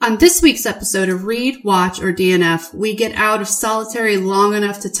On this week's episode of Read, Watch, or DNF, we get out of solitary long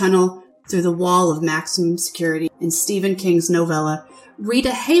enough to tunnel through the wall of maximum security in Stephen King's novella, Rita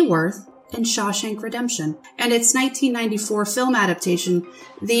Hayworth and Shawshank Redemption, and its 1994 film adaptation,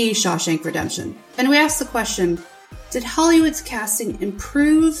 The Shawshank Redemption. And we ask the question, did Hollywood's casting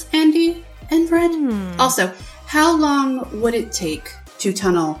improve Andy and Red? Also, how long would it take to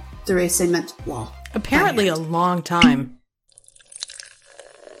tunnel through a cement wall? Apparently a long time.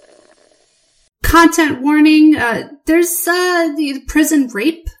 Content warning, there's the prison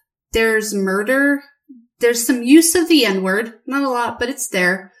rape, there's murder, there's some use of the N-word, not a lot, but it's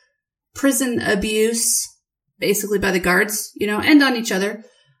there. Prison abuse, basically by the guards, and on each other,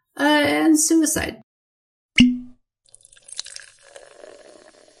 and suicide.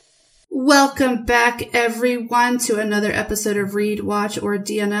 Welcome back, everyone, to another episode of Read, Watch, or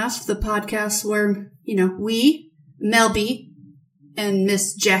DNF, the podcast where, we, Mel B, and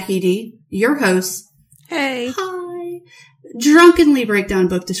Miss Jackie D, your hosts, hey, hi, drunkenly break down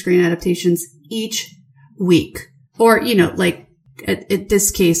book-to-screen adaptations each week. Or, at this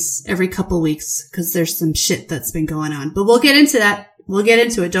case, every couple weeks, because there's some shit that's been going on. But we'll get into that. We'll get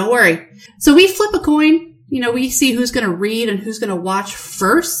into it. Don't worry. So we flip a coin. We see who's going to read and who's going to watch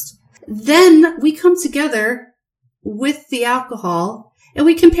first. Then we come together with the alcohol and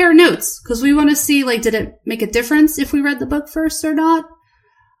we compare notes because we want to see, did it make a difference if we read the book first or not?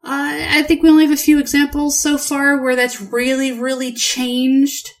 I think we only have a few examples so far where that's really, really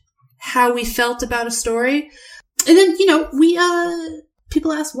changed how we felt about a story. And then,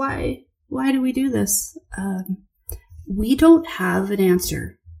 people ask why do we do this? We don't have an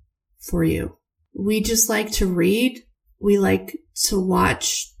answer for you. We just like to read. We like to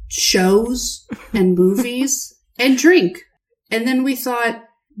watch shows and movies and drink. And then we thought,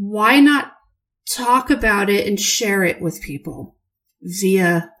 why not talk about it and share it with people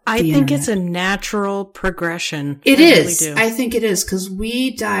via I think internet? it's a natural progression. It is. Really do. I think it is because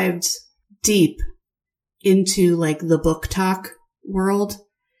we dived deep into the book talk world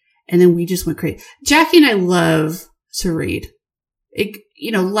and then we just went crazy. Jackie and I love to read.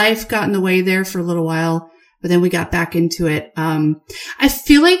 Life got in the way there for a little while, but then we got back into it. I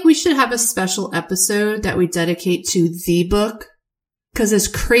feel like we should have a special episode that we dedicate to the book because as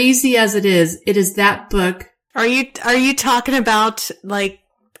crazy as it is that book. Are you talking about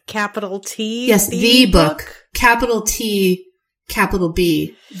capital T? Yes, the book. Capital T, capital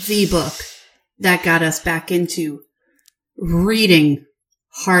B, the book. That got us back into reading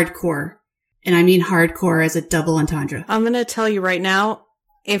hardcore. And I mean hardcore as a double entendre. I'm going to tell you right now,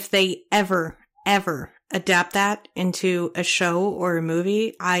 if they ever adapt that into a show or a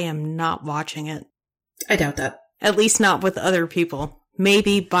movie, I am not watching it. I doubt that. At least not with other people.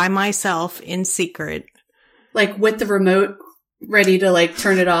 Maybe by myself in secret. With the remote ready to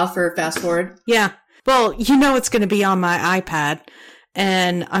turn it off or fast forward? Yeah. Well, it's going to be on my iPad.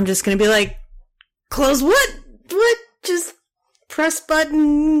 And I'm just going to be close what? Just press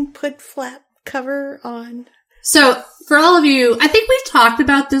button, put flat cover on. So, for all of you, I think we've talked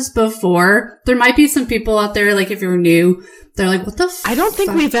about this before. There might be some people out there, if you're new, they're like, what the fuck? I don't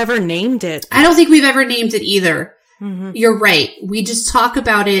think we've ever named it. I don't think we've ever named it either. Mm-hmm. You're right. We just talk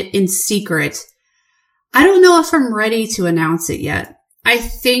about it in secret. I don't know if I'm ready to announce it yet. I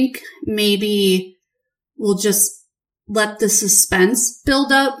think maybe we'll just let the suspense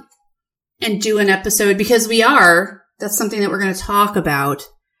build up and do an episode because that's something that we're going to talk about.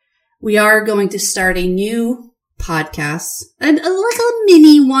 We are going to start a new podcast, and a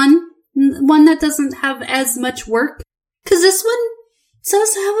mini one that doesn't have as much work because this one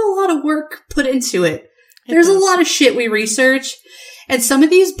does have a lot of work put into it. There's a lot of shit we research, and some of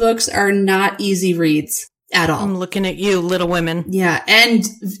these books are not easy reads at all. I'm looking at you, Little Women. Yeah, and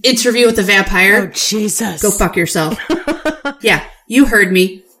Interview with the Vampire. Oh, Jesus. Go fuck yourself. Yeah, you heard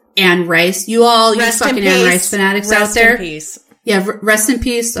me. Anne Rice. You fucking Anne Rice fanatics out there. Rest in peace. Yeah, rest in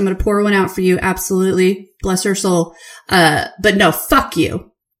peace. I'm going to pour one out for you. Absolutely. Bless her soul. But no, fuck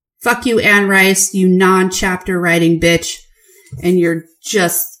you. Fuck you, Anne Rice, you non-chapter writing bitch. And you're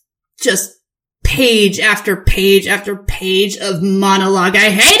just page after page after page of monologue.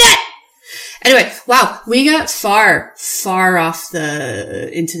 I hate it! Anyway, wow, we got far off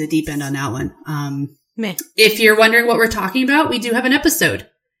into the deep end on that one. Meh. If you're wondering what we're talking about, we do have an episode.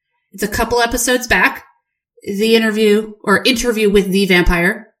 It's a couple episodes back. The interview with the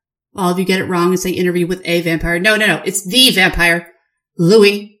vampire. All of you get it wrong and say interview with a vampire. No. It's the vampire.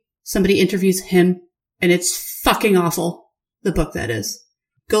 Louis. Somebody interviews him and it's fucking awful. The book that is.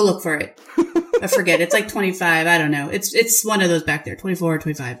 Go look for it. I forget. It's like 25. I don't know. It's one of those back there. 24 or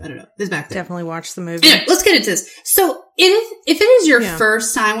 25. I don't know. It's back there. Definitely watch the movie. Anyway, let's get into this. So if it is your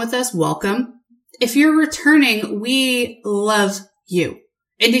first time with us, welcome. If you're returning, we love you.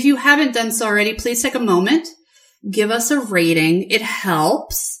 And if you haven't done so already, please take a moment. Give us a rating. It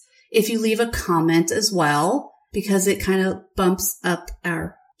helps if you leave a comment as well, because it kind of bumps up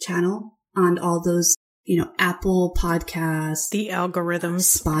our channel on all those, Apple Podcasts, the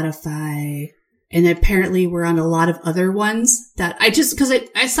algorithms, Spotify, and apparently we're on a lot of other ones that because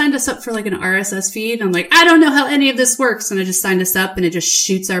I signed us up for like an RSS feed. I'm like, I don't know how any of this works. And I just signed us up and it just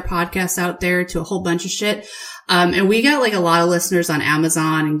shoots our podcast out there to a whole bunch of shit. And we got like a lot of listeners on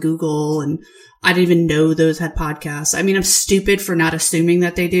Amazon and Google, and I didn't even know those had podcasts. I mean, I'm stupid for not assuming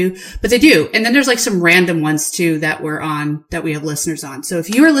that they do, but they do. And then there's like some random ones too that we have listeners on. So if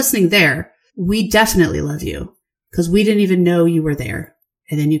you are listening there, we definitely love you, because we didn't even know you were there.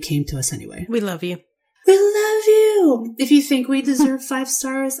 And then you came to us anyway. We love you. We love you. If you think we deserve 5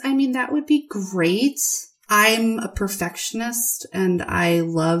 stars, I mean, that would be great. I'm a perfectionist and I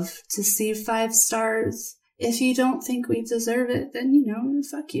love to see 5 stars. If you don't think we deserve it, then,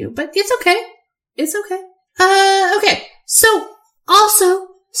 fuck you. But it's okay. It's okay. Okay. So also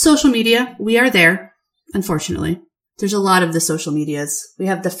social media. We are there. Unfortunately, there's a lot of the social medias. We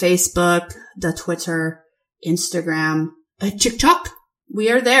have the Facebook, the Twitter, Instagram, TikTok. We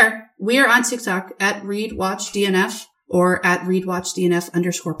are there. We are on TikTok at ReadWatchDNF or at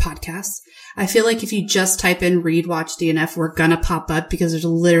ReadWatchDNF_podcast. I feel like if you just type in ReadWatchDNF, we're gonna pop up because there's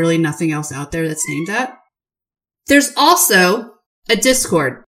literally nothing else out there that's named that. There's also a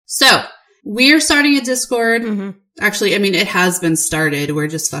Discord. So we're starting a Discord. Mm-hmm. Actually, I mean, it has been started. We're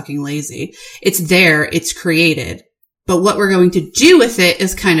just fucking lazy. It's there. It's created. But what we're going to do with it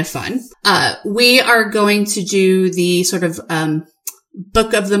is kind of fun. We are going to do the sort of,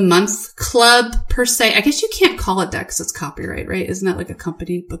 book of the month club per se. I guess you can't call it that because it's copyright, right? Isn't that like a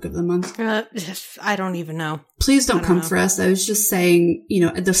company book of the month? I don't even know. Please don't come for us. I was just saying,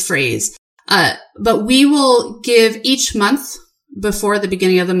 the phrase. But we will give each month, before the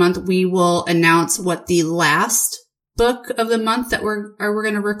beginning of the month, we will announce what the last book of the month that we're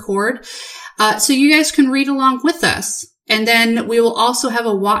going to record. So you guys can read along with us. And then we will also have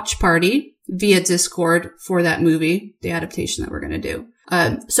a watch party via Discord for that movie, the adaptation that we're going to do.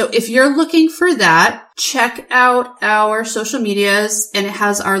 So if you're looking for that, check out our social medias, and it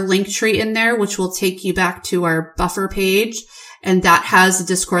has our link tree in there, which will take you back to our buffer page. And that has the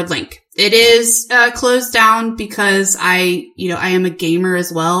Discord link. It is closed down because I am a gamer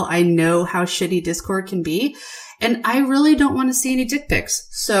as well. I know how shitty Discord can be, and I really don't want to see any dick pics.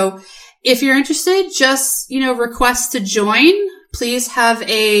 So if you're interested, just, request to join. Please have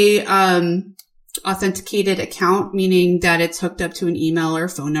a authenticated account, meaning that it's hooked up to an email or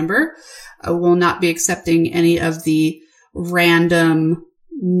phone number. I will not be accepting any of the random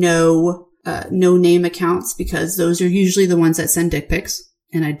no name accounts, because those are usually the ones that send dick pics,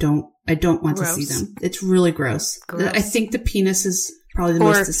 and I don't want to see them. It's really gross. I think the penis is probably the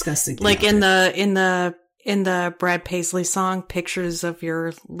most disgusting thing. Like in the Brad Paisley song, pictures of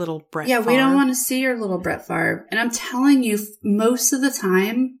your little Brett Favre. We don't want to see your little Brett Favre. And I'm telling you, most of the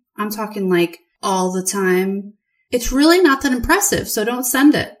time, I'm talking like all the time, it's really not that impressive. So don't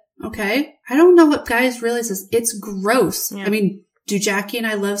send it. Okay. I don't know what guys realize is it's gross. Yeah. I mean, do Jackie and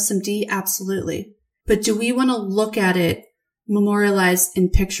I love some D? Absolutely. But do we want to look at it memorialized in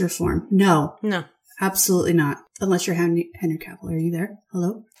picture form? No. Absolutely not. Unless you're Henry Cavill. Are you there?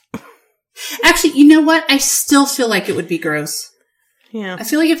 Hello? Actually, you know what? I still feel like it would be gross. Yeah. I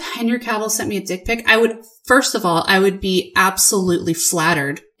feel like if Henry Cavill sent me a dick pic, first of all, I would be absolutely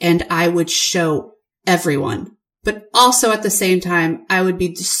flattered, and I would show everyone. But also at the same time, I would be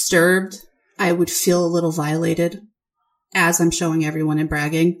disturbed. I would feel a little violated as I'm showing everyone and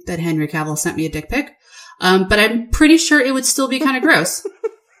bragging that Henry Cavill sent me a dick pic. But I'm pretty sure it would still be kind of gross.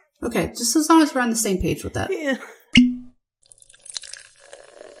 Okay, just as long as we're on the same page with that. Yeah.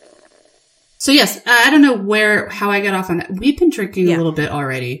 So yes, I don't know how I got off on that. We've been drinking a little bit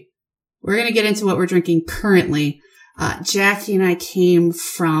already. We're going to get into what we're drinking currently. Jackie and I came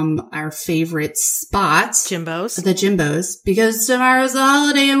from our favorite spot. Jimbo's. The Jimbo's. Because tomorrow's a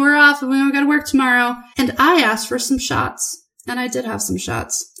holiday and we're off and we don't got to work tomorrow. And I asked for some shots. And I did have some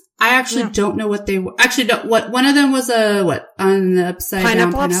shots. I actually don't know what they were. Actually, one of them was on the upside down.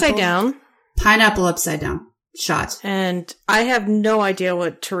 Pineapple upside down. Pineapple upside down. Shot. And I have no idea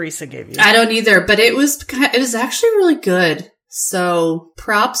what Teresa gave you. I don't either, but it was actually really good. So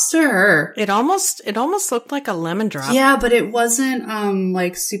props to her. It almost looked like a lemon drop. Yeah, but it wasn't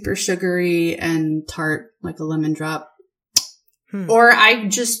like super sugary and tart like a lemon drop. Or I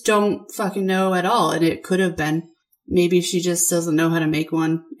just don't fucking know at all. And it could have been. Maybe she just doesn't know how to make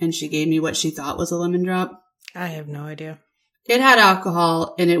one and she gave me what she thought was a lemon drop. I have no idea. It had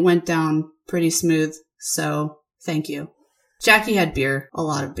alcohol and it went down pretty smooth. So thank you. Jackie had beer. A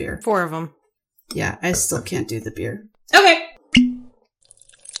lot of beer. 4 of them. Yeah, I still can't do the beer. Okay.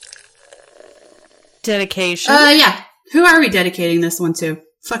 Dedication. Yeah. Who are we dedicating this one to?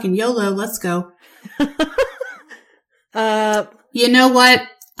 Fucking YOLO. Let's go. You know what?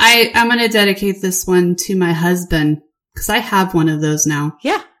 I'm going to dedicate this one to my husband because I have one of those now.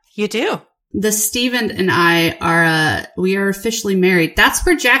 Yeah, you do. The Steven and I we are officially married. That's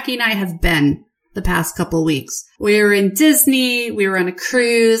where Jackie and I have been the past couple weeks. We were in Disney. We were on a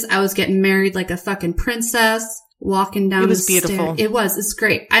cruise. I was getting married like a fucking princess, walking down the stairs. It was beautiful. It was. It's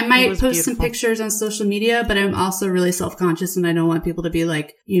great. I might post some pictures on social media, but I'm also really self-conscious and I don't want people to be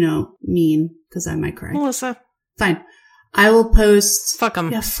like, mean because I might cry. Melissa. Fine. I will post. Fuck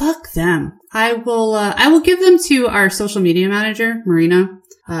them. Yeah, fuck them. I will give them to our social media manager, Marina,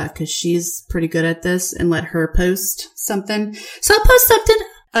 cause she's pretty good at this, and let her post something. So I'll post something.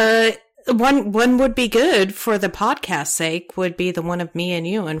 One would be good for the podcast sake would be the one of me and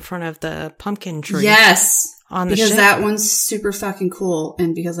you in front of the pumpkin tree. Yes. Because ship. That one's super fucking cool,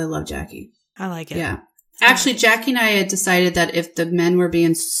 and because I love Jackie. I like it. Yeah. Actually, Jackie and I had decided that if the men were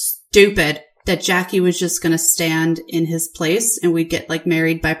being stupid, that Jackie was just going to stand in his place and we'd get like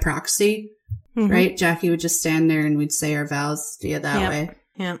married by proxy, right? Jackie would just stand there and we'd say our vows via that way.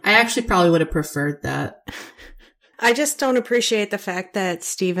 Yeah. I actually probably would have preferred that. I just don't appreciate the fact that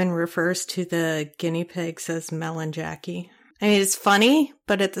Steven refers to the guinea pigs as Mel and Jackie. I mean, it's funny,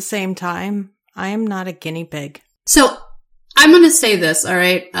 but at the same time, I am not a guinea pig. So I'm going to say this, all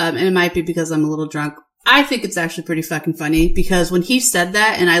right? And it might be because I'm a little drunk. I think it's actually pretty fucking funny because when he said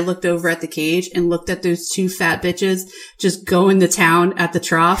that and I looked over at the cage and looked at those 2 fat bitches just going to town at the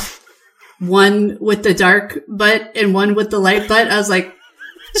trough, one with the dark butt and one with the light butt, I was like,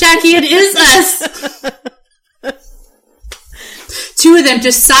 Jackie, it is us. 2 of them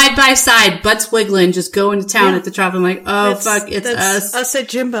just side by side, butts wiggling, just going to town at the trough. I'm like, oh, fuck, it's us. Us at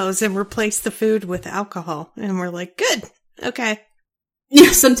Jimbo's and replace the food with alcohol. And we're like, good. Okay.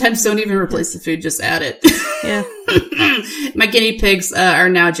 Yeah, sometimes don't even replace the food, just add it. Yeah. My guinea pigs are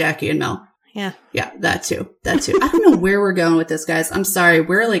now Jackie and Mel. Yeah. Yeah, that too. I don't know where we're going with this, guys. I'm sorry.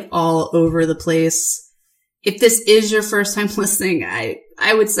 We're like all over the place. If this is your first time listening,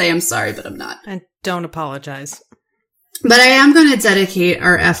 I would say I'm sorry, but I'm not. And don't apologize. But I am going to dedicate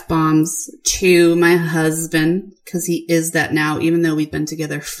our F-bombs to my husband because he is that now, even though we've been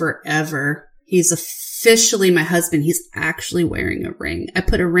together forever. He's officially my husband. He's actually wearing a ring. I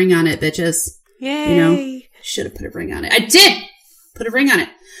put a ring on it, bitches. Yay. Should have put a ring on it. I did put a ring on it.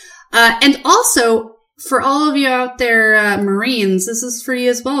 And also, for all of you out there, Marines, this is for you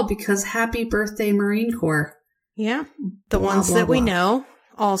as well because happy birthday, Marine Corps. Yeah. The ones that we know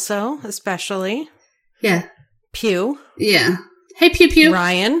also, especially. Yeah. Pew. Yeah. Hey, Pew Pew.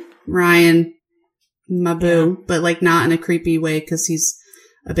 Ryan, my boo, but like not in a creepy way because he's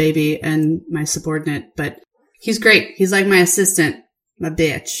a baby and my subordinate, but he's great. He's like my assistant, my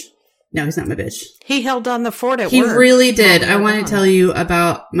bitch. No, he's not my bitch. He held on the fort at work. He really did. I want to tell you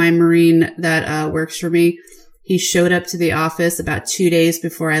about my Marine that works for me. He showed up to the office about 2 days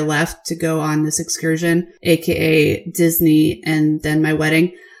before I left to go on this excursion, aka Disney and then my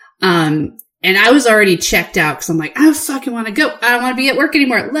wedding. And I was already checked out because I'm like, I don't fucking want to go. I don't want to be at work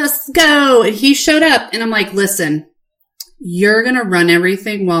anymore. Let's go. And he showed up and I'm like, listen, you're going to run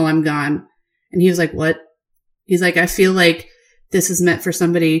everything while I'm gone. And he was like, what? He's like, I feel like this is meant for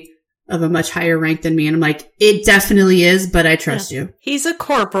somebody of a much higher rank than me. And I'm like, it definitely is, but I trust you. He's a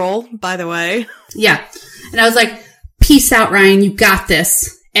corporal, by the way. Yeah. And I was like, peace out, Ryan. You got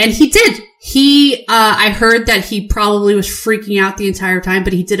this. And he did. I heard that he probably was freaking out the entire time,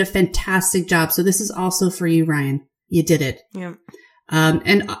 but he did a fantastic job. So this is also for you, Ryan. You did it. Yeah.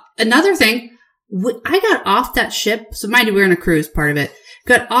 And another thing, I got off that ship. So mind you, we were on a cruise, part of it.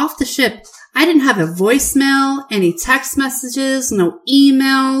 Got off the ship. I didn't have a voicemail, any text messages, no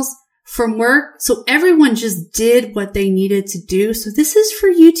emails from work. So everyone just did what they needed to do. So this is for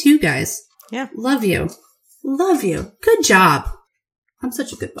you too, guys. Yeah. Love you. Love you. Good job. I'm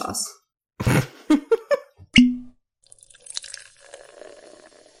such a good boss.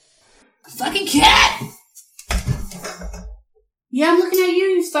 Fucking cat! Yeah, I'm looking at you,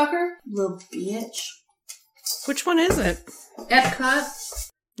 you fucker. Little bitch. Which one is it? Epcot.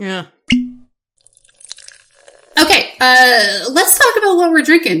 Yeah. Okay, let's talk about what we're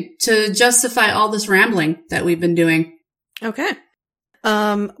drinking to justify all this rambling that we've been doing. Okay.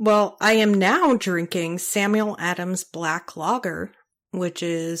 Well, I am now drinking Samuel Adams Black Lager, which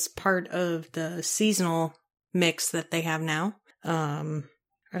is part of the seasonal mix that they have now.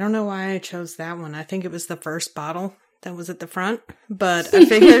 I don't know why I chose that one. I think it was the first bottle that was at the front, but I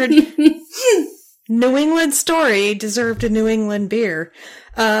figured New England Story deserved a New England beer.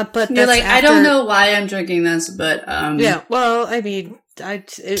 But you're like, I don't know why I'm drinking this, but yeah. Well, I mean,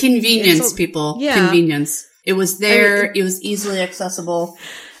 convenience, people. Yeah. Convenience. It was there. It was easily accessible.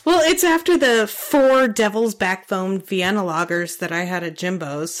 Well, it's after the 4 Devil's Backbone Vienna lagers that I had at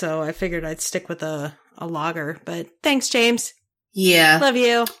Jimbo's, so I figured I'd stick with a lager. But thanks, James. Yeah. Love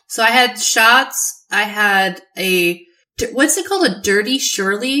you. So I had shots. I had what's it called? A Dirty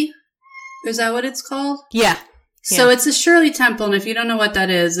Shirley? Is that what it's called? Yeah. So it's a Shirley Temple, and if you don't know what that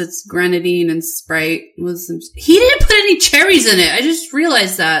is, it's grenadine and Sprite. He didn't put any cherries in it. I just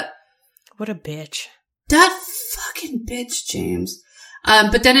realized that. What a bitch. That fucking bitch, James.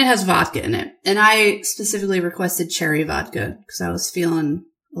 But then it has vodka in it. And I specifically requested cherry vodka because I was feeling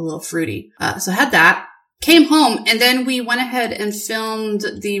a little fruity. So I had that. Came home, and then we went ahead and filmed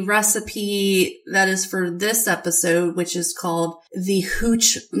the recipe that is for this episode, which is called the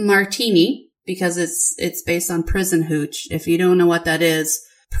Hooch Martini, because it's based on prison hooch. If you don't know what that is,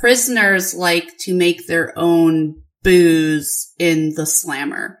 prisoners like to make their own booze in the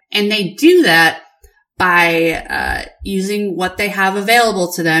slammer. And they do that by using what they have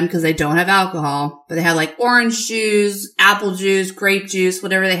available to them, because they don't have alcohol, but they have like orange juice, apple juice, grape juice,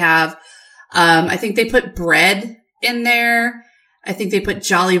 whatever they have. I think they put bread in there. I think they put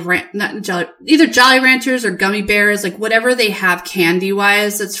either Jolly Ranchers or gummy bears, like whatever they have candy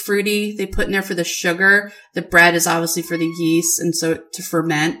wise that's fruity, they put in there for the sugar. The bread is obviously for the yeast, and so to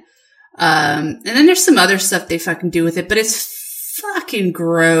ferment. And then there's some other stuff they fucking do with it, but it's fucking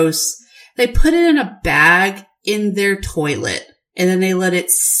gross. They put it in a bag in their toilet, and then they let it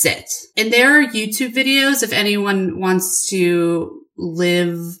sit. And there are YouTube videos if anyone wants to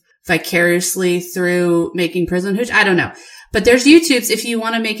live vicariously through making prison hooch. I don't know. But there's YouTubes if you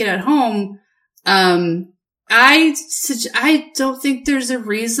want to make it at home. I don't think there's a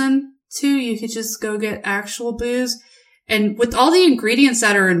reason to. You could just go get actual booze. And with all the ingredients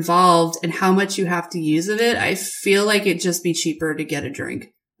that are involved and how much you have to use of it, I feel like it'd just be cheaper to get a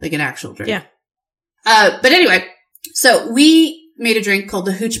drink, like an actual drink. Yeah. But anyway, so we made a drink called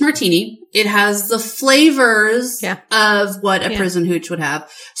the Hooch Martini. It has the flavors of what a prison hooch would have.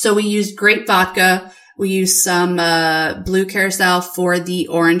 So we used grape vodka. We used some blue carousel for the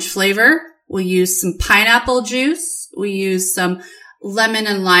orange flavor. We used some pineapple juice. We used some lemon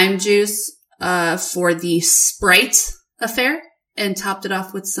and lime juice for the Sprite affair, and topped it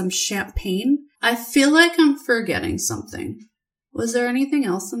off with some champagne. I feel like I'm forgetting something. Was there anything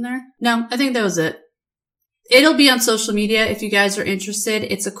else in there? No, I think that was it. It'll be on social media if you guys are interested.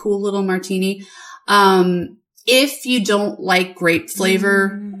 It's a cool little martini. If you don't like grape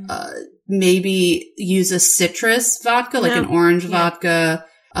flavor, maybe use a citrus vodka, like an orange vodka,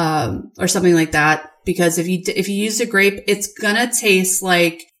 or something like that. Because if you use a grape, it's gonna taste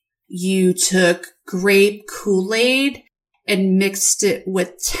like you took grape Kool-Aid and mixed it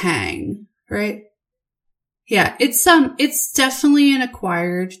with Tang, right? Yeah, it's definitely an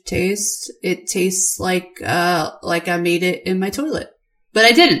acquired taste. It tastes like I made it in my toilet, but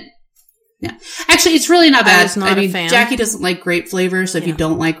I didn't. Yeah, actually, it's really not bad. I mean, Jackie doesn't like grape flavor, so if you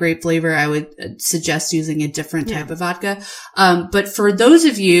don't like grape flavor, I would suggest using a different type of vodka. But for those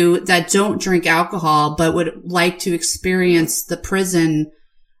of you that don't drink alcohol but would like to experience the prison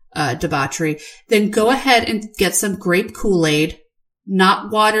debauchery, then go ahead and get some grape Kool-Aid, not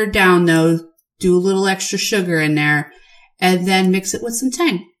watered down though. Do a little extra sugar in there, and then mix it with some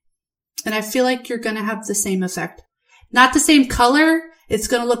Tang. And I feel like you're going to have the same effect. Not the same color. It's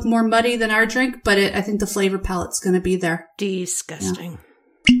going to look more muddy than our drink, but I think the flavor palette's going to be there. Disgusting.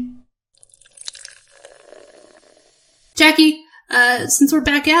 Yeah. Jackie, since we're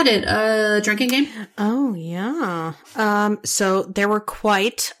back at it, drinking game? Oh, yeah. So there were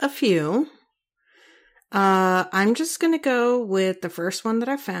quite a few. I'm just going to go with the first one that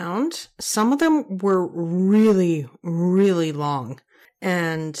I found. Some of them were really, really long,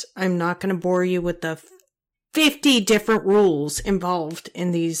 and I'm not going to bore you with the 50 different rules involved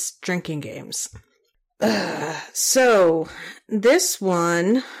in these drinking games. So this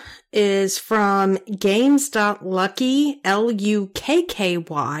one is from games.lucky, LUKKY.US.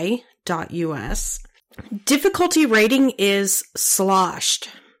 Difficulty rating is sloshed.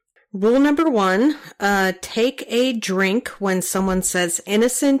 Rule number 1, take a drink when someone says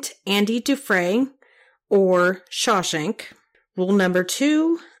innocent Andy Dufresne or Shawshank. Rule number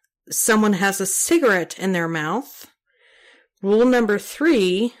 2, someone has a cigarette in their mouth. Rule number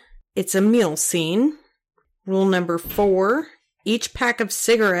 3, it's a meal scene. Rule number 4, each pack of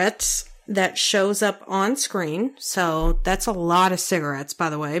cigarettes that shows up on screen. So that's a lot of cigarettes, by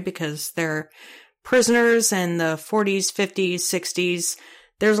the way, because they're prisoners in the 40s, 50s, 60s.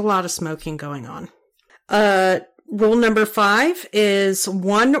 There's a lot of smoking going on. Rule number 5 is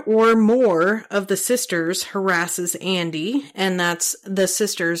one or more of the sisters harasses Andy, and that's the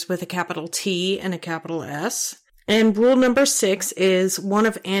sisters with a capital T and a capital S. And rule number 6 is one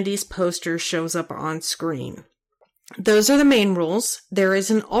of Andy's posters shows up on screen. Those are the main rules. There is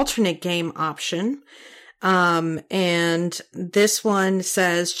an alternate game option, and this one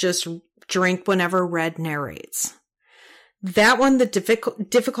says just drink whenever Red narrates. That one, the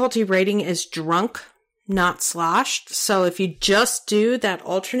difficulty rating is drunk, not sloshed. So if you just do that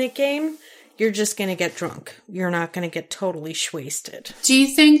alternate game, you're just going to get drunk. You're not going to get totally wasted. Do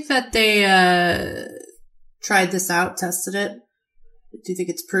you think that they tried this out, tested it? Do you think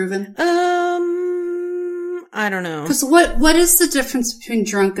it's proven? I don't know. Because what is the difference between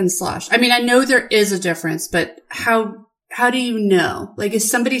drunk and sloshed? I mean, I know there is a difference, but how do you know? Like, is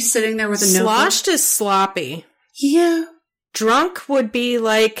somebody sitting there with a notebook? Sloshed is sloppy. Yeah. Drunk would be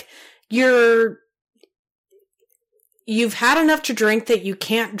like you've had enough to drink that you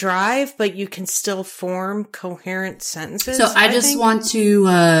can't drive, but you can still form coherent sentences. So I just want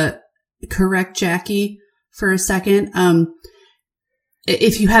to correct Jackie for a second.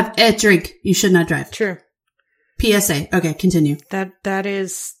 If you have a drink, you should not drive. True. PSA. Okay, continue. That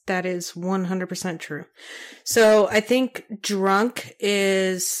is 100% true. So I think drunk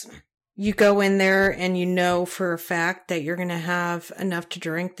is you go in there and you know for a fact that you're going to have enough to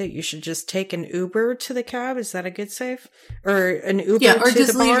drink that you should just take an Uber to the cab. Is that a good save? Or an Uber to the bar? Yeah, or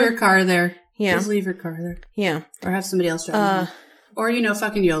just leave your car there. Yeah. Just leave your car there. Yeah. Or have somebody else drive. Or,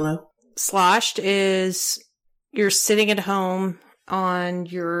 fucking YOLO. Sloshed is you're sitting at home on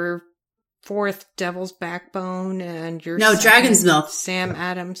your 4th Devil's Backbone and your Dragon's Milk. Sam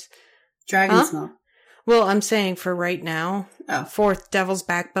Adams. Dragon's Milk. Well, I'm saying for right now, Oh. 4th Devil's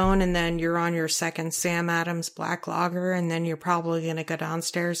Backbone, and then you're on your 2nd Sam Adams Black Lager, and then you're probably going to go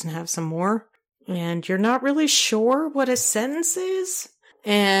downstairs and have some more. And you're not really sure what a sentence is.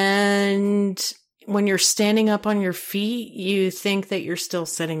 And when you're standing up on your feet, you think that you're still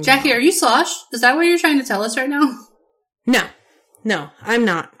sitting down. Jackie, are you sloshed? Is that what you're trying to tell us right now? No, I'm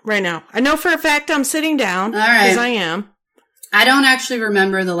not right now. I know for a fact I'm sitting down. All right. Because I am. I don't actually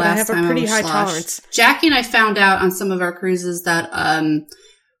remember the last time I was have a pretty high sloshed. tolerance. Jackie and I found out on some of our cruises that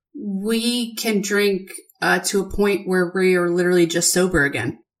we can drink to a point where we are literally just sober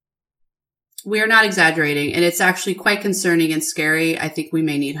again. We are not exaggerating, and it's actually quite concerning and scary. I think we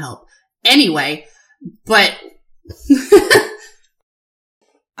may need help. Anyway, but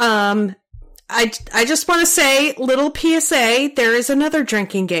I just want to say, little PSA, there is another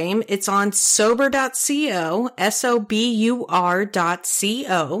drinking game. It's on sober.co, SOBUR.co,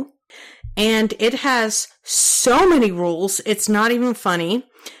 and it has so many rules, it's not even funny,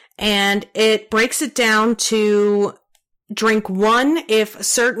 and it breaks it down to drink 1 if a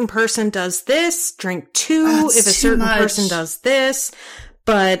certain person does this, drink 2 if a certain person does this,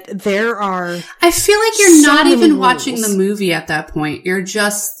 but there are I feel like you're not even watching the movie at that point. You're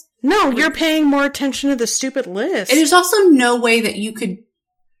just... No, you're paying more attention to the stupid list. And there's also no way that you could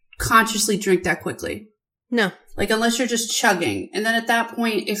consciously drink that quickly. No. Like, unless you're just chugging. And then at that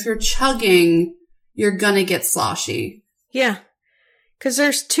point, if you're chugging, you're gonna get sloshy. Yeah. Because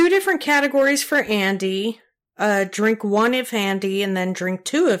there's 2 different categories for Andy. Drink 1 if Andy, and then drink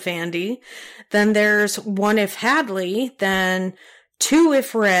 2 if Andy. Then there's 1 if Hadley, then 2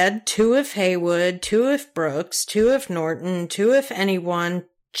 if Red, 2 if Haywood, 2 if Brooks, 2 if Norton, 2 if anyone,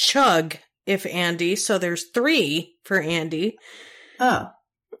 chug if Andy. So there's 3 for Andy. Oh.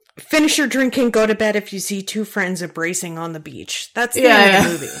 Finish your drink and go to bed if you see 2 friends embracing on the beach. That's the end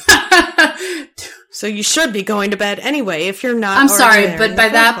of the movie. So you should be going to bed anyway if you're not. I'm sorry, but by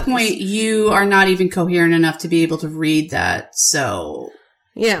that point, you are not even coherent enough to be able to read that. So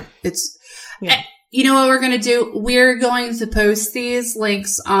yeah, it's... Yeah. You know what we're going to do? We're going to post these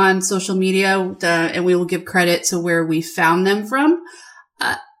links on social media, and we will give credit to where we found them from.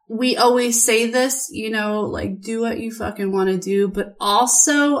 We always say this, like, do what you fucking want to do, but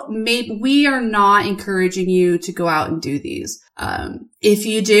also maybe we are not encouraging you to go out and do these. If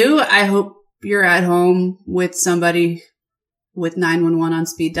you do, I hope you're at home with somebody with 911 on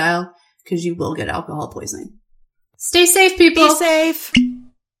speed dial, because you will get alcohol poisoning. Stay safe, people. Be safe.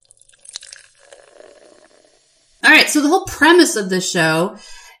 All right. So the whole premise of this show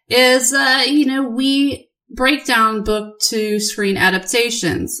is, we break down book to screen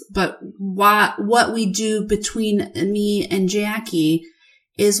adaptations, but what we do between me and Jackie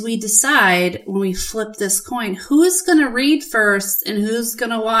is we decide when we flip this coin, who's going to read first and who's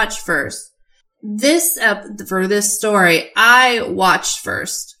going to watch first. For this story, I watched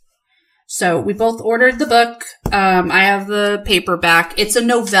first. So we both ordered the book. I have the paperback. It's a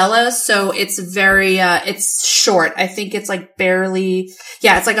novella, so it's very, it's short. I think it's like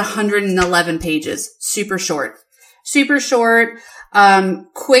it's like 111 pages. Super short. Super short.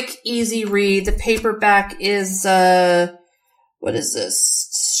 Quick, easy read. The paperback is, what is this?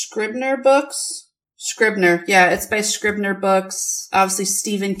 Scribner Books? Scribner. Yeah, it's by Scribner Books. Obviously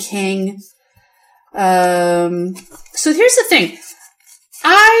Stephen King. So here's the thing.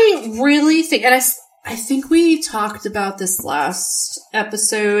 I really think, and I think we talked about this last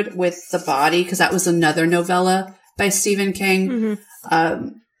episode with The Body, because that was another novella by Stephen King. Mm-hmm.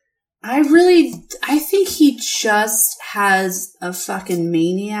 I think he just has a fucking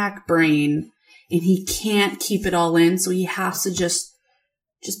maniac brain and he can't keep it all in. So he has to just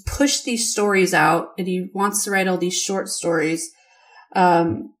push these stories out, and he wants to write all these short stories.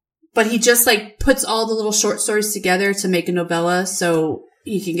 But he just like puts all the little short stories together to make a novella so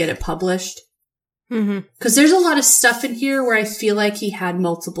you can get it published. Mm-hmm. Cause there's a lot of stuff in here where I feel like he had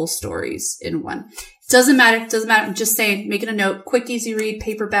multiple stories in one. Doesn't matter. I'm just saying, making a note, quick, easy read,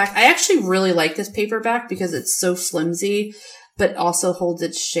 paperback. I actually really like this paperback because it's so flimsy, but also holds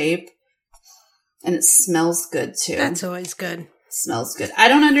its shape. And it smells good too. That's always good. Smells good. I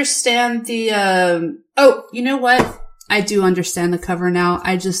don't understand the, you know what? I do understand the cover now.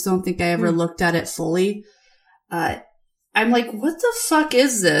 I just don't think I ever looked at it fully. I'm like, what the fuck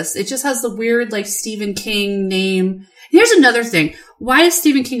is this? It just has the weird, like, Stephen King name. Here's another thing. Why is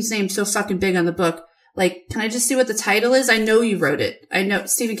Stephen King's name so fucking big on the book? Like, can I just see what the title is? I know you wrote it. I know,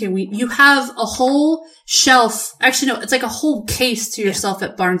 Stephen King, you have a whole shelf. Actually, no, it's like a whole case to yourself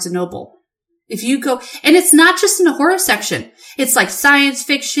at Barnes & Noble. If you go, and it's not just in the horror section. It's like science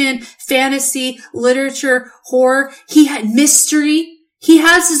fiction, fantasy, literature, horror. He had mystery. He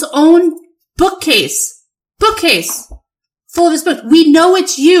has his own bookcase full of his books. We know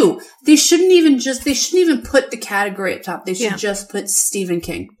it's you. They shouldn't even put the category up top. They should just put Stephen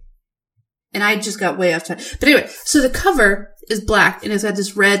King. And I just got way off track. But anyway, so the cover is black and it's got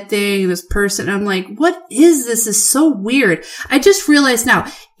this red thing and this person. And I'm like, what is this? This is so weird. I just realized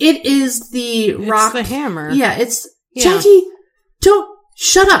now it is the rock. It's the hammer. Yeah, Jackie,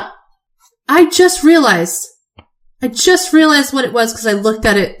 shut up. I just realized what it was because I looked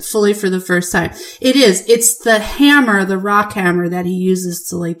at it fully for the first time. It's the hammer, the rock hammer that he uses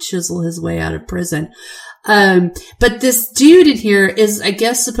to like chisel his way out of prison. But this dude in here is, I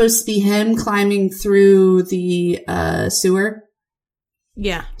guess, supposed to be him climbing through the, sewer.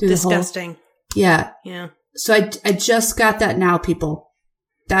 Yeah. Disgusting. Yeah. Yeah. So I just got that now, people.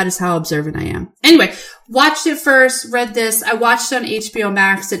 That is how observant I am. Anyway, watched it first, read this. I watched it on HBO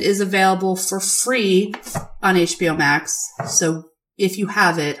Max. It is available for free on HBO Max. So if you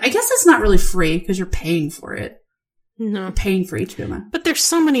have it, I guess it's not really free because you're paying for it. No. You're paying for HBO Max. But there's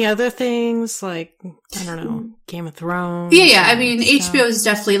so many other things like, I don't know, Game of Thrones. Yeah. I mean, HBO is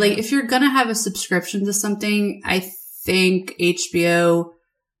definitely like, if you're going to have a subscription to something, I think HBO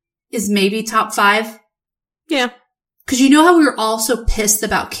is maybe top 5. Yeah. Because you know how we were all so pissed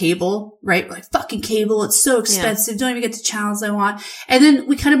about cable, right? We're like, fucking cable, it's so expensive. Don't even get the channels I want. And then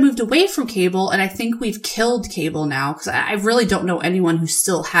we kind of moved away from cable, and I think we've killed cable now, because I really don't know anyone who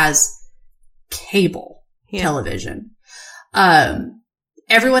still has cable television.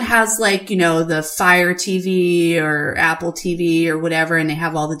 Everyone has like, you know, the Fire TV or Apple TV or whatever, and they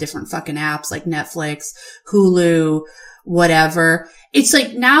have all the different fucking apps like Netflix, Hulu, whatever. It's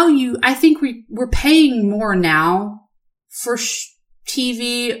like now I think we're paying more now for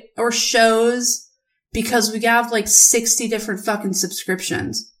TV or shows because we have like 60 different fucking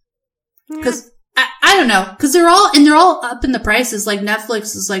subscriptions. Cause I don't know. Cause they're all up in the prices. Like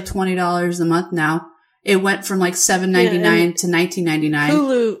Netflix is like $20 a month now. It went from like $7.99 to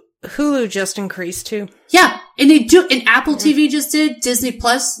 $19.99. Hulu just increased too. Yeah. And and Apple TV just did, Disney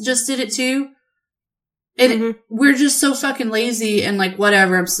Plus just did it too. And we're just so fucking lazy and like,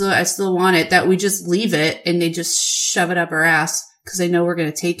 whatever, I still want it, that we just leave it and they just shove it up our ass because they know we're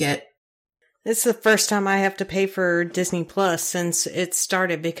going to take it. It's the first time I have to pay for Disney Plus since it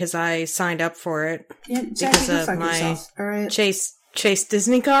started because I signed up for it. Yeah, because of my Chase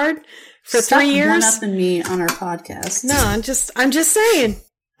Disney card for Stop 3 years. Stop one-upping me on our podcast. No, I'm just saying.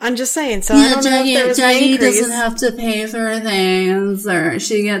 So I don't know if there was an increase. Doesn't have to pay for things, or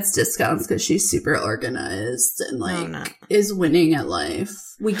she gets discounts because she's super organized and like is winning at life.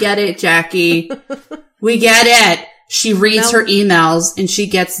 We get it, Jackie. We get it. She reads her emails and she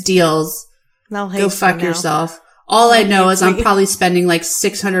gets deals. Go fuck yourself. All I know is I'm probably spending like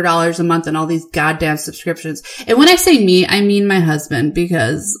 $600 a month on all these goddamn subscriptions. And when I say me, I mean my husband,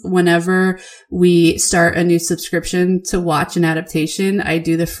 because whenever we start a new subscription to watch an adaptation, I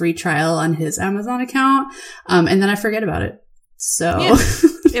do the free trial on his Amazon account. And then I forget about it. So yeah,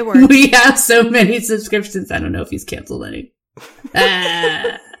 it works. We have so many subscriptions. I don't know if he's canceled any.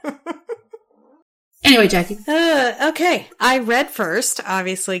 Anyway, Jackie. Okay. I read first,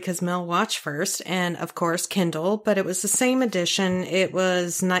 obviously, because Mel watched first, and of course, Kindle, but it was the same edition. It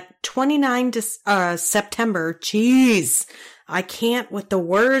was 29 September. Jeez. I can't with the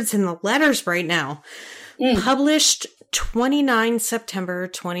words and the letters right now. Published 29 September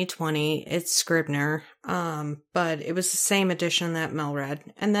 2020. It's Scribner. But it was the same edition that Mel read.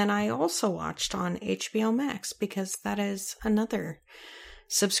 And then I also watched on HBO Max because that is another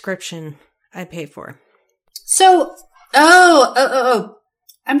subscription I pay for. So, I'm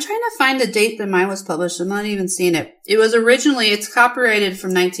trying to find the date that mine was published. I'm not even seeing it. It was it's copyrighted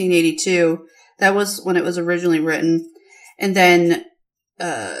from 1982. That was when it was originally written. And then,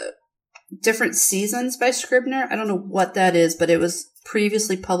 different seasons by Scribner. I don't know what that is, but it was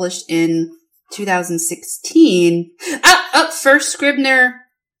previously published in 2016. First Scribner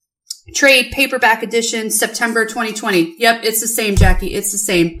trade paperback edition, September 2020. Yep, it's the same, Jackie. It's the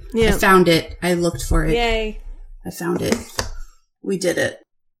same. Yeah. I found it. I looked for it. Yay. I found it. We did it.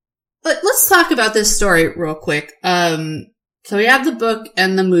 But let's talk about this story real quick. So we have the book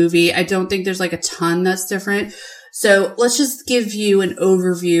and the movie. I don't think there's like a ton that's different. So let's just give you an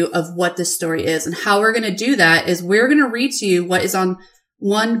overview of what this story is. And how we're going to do that is we're going to read to you what is on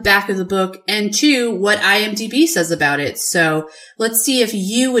one, back of the book, and two, what IMDb says about it. So let's see if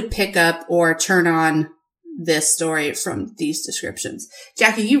you would pick up or turn on this story from these descriptions.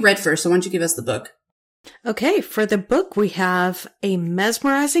 Jackie, you read first, so why don't you give us the book? Okay, for the book, we have a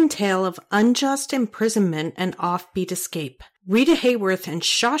mesmerizing tale of unjust imprisonment and offbeat escape. Rita Hayworth in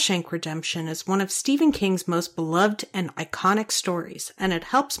Shawshank Redemption is one of Stephen King's most beloved and iconic stories, and it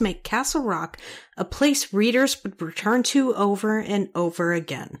helps make Castle Rock a place readers would return to over and over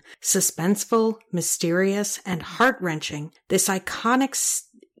again. Suspenseful, mysterious, and heart-wrenching, this iconic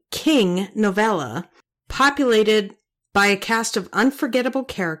King novella, populated by a cast of unforgettable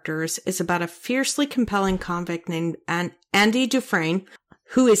characters, is about a fiercely compelling convict named Andy Dufresne,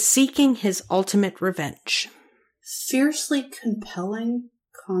 who is seeking his ultimate revenge. Fiercely compelling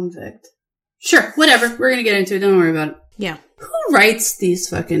convict. Sure, whatever. We're gonna get into it. Don't worry about it. Yeah. Who writes these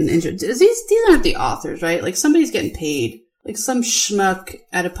fucking intros? These aren't the authors, right? Like somebody's getting paid. Like some schmuck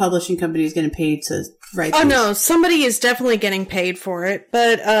at a publishing company is getting paid to write these. No, somebody is definitely getting paid for it.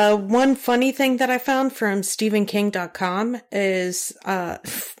 But one funny thing that I found from StephenKing.com is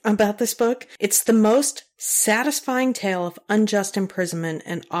about this book. It's the most satisfying tale of unjust imprisonment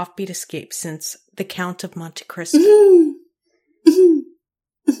and offbeat escape since The Count of Monte Cristo.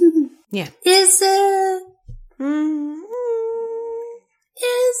 Yeah. Is it?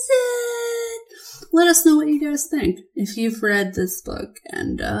 Is it? Let us know what you guys think. If you've read this book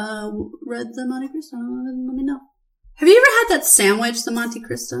and read the Monte Cristo, let me know. Have you ever had that sandwich, the Monte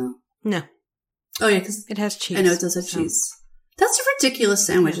Cristo? No. Oh, yeah, because it has cheese. I know it does have cheese. That's a ridiculous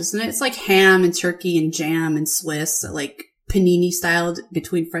sandwich, isn't it? It's like ham and turkey and jam and Swiss, like panini styled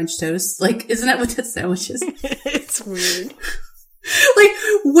between French toast. Like, isn't that what that sandwich is? It's weird. Like,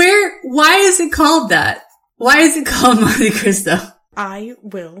 why is it called that? Why is it called Monte Cristo? I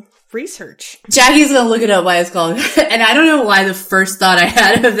will research. Jackie's gonna look it up why it's called. And I don't know why the first thought I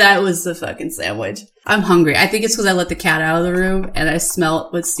had of that was the fucking sandwich. I'm hungry. I think it's because I let the cat out of the room and I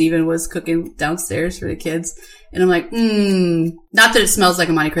smelled what Steven was cooking downstairs for the kids. And I'm like, not that it smells like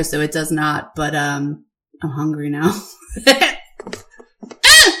a Monte Cristo. It does not. But, I'm hungry now. I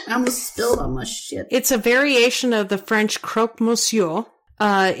almost spilled all my shit. It's a variation of the French croque monsieur.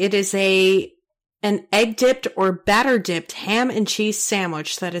 It is an egg-dipped or batter-dipped ham and cheese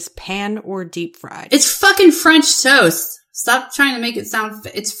sandwich that is pan or deep fried. It's fucking French toast. Stop trying to make it sound...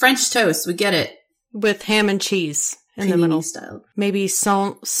 It's French toast. We get it. With ham and cheese in the middle. Style. Maybe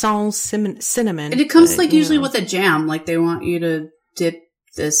cinnamon. And it comes usually with a jam. Like they want you to dip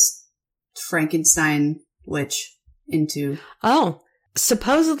this Frankenstein witch into... Oh.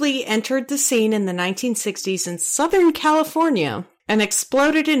 Supposedly entered the scene in the 1960s in Southern California and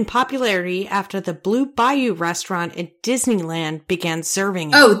exploded in popularity after the Blue Bayou restaurant at Disneyland began serving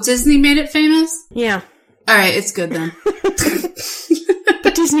it. Oh, Disney made it famous? Yeah. All right, it's good then.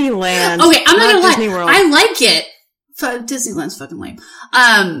 But Disneyland. Okay, I'm not gonna Disney lie. World. I like it. Disneyland's fucking lame.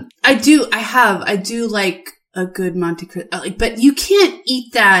 I do like a good Monte Cristo. But you can't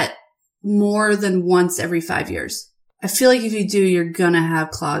eat that more than once every 5 years. I feel like if you do, you're gonna have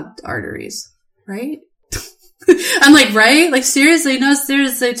clogged arteries, right? I'm like, right? Like, seriously? No,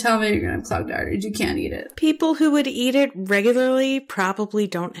 seriously, tell me you're gonna have clogged arteries. You can't eat it. People who would eat it regularly probably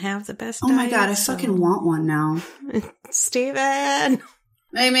don't have the best diet. Oh my God, I fucking want one now. Steven!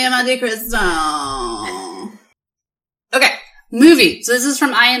 Hey, man, my dick Crystal. Okay, movie. So this is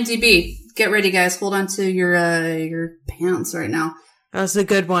from IMDb. Get ready, guys. Hold on to your pants right now. That was a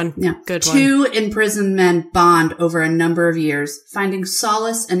good one. Yeah. Good one. 2 imprisoned men bond over a number of years, finding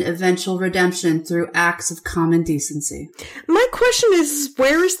solace and eventual redemption through acts of common decency. My question is,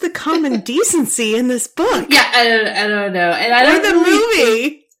 where is the common decency in this book? Yeah, I don't know. And I don't the really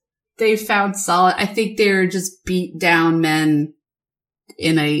movie. They found solace. I think they're just beat down men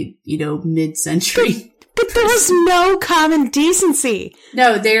in a, mid-century. But there was no common decency.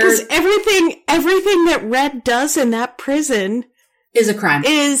 No, there's everything that Red does in that prison is a crime.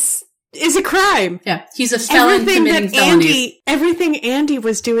 Is a crime. Yeah. He's a felon committing felonies. Everything Andy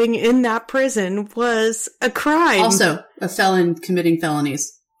was doing in that prison was a crime. Also, a felon committing felonies.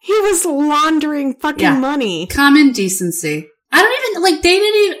 He was laundering fucking money. Common decency. I don't even, they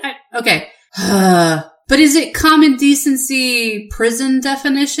didn't even, okay. But is it common decency prison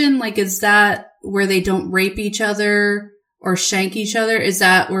definition? Like, is that where they don't rape each other or shank each other? Is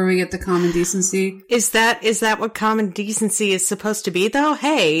that where we get the common decency? Is that what common decency is supposed to be, though?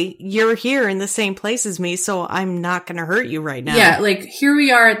 Hey, you're here in the same place as me, so I'm not going to hurt you right now. Yeah, here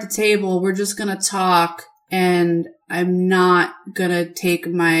we are at the table. We're just going to talk, and I'm not going to take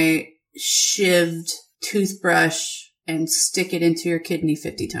my shivved toothbrush and stick it into your kidney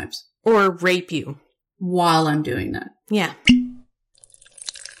 50 times. Or rape you. While I'm doing that. Yeah.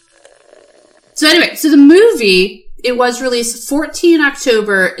 So anyway, the movie, it was released 14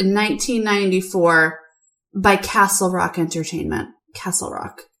 October in 1994 by Castle Rock Entertainment. Castle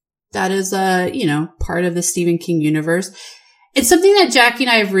Rock. That is, part of the Stephen King universe. It's something that Jackie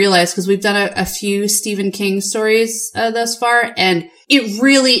and I have realized because we've done a few Stephen King stories thus far, and it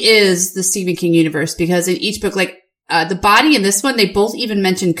really is the Stephen King universe because in each book, the body in this one, they both even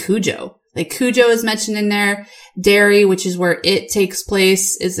mention Cujo. Cujo is mentioned in there. Derry, which is where it takes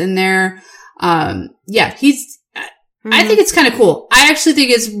place, is in there. I think it's kind of cool. I actually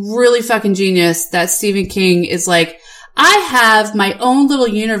think it's really fucking genius that Stephen King is I have my own little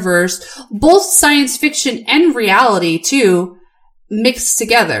universe, both science fiction and reality too, mixed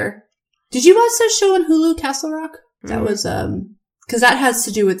together. Did you watch that show on Hulu, Castle Rock? That was, cause that has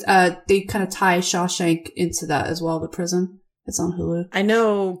to do with, they kind of tie Shawshank into that as well, the prison. It's on Hulu. I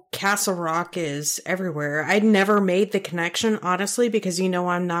know Castle Rock is everywhere. I'd never made the connection, honestly, because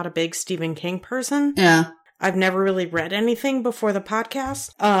I'm not a big Stephen King person. Yeah. I've never really read anything before the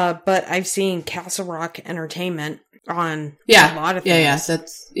podcast. But I've seen Castle Rock Entertainment on a lot of things.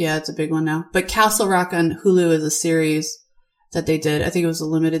 It's a big one now. But Castle Rock on Hulu is a series that they did. I think it was a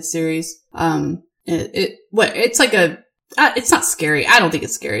limited series. It's not scary. I don't think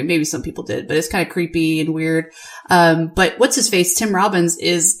it's scary. Maybe some people did, but it's kind of creepy and weird. But what's his face? Tim Robbins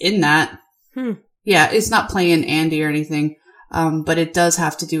is in that. Yeah, it's not playing Andy or anything. But it does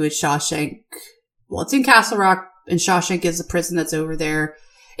have to do with Shawshank. Well, it's in Castle Rock and Shawshank is the prison that's over there.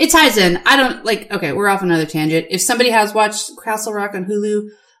 It ties in. Okay, we're off another tangent. If somebody has watched Castle Rock on Hulu,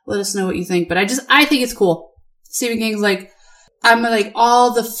 let us know what you think. But I think it's cool. Stephen King's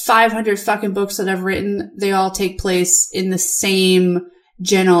all the 500 fucking books that I've written, they all take place in the same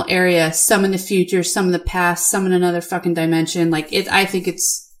general area. Some in the future, some in the past, some in another fucking dimension. I think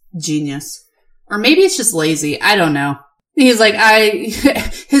it's genius. Or maybe it's just lazy. I don't know. He's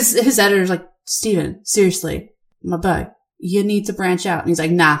his editor's like, Steven, seriously, my boy, you need to branch out. And he's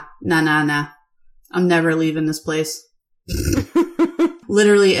like, nah. I'm never leaving this place.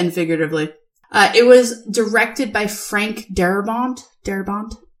 Literally and figuratively. It was directed by Frank Darabont. I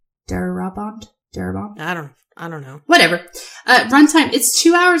don't know. Whatever. Runtime, it's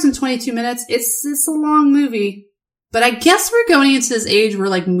 2 hours and 22 minutes. It's a long movie, but I guess we're going into this age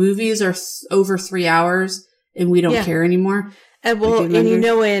where movies are over 3 hours and we don't care anymore. In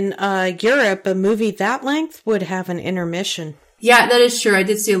Europe, a movie that length would have an intermission. Yeah, that is true. I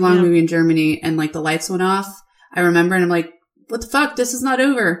did see a long movie in Germany and the lights went off. I remember and I'm like, what the fuck? This is not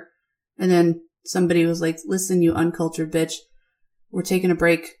over. And then somebody was like, listen, you uncultured bitch. We're taking a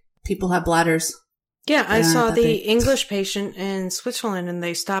break. People have bladders. Yeah, I saw the English Patient in Switzerland and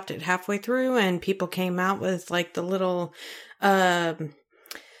they stopped it halfway through and people came out with the little, what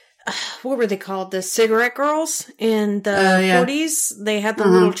were they called? The cigarette girls in the 40s. They had the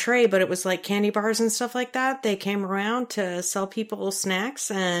little tray, but it was candy bars and stuff like that. They came around to sell people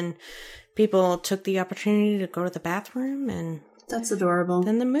snacks and people took the opportunity to go to the bathroom and That's adorable.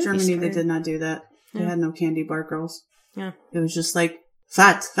 Then the movie Germany, started. they did not do that. They had no candy bar girls. Yeah. It was just like,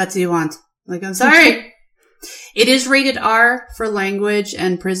 what do you want? Like, I'm sorry. It is rated R for language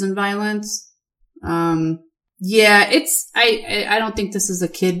and prison violence. Yeah, I don't think this is a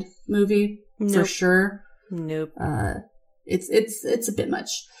kid movie for sure. Nope. It's a bit much.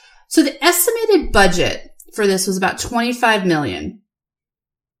 So the estimated budget for this was about $25 million,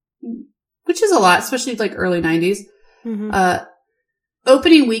 which is a lot, especially like early 90s. Mm-hmm.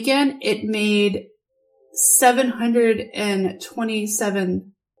 Opening weekend, it made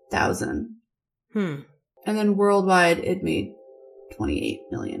 $727,000. And then worldwide, it made $28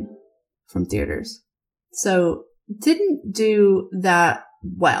 million from theaters. So didn't do that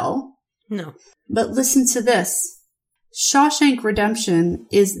well. No. But listen to this. Shawshank Redemption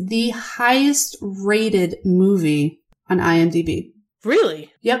is the highest rated movie on IMDb.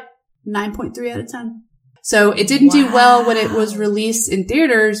 Really? Yep. 9.3 out of 10. So it didn't do well when it was released in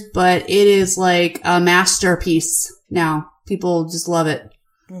theaters, but it is like a masterpiece now. People just love it.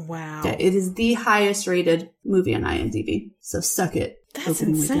 Wow. Yeah, it is the highest rated movie on IMDb. So suck it. That's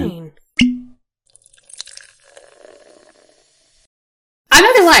insane. I'm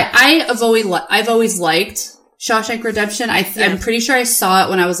not gonna lie. I've always liked Shawshank Redemption. I'm pretty sure I saw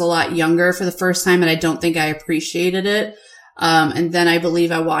it when I was a lot younger for the first time, and I don't think I appreciated it. And then I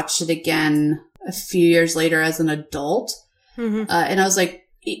believe I watched it again a few years later as an adult. Mm-hmm. And I was like,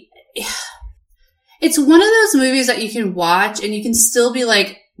 it's one of those movies that you can watch and you can still be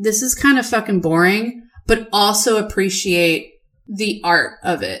like, this is kind of fucking boring, but also appreciate the art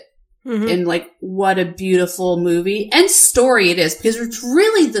of it. Mm-hmm. And like, what a beautiful movie and story it is, because it's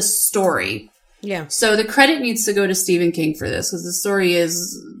really the story. Yeah. So the credit needs to go to Stephen King for this, because the story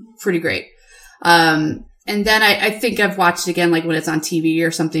is pretty great. And then I think I've watched it again, like when it's on TV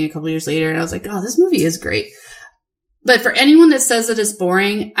or something a couple years later, and I was like, oh, this movie is great. But for anyone that says it is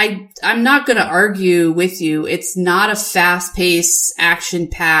boring, I'm not going to argue with you. It's not a fast-paced,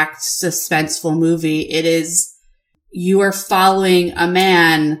 action-packed, suspenseful movie. It is, you are following a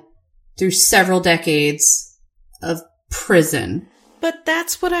man through several decades of prison. But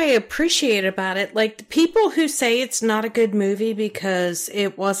that's what I appreciate about it. Like, the people who say it's not a good movie because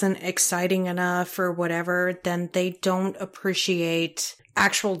it wasn't exciting enough or whatever, then they don't appreciate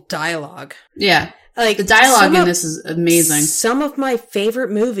actual dialogue. Yeah. Like, the dialogue in this is amazing. Some of my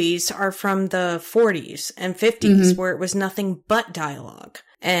favorite movies are from the 40s and 50s, where it was nothing but dialogue.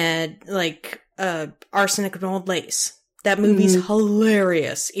 And, like, Arsenic and Old Lace. That movie's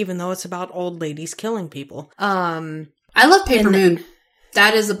hilarious, even though it's about old ladies killing people. I love Paper Moon.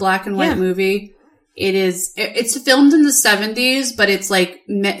 That is a black and white movie. It's filmed in the 70s, but it's like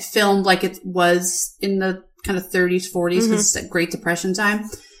filmed like it was in the kind of 30s, 40s, because it's a Great Depression time.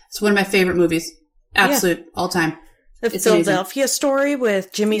 It's one of my favorite movies. Absolute all time. The Philadelphia Story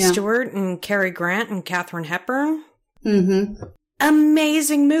with Jimmy Stewart and Cary Grant and Katharine Hepburn. Mm-hmm.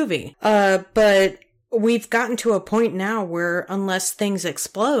 Amazing movie. But we've gotten to a point now where unless things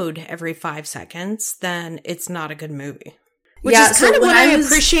explode every 5 seconds, then it's not a good movie. Which is kind of what I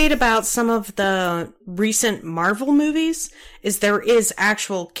appreciate about some of the recent Marvel movies, is there is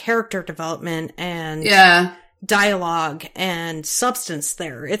actual character development and dialogue and substance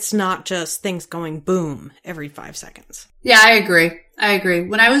there. It's not just things going boom every 5 seconds. Yeah, I agree.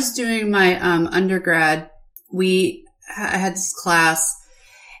 When I was doing my undergrad, I had this class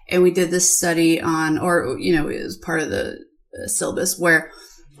and we did this study on, or, you know, it was part of the syllabus where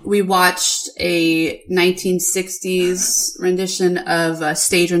we watched a 1960s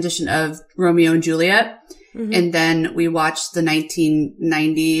stage rendition of Romeo and Juliet. Mm-hmm. And then we watched the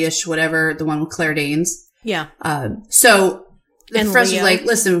 1990-ish, whatever, the one with Claire Danes. Yeah. So the professor was like,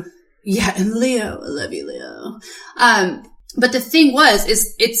 listen, and Leo, I love you, Leo. But the thing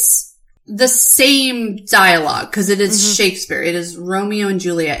is it's the same dialogue, because it is Shakespeare. It is Romeo and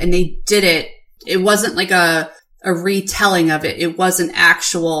Juliet, and they did it. It wasn't like a retelling of it. It was an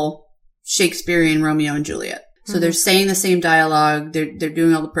actual Shakespearean Romeo and Juliet. So they're saying the same dialogue. They're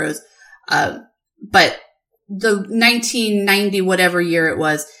doing all the prose. But the 1990 whatever year it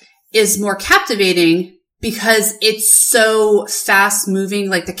was is more captivating because it's so fast moving.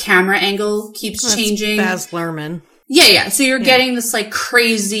 Like the camera angle keeps changing. Baz Luhrmann. Yeah. So you're getting this like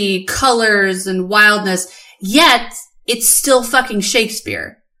crazy colors and wildness, yet it's still fucking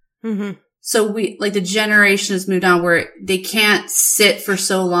Shakespeare. Mm-hmm. So the generation has moved on where they can't sit for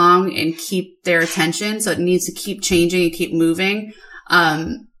so long and keep their attention. So it needs to keep changing and keep moving.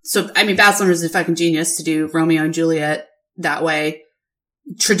 So, I mean, Baz Luhrmann is a fucking genius to do Romeo and Juliet that way.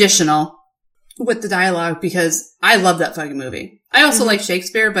 Traditional. with the dialogue because I love that fucking movie. I also like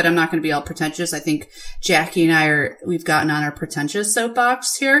Shakespeare, but I'm not going to be all pretentious. I think Jackie and we've gotten on our pretentious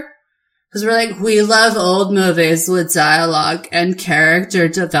soapbox here. Because we're like, we love old movies with dialogue and character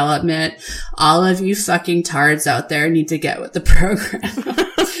development. All of you fucking tards out there need to get with the program.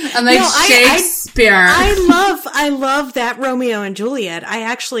 I'm like, Shakespeare. I love that Romeo and Juliet. I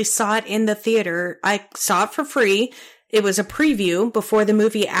actually saw it in the theater. I saw it for free. It was a preview before the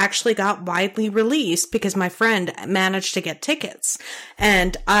movie actually got widely released because my friend managed to get tickets.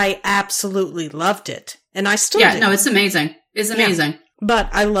 And I absolutely loved it. And I still do. No, it's amazing. It's amazing. Yeah. But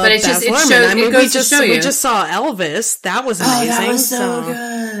I love Baz Luhrmann. We just saw Elvis. That was amazing. Oh, that was so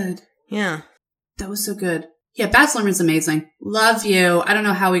good. Yeah. That was so good. Yeah, Baz Luhrmann's amazing. Love you. I don't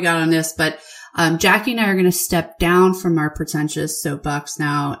know how we got on this, but Jackie and I are going to step down from our pretentious soapbox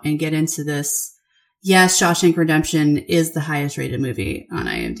now and get into this. Yes, Shawshank Redemption is the highest rated movie on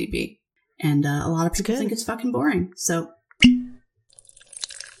IMDb. And a lot of people think it's fucking boring. So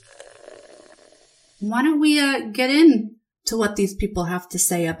why don't we get in to what these people have to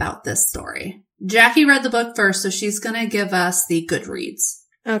say about this story. Jackie read the book first, so she's going to give us the Goodreads.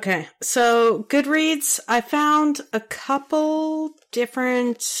 Okay, so Goodreads, I found a couple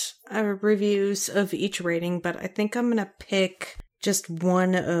different reviews of each rating, but I think I'm going to pick just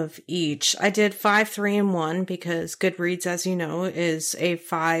one of each. I did 5, 3, and 1 because Goodreads, as you know, is a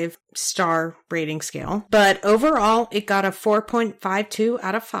 5-star rating scale. But overall, it got a 4.52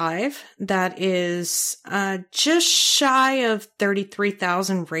 out of 5. That is just shy of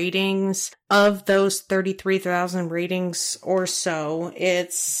 33,000 ratings. Of those 33,000 ratings or so,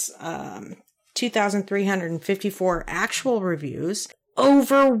 it's 2,354 actual reviews.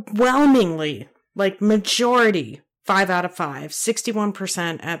 Overwhelmingly, like majority, 5 out of 5,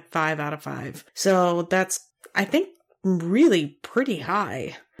 61% at 5 out of 5. So that's, I think, really pretty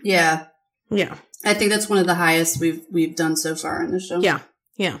high. Yeah. Yeah. I think that's one of the highest we've done so far in the show. Yeah.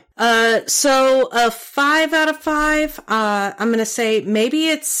 Yeah. So a 5 out of 5, I'm going to say maybe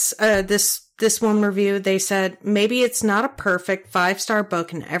it's, this one review, they said, maybe it's not a perfect 5-star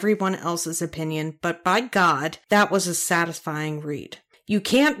book in everyone else's opinion, but by God, that was a satisfying read. You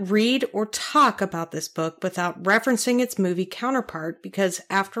can't read or talk about this book without referencing its movie counterpart because,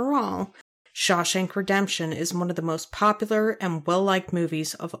 after all, Shawshank Redemption is one of the most popular and well-liked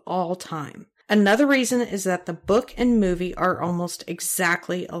movies of all time. Another reason is that the book and movie are almost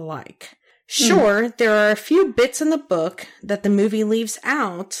exactly alike. Sure, there are a few bits in the book that the movie leaves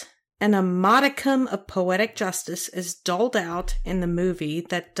out, and a modicum of poetic justice is doled out in the movie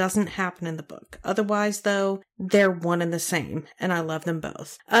that doesn't happen in the book. Otherwise, though, they're one and the same, and I love them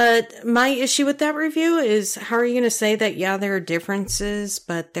both. My issue with that review is, how are you going to say that, yeah, there are differences,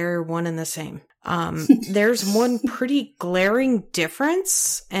 but they're one and the same? There's one pretty glaring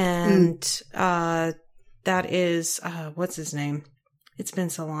difference, and that is, what's his name? It's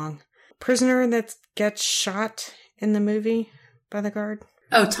been so long. Prisoner that gets shot in the movie by the guard.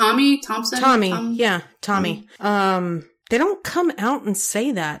 Oh, Tommy Thompson? Tommy. They don't come out and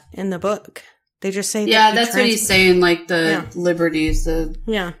say that in the book. They just say that's what he's saying, like the liberties the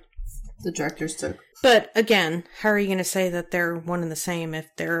directors took. But again, how are you going to say that they're one and the same if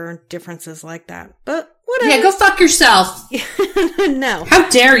there are differences like that? But whatever. Yeah, go fuck yourself. No. How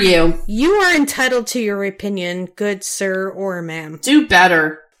dare you? You are entitled to your opinion, good sir or ma'am. Do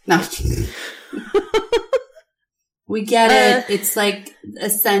better. No. We get it. It's like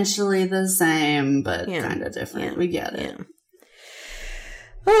essentially the same, but kind of different. We get it.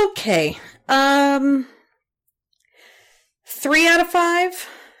 Yeah. Okay. 3 out of 5.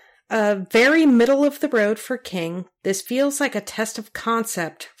 Very middle of the road for King. This feels like a test of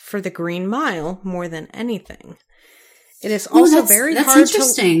concept for the Green Mile more than anything. It is also very hard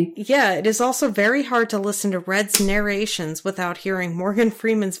interesting. It is also very hard to listen to Red's narrations without hearing Morgan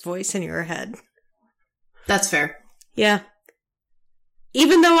Freeman's voice in your head. That's fair. Yeah.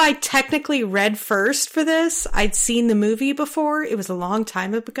 Even though I technically read first for this, I'd seen the movie before. It was a long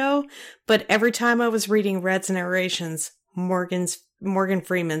time ago. But every time I was reading Red's narrations, Morgan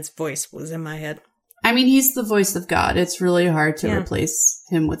Freeman's voice was in my head. I mean, he's the voice of God. It's really hard to replace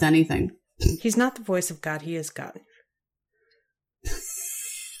him with anything. He's not the voice of God. He is God.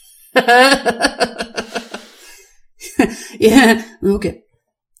 Yeah. Okay.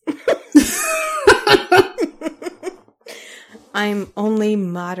 I'm only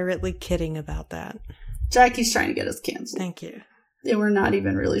moderately kidding about that. Jackie's trying to get us canceled. Thank you. And we're not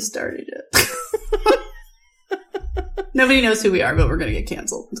even really started yet. Nobody knows who we are, but we're going to get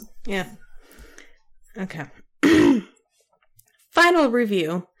canceled. Yeah. Okay. Final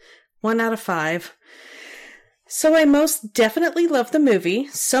review. 1 out of 5. So I most definitely loved the movie,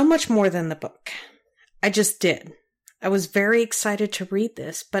 so much more than the book. I just did. I was very excited to read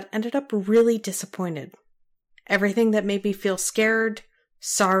this, but ended up really disappointed. Everything that made me feel scared,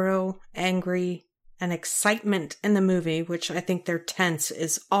 sorrow, angry, and excitement in the movie, which I think their tense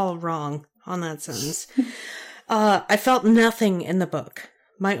is all wrong on that sentence. I felt nothing in the book.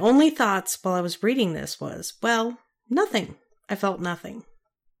 My only thoughts while I was reading this was, well, nothing. I felt nothing.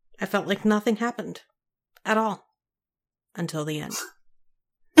 I felt like nothing happened at all until the end.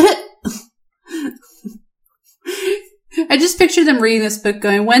 I just picture them reading this book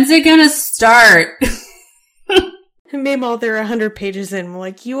going, when's it gonna start? Meanwhile, they're 100 pages in. We're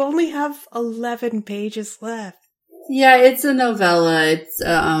like, you only have 11 pages left. Yeah, it's a novella.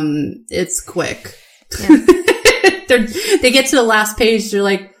 It's quick. Yeah. They get to the last page, they're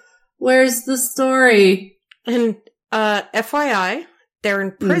like, where's the story? And FYI, they're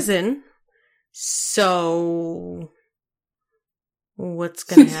in prison, so what's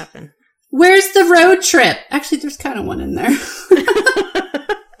going to happen? Where's the road trip? Actually, there's kind of one in there.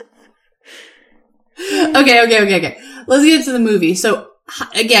 Okay. Let's get into the movie. So,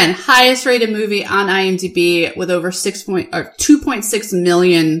 again, highest rated movie on IMDb with over 2.6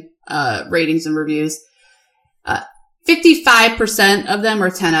 million ratings and reviews. 55% of them were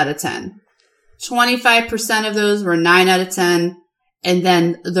 10 out of 10. 25% of those were 9 out of 10. And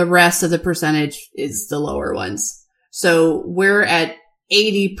then the rest of the percentage is the lower ones. So we're at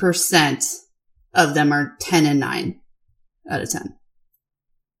 80% of them are 10 and 9 out of 10.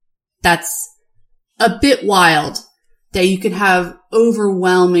 That's a bit wild that you could have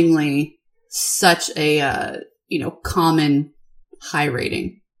overwhelmingly such a, common high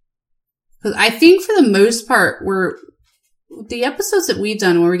rating. Because I think for the most part, the episodes that we've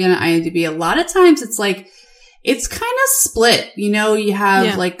done where we're going to IMDb, a lot of times it's like, it's kind of split. You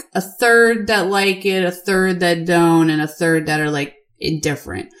have like a third that like it, a third that don't, and a third that are like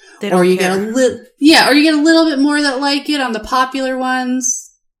indifferent. Or you get a little bit more that like it on the popular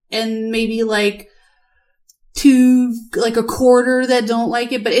ones, and maybe like a quarter that don't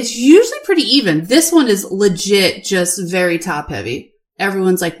like it, but it's usually pretty even. This one is legit just very top heavy.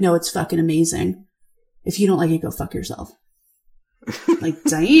 Everyone's like, no, it's fucking amazing. If you don't like it, go fuck yourself. Like,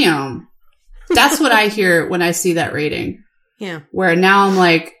 damn. That's what I hear when I see that rating. Yeah. Where now I'm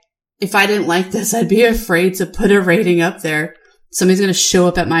like, if I didn't like this, I'd be afraid to put a rating up there. Somebody's going to show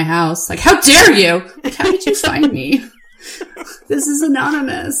up at my house. Like, how dare you? Like, how did you find me? This is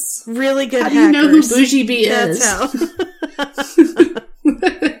anonymous. Really good hackers. How do you know who Bougie Bee is? That's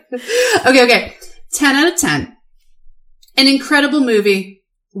how. Okay. 10 out of 10. An incredible movie.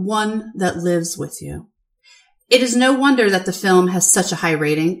 One that lives with you. It is no wonder that the film has such a high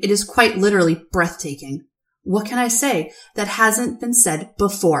rating. It is quite literally breathtaking. What can I say that hasn't been said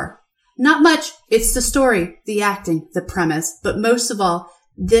before? Not much. It's the story, the acting, the premise. But most of all,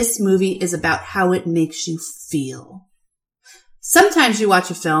 this movie is about how it makes you feel. Sometimes you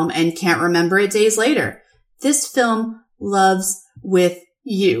watch a film and can't remember it days later. This film loves with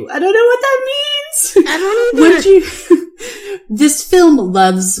you. I don't know what that means. I don't either. This film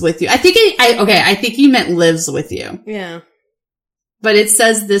loves with you. I think he meant lives with you. Yeah. But it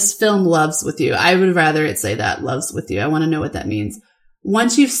says this film loves with you. I would rather it say that, loves with you. I want to know what that means.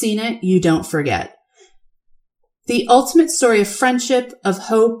 Once you've seen it, you don't forget. The ultimate story of friendship, of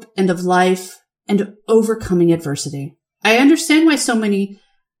hope, and of life, and overcoming adversity. I understand why so many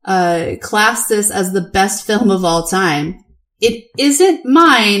class this as the best film of all time. It isn't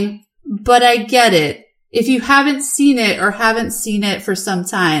mine, but I get it. If you haven't seen it or haven't seen it for some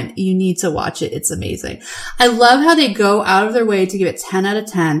time, you need to watch it. It's amazing. I love how they go out of their way to give it 10 out of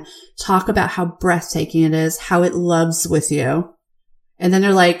 10, talk about how breathtaking it is, how it loves with you. And then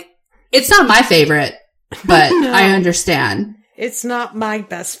they're like, it's not my favorite, but no, I understand. It's not my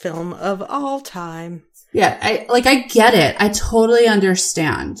best film of all time. Yeah, I get it. I totally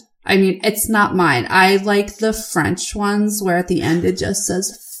understand. I mean, it's not mine. I like the French ones where at the end it just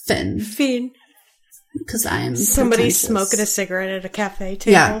says fin. Fin. Because I am somebody smoking a cigarette at a cafe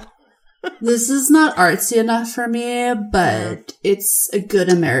table. Yeah. This is not artsy enough for me, but it's a good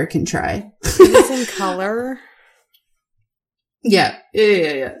American try. It's in color. Yeah.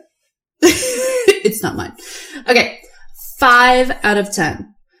 It's not mine. Okay. 5 out of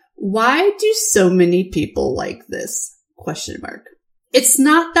 10. Why do so many people like this? ? It's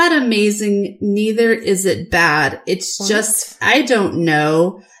not that amazing. Neither is it bad. It's just, I don't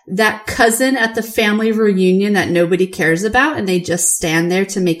know, that cousin at the family reunion that nobody cares about and they just stand there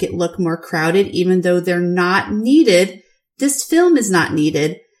to make it look more crowded even though they're not needed. This film is not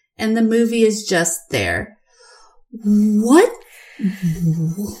needed and the movie is just there. What?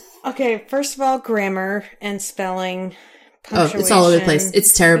 Okay, first of all, grammar and spelling, punctuation. Oh, it's all over the place.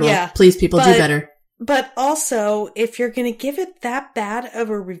 It's terrible. Yeah. Please, people, do better. But also, if you're going to give it that bad of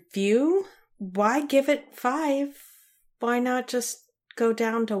a review, why give it 5? Why not just go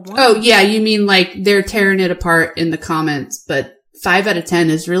down to 1? Oh, yeah, you mean like they're tearing it apart in the comments, but 5 out of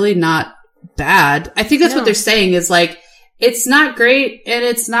 10 is really not bad. I think that's what they're saying is like, it's not great and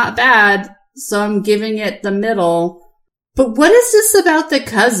it's not bad, so I'm giving it the middle. But what is this about the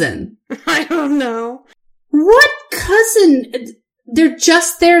cousin? I don't know. What cousin? They're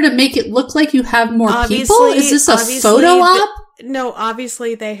just there to make it look like you have more people? Is this a photo op? No,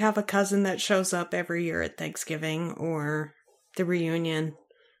 obviously they have a cousin that shows up every year at Thanksgiving or the reunion.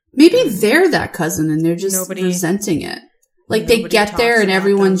 Maybe they're that cousin and they're just resenting it. Like they get there and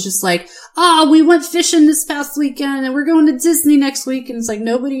everyone's just like, oh, we went fishing this past weekend and we're going to Disney next week. And it's like,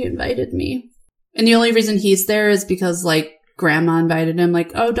 nobody invited me. And the only reason he's there is because like grandma invited him,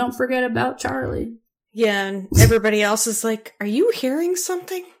 like, oh, don't forget about Charlie. Yeah. And everybody else is like, are you hearing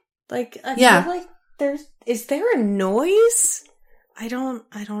something? Like, I feel like is there a noise? I don't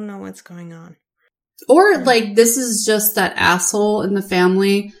know what's going on. Or like, this is just that asshole in the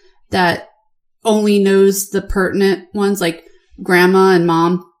family that only knows the pertinent ones, like grandma and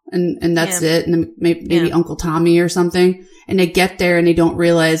mom, and that's it. And then maybe Uncle Tommy or something. And they get there and they don't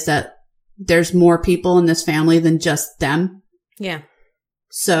realize that there's more people in this family than just them. Yeah.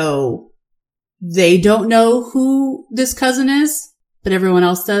 So they don't know who this cousin is, but everyone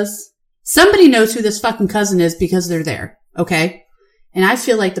else does. Somebody knows who this fucking cousin is because they're there. Okay. And I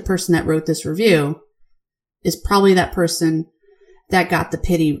feel like the person that wrote this review is probably that person that got the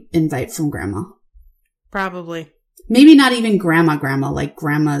pity invite from grandma. Probably. Maybe not even grandma, like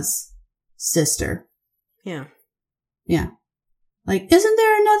grandma's sister. Yeah. Yeah. Like, isn't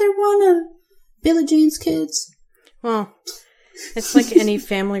there another one of Billie Jean's kids? Well, it's like any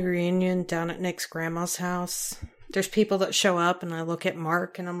family reunion down at Nick's grandma's house. There's people that show up and I look at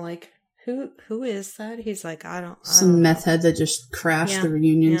Mark and I'm like, who is that? He's like, I don't Some meth head that just crashed the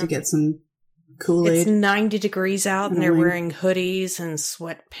reunion to get some Kool-Aid. It's 90 degrees out and they're wearing hoodies and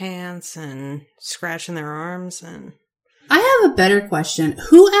sweatpants and scratching their arms. And I have a better question.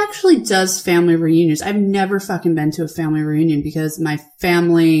 Who actually does family reunions? I've never fucking been to a family reunion because my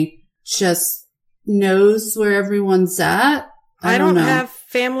family just knows where everyone's at. I don't know. Have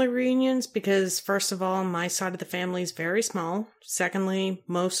family reunions because, first of all, my side of the family is very small. Secondly,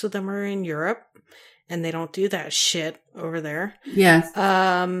 most of them are in Europe and they don't do that shit over there. Yeah.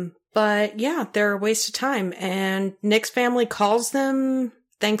 But yeah, they're a waste of time. And Nick's family calls them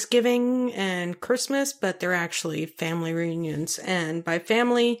Thanksgiving and Christmas, but they're actually family reunions. And by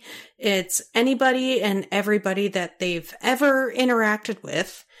family, it's anybody and everybody that they've ever interacted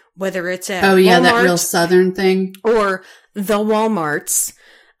with, whether it's at Walmart, that real Southern thing. Or the Walmarts.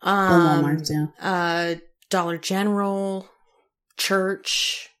 The Walmarts, yeah. Dollar General,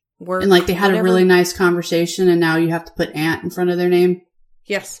 church, work. And like they had a really nice conversation and now you have to put aunt in front of their name.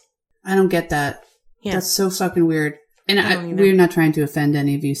 Yes. I don't get that. Yeah. That's so fucking weird. And we're not trying to offend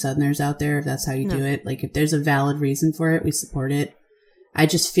any of you Southerners out there if that's how you do it. Like if there's a valid reason for it, we support it. I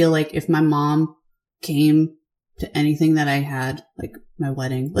just feel like if my mom came to anything that I had, like my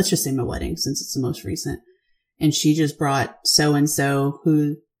wedding, let's just say my wedding since it's the most recent, and she just brought so-and-so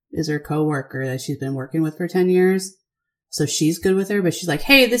who is her coworker that she's been working with for 10 years. So she's good with her, but she's like,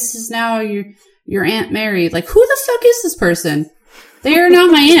 hey, this is now your Aunt Mary. Like, who the fuck is this person? They are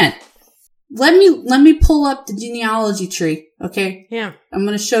not my aunt. Let me pull up the genealogy tree, okay? Yeah. I'm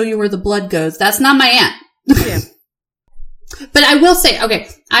going to show you where the blood goes. That's not my aunt. Yeah. But I will say, okay,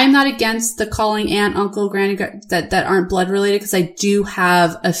 I'm not against the calling aunt, uncle, granny, that aren't blood related, because I do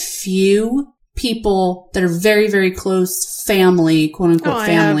have a few people that are very, very close family, quote unquote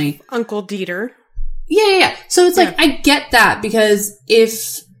family. I have Uncle Dieter. Yeah. So it's like, I get that, because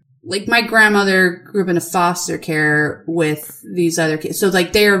if, like, my grandmother grew up in a foster care with these other kids. So,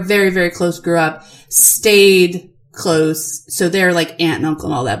 like, they are very, very close, grew up, stayed close. So they're like aunt and uncle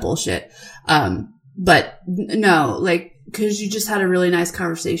and all that bullshit. But no, like, cause you just had a really nice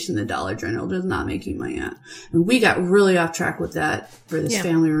conversation. The Dollar General does not make you my aunt. And we got really off track with that for this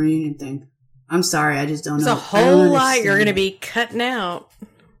family reunion thing. I'm sorry. I just don't know. There's a whole lot you're going to be cutting out.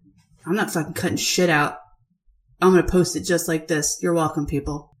 I'm not fucking cutting shit out. I'm going to post it just like this. You're welcome,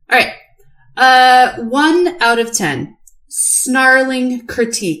 people. All right. 1 out of 10. Snarling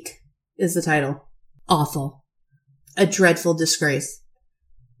critique is the title. Awful. A dreadful disgrace.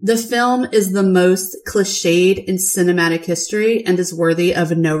 The film is the most cliched in cinematic history and is worthy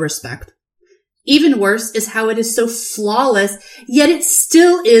of no respect. Even worse is how it is so flawless, yet it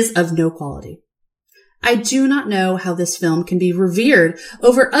still is of no quality. I do not know how this film can be revered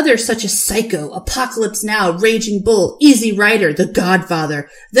over others such as Psycho, Apocalypse Now, Raging Bull, Easy Rider, The Godfather,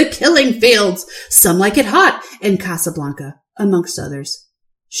 The Killing Fields, Some Like It Hot, and Casablanca, amongst others.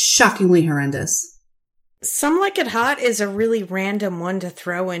 Shockingly horrendous. Some Like It Hot is a really random one to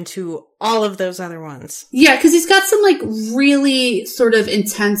throw into all of those other ones. Yeah, because he's got some, like, really sort of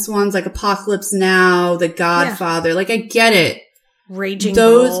intense ones, like Apocalypse Now, The Godfather. Yeah. Like, I get it. Raging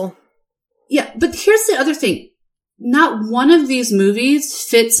Bull. Yeah, but here's the other thing. Not one of these movies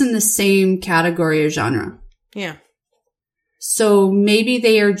fits in the same category or genre. Yeah. So maybe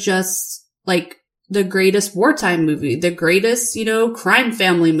they are just, like, the greatest wartime movie, the greatest, crime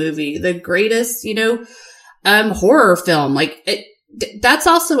family movie, the greatest, horror film. Like, that's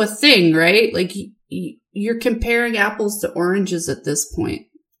also a thing, right? Like, you're comparing apples to oranges at this point.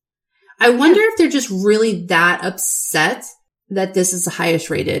 I wonder if they're just really that upset that this is the highest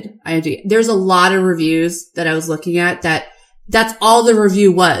rated IMDb. There's a lot of reviews that I was looking at that's all the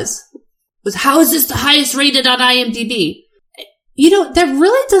review was how is this the highest rated on IMDb? That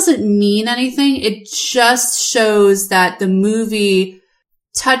really doesn't mean anything. It just shows that the movie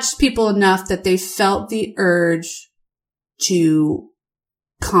touched people enough that they felt the urge to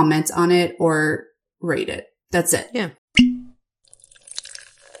comment on it or rate it. That's it. Yeah.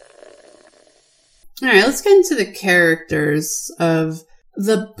 All right, let's get into the characters of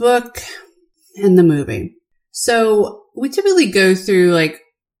the book and the movie. So we typically go through like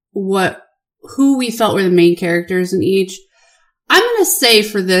who we felt were the main characters in each. I'm going to say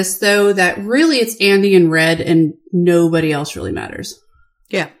for this though, that really it's Andy and Red and nobody else really matters.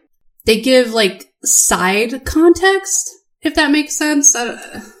 Yeah. They give like side context, if that makes sense.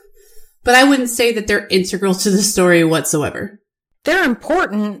 But I wouldn't say that they're integral to the story whatsoever. They're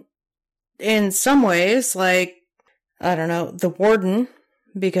important in some ways, like, I don't know, the warden,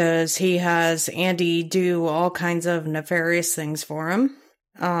 because he has Andy do all kinds of nefarious things for him.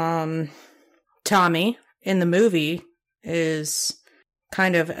 Tommy, in the movie, is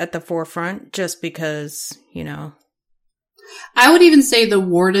kind of at the forefront just because, I would even say the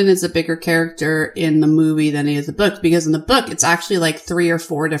warden is a bigger character in the movie than he is in the book, because in the book, it's actually like 3 or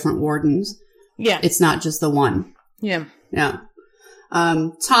 4 different wardens. Yeah. It's not just the one. Yeah. Yeah.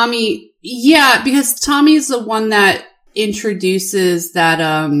 Tommy, because Tommy's the one that introduces that,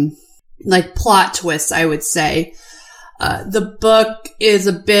 like plot twist, I would say. The book is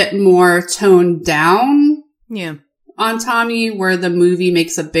a bit more toned down. Yeah. On Tommy, where the movie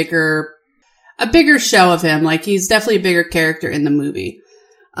makes a bigger show of him. Like, he's definitely a bigger character in the movie.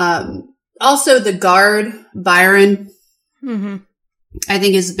 Also the guard, Byron. Mm-hmm. I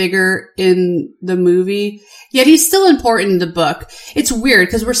think is bigger in the movie. Yet he's still important in the book. It's weird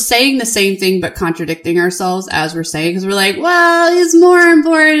because we're saying the same thing but contradicting ourselves as we're saying, because we're like, well, he's more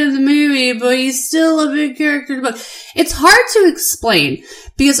important in the movie, but he's still a big character in the book. It's hard to explain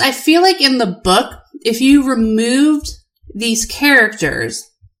because I feel like in the book, if you removed these characters,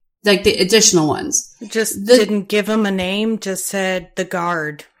 like the additional ones. Just didn't give him a name, just said the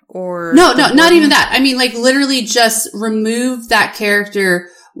guard. Or no, not even that. I mean, like, literally just remove that character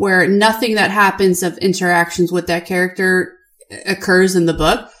where nothing that happens of interactions with that character occurs in the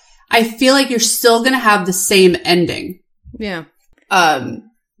book. I feel like you're still going to have the same ending. Yeah.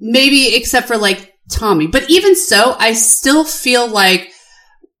 Maybe except for, like, Tommy. But even so, I still feel like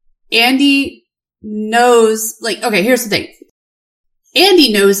Andy knows, like, okay, here's the thing.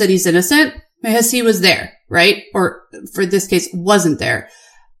 Andy knows that he's innocent because he was there, right? Or, for this case, wasn't there.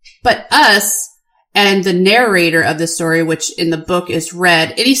 But us and the narrator of the story, which in the book is Red,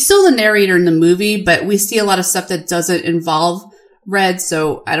 and he's still the narrator in the movie, but we see a lot of stuff that doesn't involve Red,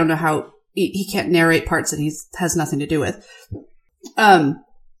 so I don't know how he can't narrate parts that he has nothing to do with.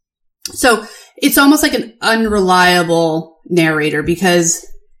 So it's almost like an unreliable narrator because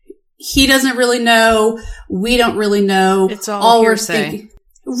he doesn't really know, we don't really know. It's all hearsay.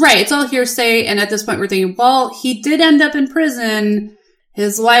 Right, it's all hearsay, and at this point we're thinking, well, he did end up in prison.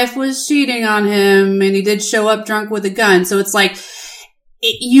 His wife was cheating on him, and he did show up drunk with a gun. So it's like,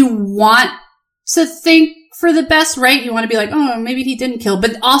 you want to think for the best, right? You want to be like, oh, maybe he didn't kill.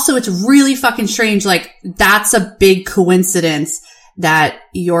 But also, it's really fucking strange. Like, that's a big coincidence that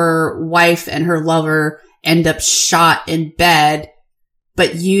your wife and her lover end up shot in bed,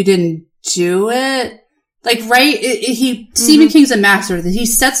 but you didn't do it. Like, right? Stephen King's a master of this. He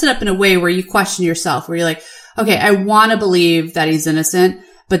sets it up in a way where you question yourself, where you're like, okay, I want to believe that he's innocent,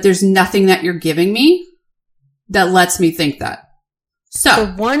 but there's nothing that you're giving me that lets me think that. So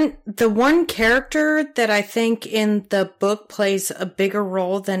the one character that I think in the book plays a bigger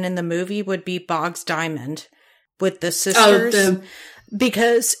role than in the movie would be Boggs Diamond with the sisters.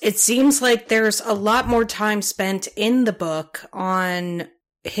 Because it seems like there's a lot more time spent in the book on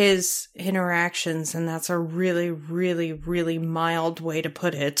his interactions, and that's a really, really, really mild way to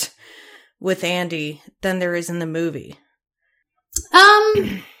put it, with Andy than there is in the movie.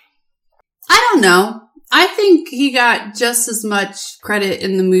 I don't know. I think he got just as much credit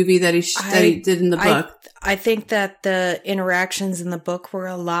in the movie that he did in the book. I think that the interactions in the book were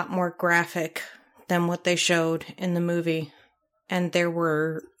a lot more graphic than what they showed in the movie. And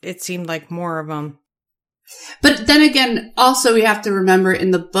it seemed like more of them. But then again, also we have to remember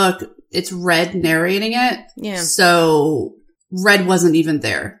in the book, it's Red narrating it. Yeah. So Red wasn't even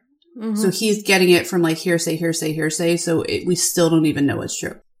there. Mm-hmm. So he's getting it from like hearsay, hearsay, hearsay. So we still don't even know what's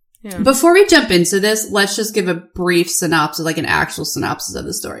true. Yeah. Before we jump into this, let's just give a brief synopsis, like an actual synopsis of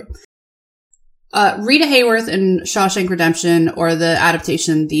the story. Rita Hayworth in Shawshank Redemption, or the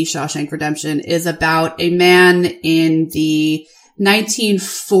adaptation, The Shawshank Redemption, is about a man in the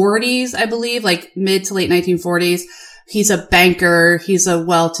 1940s, I believe, like mid to late 1940s. He's a banker. He's a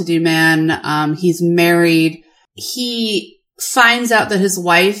well-to-do man. He's married. He finds out that his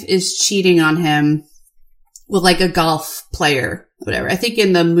wife is cheating on him with like a golf player, whatever. I think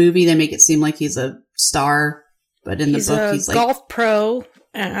in the movie they make it seem like he's a star, but in the book he's like golf pro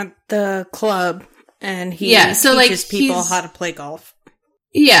at the club, and he teaches people how to play golf.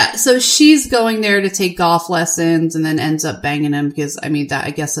 Yeah, so she's going there to take golf lessons and then ends up banging him because, I mean,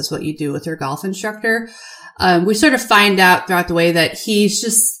 I guess that's what you do with your golf instructor. We sort of find out throughout the way that he's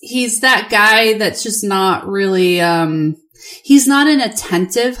that guy that's just not really, he's not an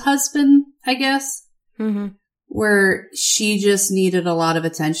attentive husband, I guess. Mm-hmm. Where she just needed a lot of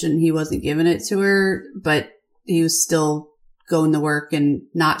attention. He wasn't giving it to her, but he was still going to work and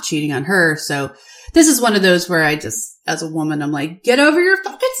not cheating on her. So this is one of those where I just, as a woman, I'm like, get over your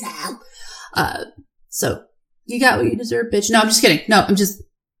fucking self. So you got what you deserve, bitch. No, I'm just kidding. No, I'm just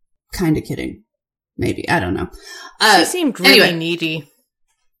kind of kidding. Maybe. I don't know. She seemed really needy.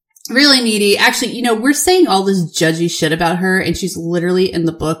 Really needy. Actually, we're saying all this judgy shit about her, and she's literally in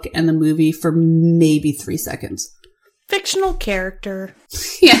the book and the movie for maybe 3 seconds. Fictional character.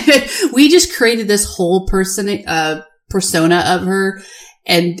 Yeah. We just created this whole persona of her,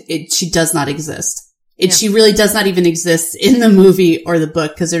 and she does not exist. She really does not even exist in the movie or the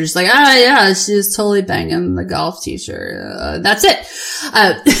book, because they're just like, yeah, she's totally banging the golf teacher. That's it.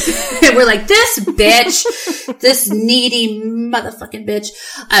 We're like, this bitch, this needy motherfucking bitch.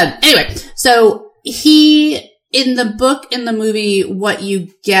 Anyway, so in the book, in the movie, what you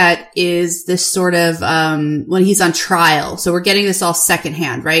get is this sort of, when he's on trial. So we're getting this all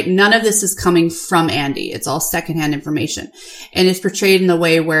secondhand, right? None of this is coming from Andy. It's all secondhand information. And it's portrayed in the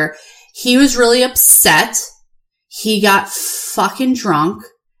way where he was really upset. He got fucking drunk.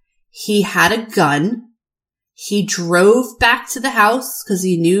 He had a gun. He drove back to the house because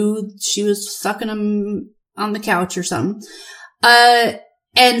he knew she was fucking him on the couch or something.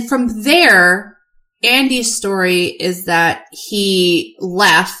 And from there, Andy's story is that he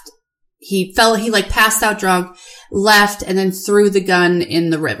left. He passed out drunk, left, and then threw the gun in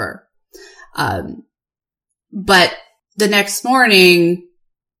the river. But the next morning,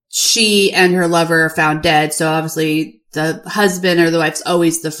 she and her lover are found dead. So obviously the husband or the wife's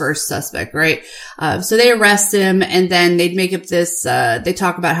always the first suspect, right? So they arrest him, and then they'd make up this, they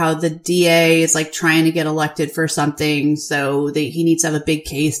talk about how the DA is like trying to get elected for something. So he needs to have a big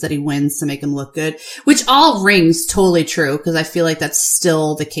case that he wins to make him look good, which all rings totally true. Cause I feel like that's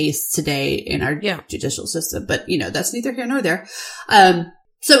still the case today in our judicial system, but that's neither here nor there.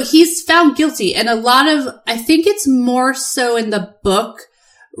 So he's found guilty, and I think it's more so in the book.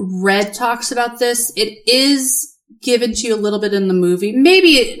 Red talks about this. It is given to you a little bit in the movie,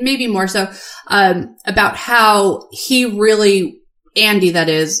 maybe more so, about how he really, Andy that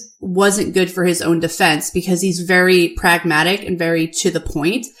is, wasn't good for his own defense because he's very pragmatic and very to the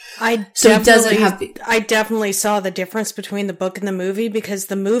point. I definitely saw the difference between the book and the movie, because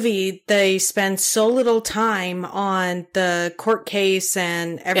the movie, they spend so little time on the court case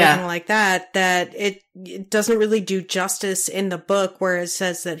and everything like that it doesn't really do justice in the book, where it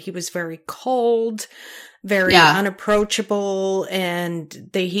says that he was very cold, very unapproachable,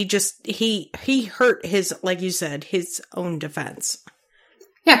 and he hurt his, like you said, his own defense.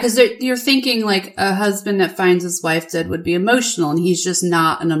 Yeah, because you're thinking like a husband that finds his wife dead would be emotional, and he's just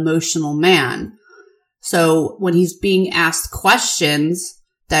not an emotional man. So when he's being asked questions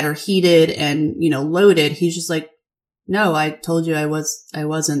that are heated and, loaded, he's just like, no, I told you I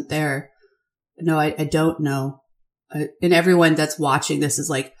wasn't there. No, I don't know. And everyone that's watching this is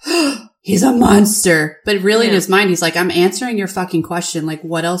like, he's a monster. But really in his mind, he's like, I'm answering your fucking question. Like,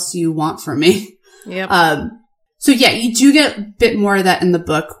 what else do you want from me? Yep. So yeah, you do get a bit more of that in the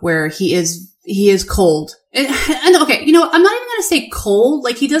book where he is cold. And okay, you know, I'm not even going to say cold.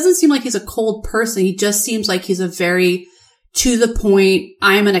 Like, he doesn't seem like he's a cold person. He just seems like he's a very to the point,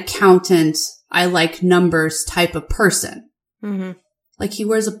 I'm an accountant, I like numbers type of person. Mm-hmm. Like, he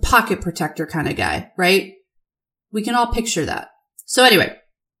wears a pocket protector kind of guy, right? We can all picture that. So anyway,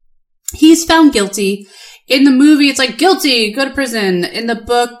 he's found guilty. In the movie, it's like, guilty, go to prison. In the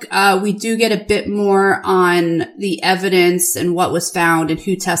book, we do get a bit more on the evidence and what was found and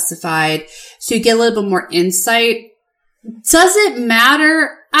who testified. So you get a little bit more insight. Does it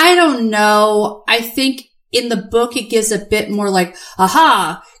matter? I don't know. I think in the book, it gives a bit more like,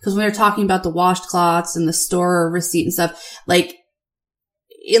 aha, because when they're talking about the washcloths and the store receipt and stuff, like,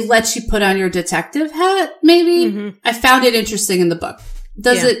 it lets you put on your detective hat, maybe. Mm-hmm. I found it interesting in the book.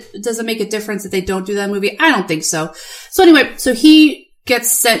 Does it make a difference that they don't do that in the movie? I don't think so. So anyway, so he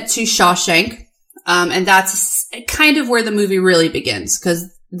gets sent to Shawshank. And that's kind of where the movie really begins, because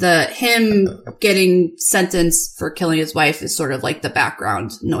him getting sentenced for killing his wife is sort of like the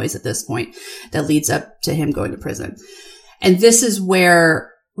background noise at this point that leads up to him going to prison. And this is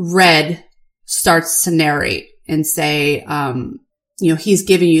where Red starts to narrate and say, you know, he's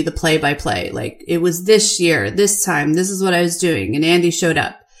giving you the play-by-play. Like, it was this year, this time, this is what I was doing. And Andy showed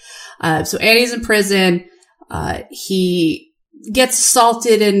up. So Andy's in prison. He gets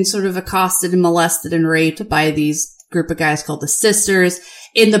assaulted and sort of accosted and molested and raped by these group of guys called the Sisters.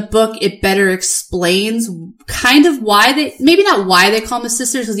 In the book, it better explains kind of why maybe not why they call them the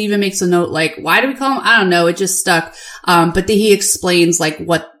Sisters, because he even makes a note like, why do we call them? I don't know. It just stuck. But he explains like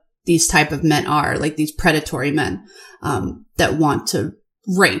what these type of men are, like these predatory men. That want to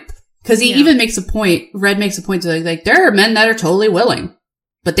rape. Cause he even makes a point, Red makes a point to like, there are men that are totally willing,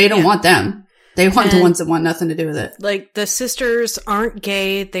 but they don't want them. They want the ones that want nothing to do with it. Like, the Sisters aren't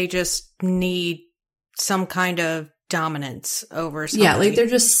gay. They just need some kind of dominance over somebody. Yeah, like, they're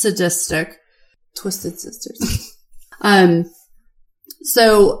just sadistic, twisted sisters.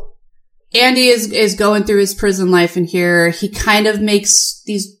 So Andy is going through his prison life in here. He kind of makes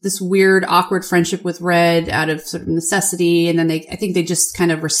this weird, awkward friendship with Red out of sort of necessity. And then I think they just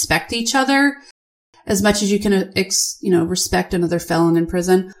kind of respect each other as much as you can, respect another felon in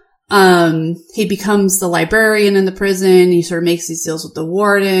prison. He becomes the librarian in the prison. He sort of makes these deals with the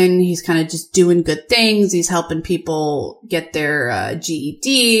warden. He's kind of just doing good things. He's helping people get their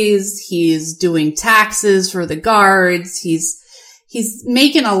GEDs. He's doing taxes for the guards. He's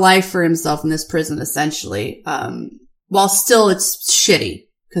making a life for himself in this prison, essentially, while still it's shitty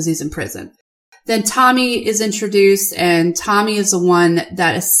because he's in prison. Then Tommy is introduced, and Tommy is the one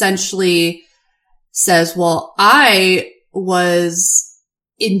that essentially says, well, I was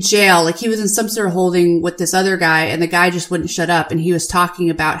in jail. Like, he was in some sort of holding with this other guy, and the guy just wouldn't shut up. And he was talking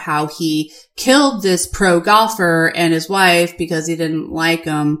about how he killed this pro golfer and his wife because he didn't like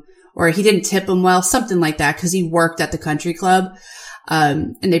him, or he didn't tip him well, something like that, because he worked at the country club.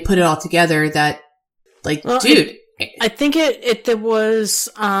 And they put it all together that, like, well, dude. I think it was,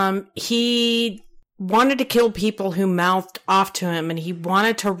 he wanted to kill people who mouthed off to him, and he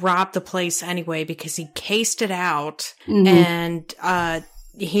wanted to rob the place anyway because he cased it out. Mm-hmm. And,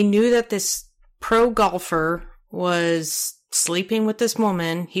 he knew that this pro golfer was sleeping with this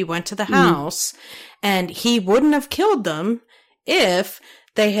woman. He went to the house, and he wouldn't have killed them if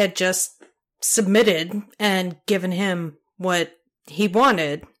they had just submitted and given him what he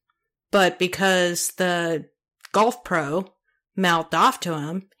wanted. But because the golf pro mouthed off to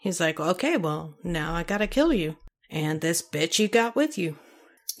him, he's like, okay, well, now I gotta kill you. And this bitch you got with you.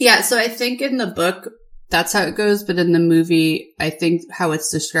 Yeah, so I think in the book, that's how it goes. But in the movie, I think how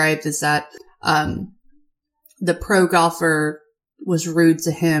it's described is that the pro golfer was rude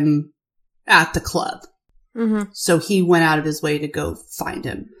to him at the club. Mm-hmm. So he went out of his way to go find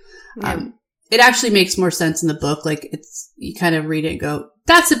him. Yeah. It actually makes more sense in the book. Like, you kind of read it and go,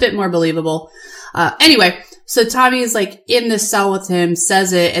 that's a bit more believable. Anyway, so Tommy is like in this cell with him,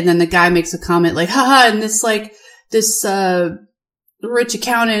 says it, and then the guy makes a comment like, haha, and this rich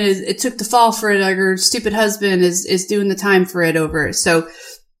accountant it took the fall for it. Like, her stupid husband is doing the time for it over it. So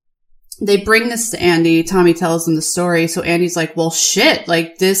they bring this to Andy. Tommy tells him the story. So Andy's like, well, shit,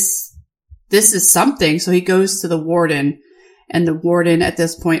 like this is something. So he goes to the warden, and the warden at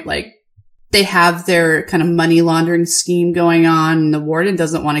this point, like, they have their kind of money laundering scheme going on, and the warden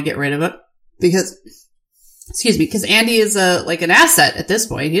doesn't want to get rid of it because Andy is an asset at this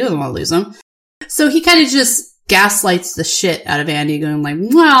point. He doesn't want to lose him. So he kind of just gaslights the shit out of Andy, going like,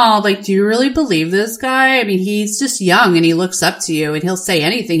 well, like, do you really believe this guy? I mean, he's just young and he looks up to you and he'll say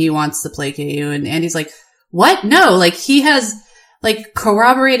anything he wants to placate you. And Andy's like, what? No, like, he has like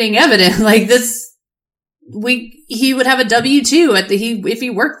corroborating evidence. Like, this he would have a W-2 if he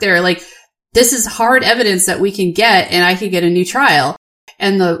worked there. Like, this is hard evidence that we can get, and I could get a new trial.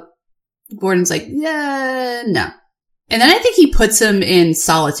 And the warden's like, yeah, no. And then I think he puts him in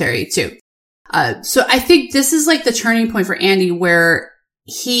solitary too. So I think this is like the turning point for Andy where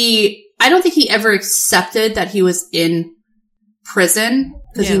I don't think he ever accepted that he was in prison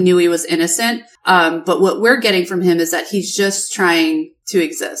because he knew he was innocent. But what we're getting from him is that he's just trying to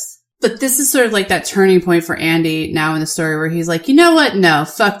exist. But this is sort of like that turning point for Andy now in the story where he's like, you know what? No,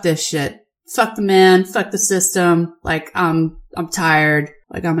 fuck this shit. Fuck the man. Fuck the system. Like, I'm tired.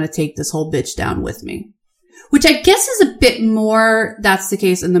 Like, I'm going to take this whole bitch down with me. Which I guess is a bit more that's the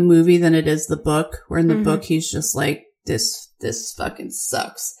case in the movie than it is the book, where in the book he's just like, this fucking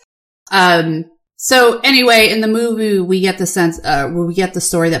sucks. So anyway, in the movie, we get the sense, we get the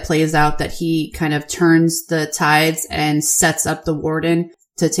story that plays out that he kind of turns the tides and sets up the warden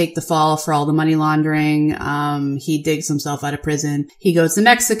to take the fall for all the money laundering. He digs himself out of prison. He goes to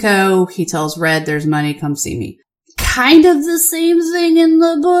Mexico. He tells Red, there's money, come see me. Kind of the same thing in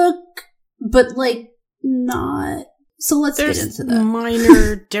the book, but like not. So let's get into that.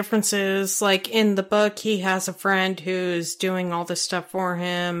 Minor differences. Like in the book, he has a friend who's doing all this stuff for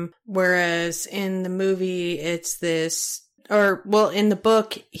him. Whereas in the movie, it's this, in the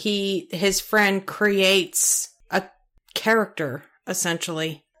book, his friend creates a character,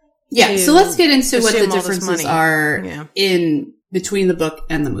 essentially. Yeah. So let's get into what the differences are in between the book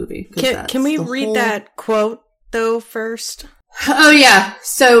and the movie. Can we read that quote though first? Oh yeah.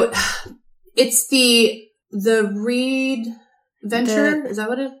 So it's the Reed Venture? Is that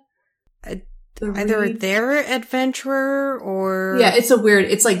what it is? Either their adventurer or... Yeah, it's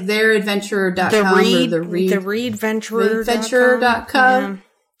like theiradventurer.com or the readventurer.com.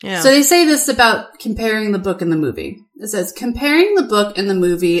 Yeah. So they say this about comparing the book and the movie. It says, comparing the book and the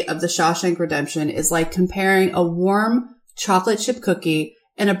movie of The Shawshank Redemption is like comparing a warm chocolate chip cookie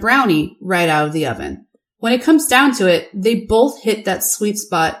and a brownie right out of the oven. When it comes down to it, they both hit that sweet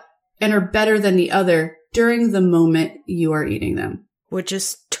spot and are better than the other during the moment you are eating them. Which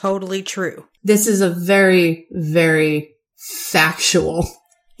is totally true. This is a very, very factual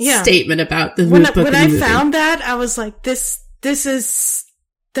statement about the book and the movie. When I found that, I was like, this is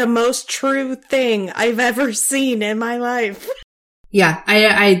the most true thing I've ever seen in my life. Yeah,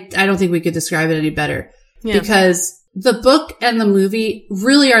 I don't think we could describe it any better. Yeah. Because the book and the movie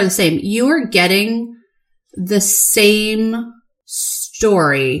really are the same. You are getting the same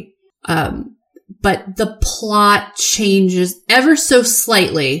story, but the plot changes ever so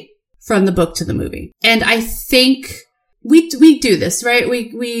slightly from the book to the movie. And I think we do this, right?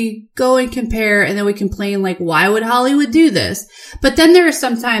 We go and compare and then we complain like, why would Hollywood do this? But then there are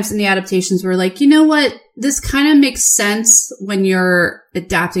some times in the adaptations where like, you know what? This kind of makes sense when you're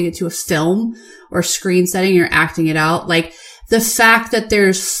adapting it to a film or screen setting, you're acting it out. Like the fact that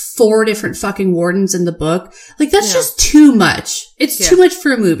there's 4 different fucking wardens in the book, like that's just too much. It's too much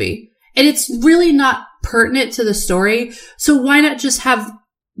for a movie. And it's really not pertinent to the story. So why not just have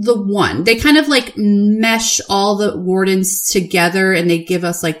the one? They kind of like mesh all the wardens together and they give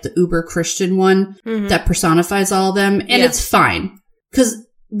us like the uber Christian one that personifies all of them. And it's fine. Cause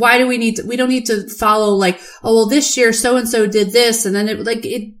why do we don't need to follow like, oh, well, this year so-and-so did this. And then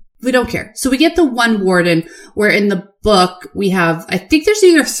we don't care. So we get the one warden where in the book we have, I think there's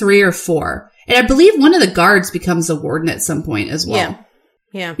either 3 or 4. And I believe one of the guards becomes a warden at some point as well.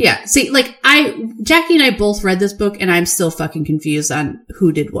 Yeah. See, like Jackie and I both read this book and I'm still fucking confused on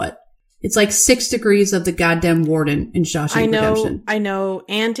who did what. It's like 6 degrees of the goddamn warden in Shawshank Redemption. I know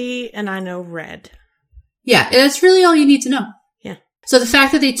Andy and I know Red. Yeah. And that's really all you need to know. Yeah. So the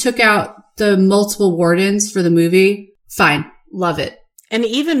fact that they took out the multiple wardens for the movie, fine. Love it. And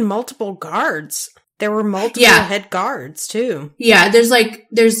even multiple guards. There were multiple head guards too. Yeah. There's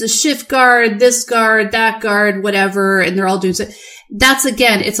the shift guard, this guard, that guard, whatever. And they're all doing so. That's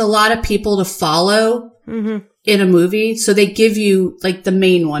again, it's a lot of people to follow in a movie. So they give you like the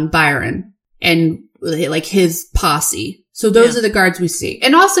main one, Byron, and like his posse. So those are the guards we see.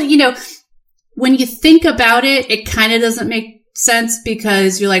 And also, you know, when you think about it, it kind of doesn't make sense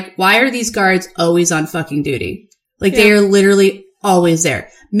because you're like, why are these guards always on fucking duty? Like they are literally always there.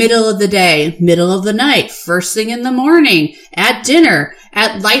 Middle of the day, middle of the night, first thing in the morning, at dinner,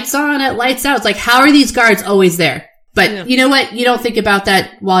 at lights on, at lights out. It's like, how are these guards always there? But you know what? You don't think about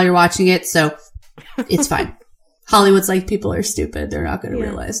that while you're watching it, so it's fine. Hollywood's like, people are stupid. They're not going to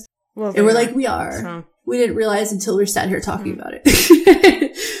realize. Well, and we're like, we are. So. We didn't realize until we sat here talking about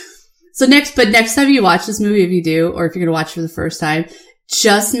it. So next time you watch this movie, if you do, or if you're going to watch it for the first time,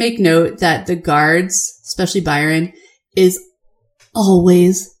 just make note that the guards, especially Byron, is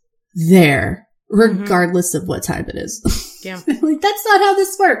always there. regardless of what time it is. Yeah. Like, that's not how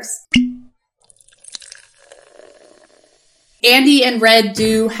this works. Andy and Red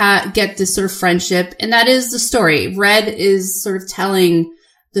do get this sort of friendship, and that is the story. Red is sort of telling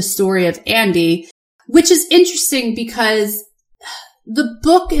the story of Andy, which is interesting because the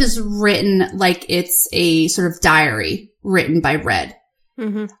book is written like it's a sort of diary written by Red.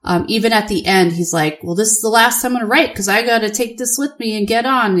 Mm-hmm. Even at the end, he's like, well, this is the last time I'm going to write because I got to take this with me and get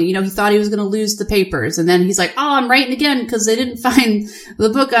on. You know, he thought he was going to lose the papers. And then he's like, oh, I'm writing again because they didn't find the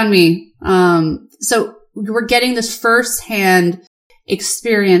book on me. So we're getting this firsthand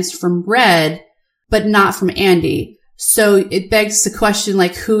experience from Red, but not from Andy. So it begs the question,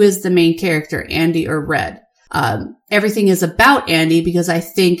 like, who is the main character, Andy or Red? Everything is about Andy because I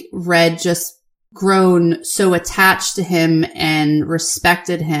think Red just grown so attached to him and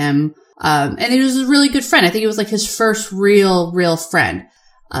respected him. And he was a really good friend. I think it was like his first real friend.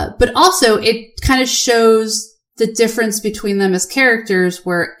 But also it kind of shows the difference between them as characters,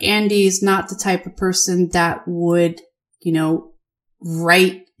 where Andy's not the type of person that would, you know,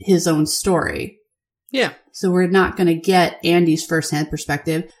 write his own story. Yeah. So we're not going to get Andy's firsthand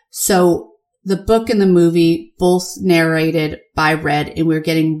perspective. So the book and the movie both narrated by Red, and we're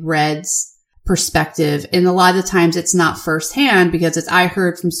getting Red's perspective. And a lot of the times it's not firsthand because it's, I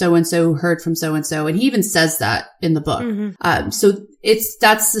heard from so-and-so who heard from so-and-so. And he even says that in the book. Mm-hmm. So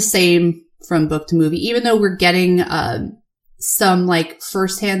that's the same from book to movie, even though we're getting, some like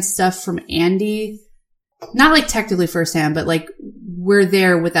firsthand stuff from Andy, not like technically firsthand, but like we're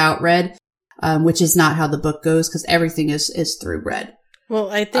there without Red, which is not how the book goes because everything is through Red. Well,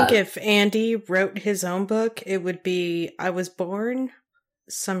 I think if Andy wrote his own book, it would be, I was born,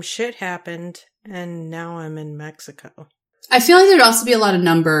 some shit happened, and now I'm in Mexico. I feel like there'd also be a lot of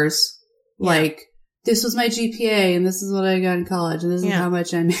numbers, like, this was my GPA, and this is what I got in college, and this is how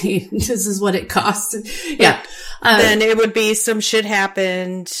much I made, this is what it cost. Yeah. Then it would be, some shit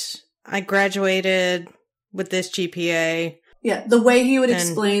happened, I graduated with this GPA. Yeah, the way he would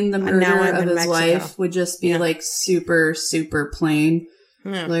explain the murder of his wife would just be, like, super, super plain.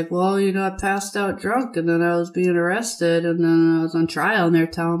 Yeah. Like, well, you know, I passed out drunk and then I was being arrested and then I was on trial and they're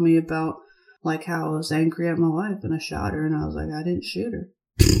telling me about, like, how I was angry at my wife and I shot her and I was like, I didn't shoot her.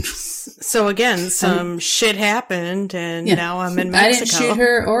 So again, some shit happened and now I'm in Mexico. I didn't shoot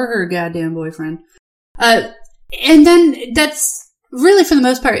her or her goddamn boyfriend. And then that's really, for the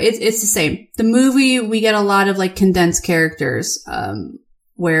most part, it's the same. The movie, we get a lot of, like, condensed characters,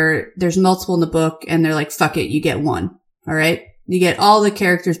 where there's multiple in the book and they're like, fuck it, you get one. All right. You get all the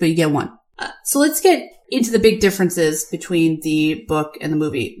characters, but you get one. So let's get into the big differences between the book and the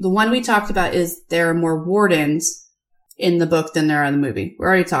movie. The one we talked about is there are more wardens in the book than there are in the movie. We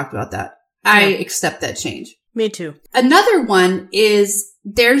already talked about that. Yeah. I accept that change. Me too. Another one is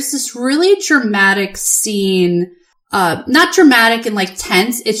there's this really dramatic scene, not dramatic and like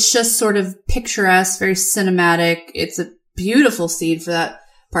tense. It's just sort of picturesque, very cinematic. It's a beautiful scene for that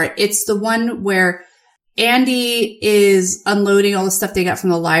part. It's the one where Andy is unloading all the stuff they got from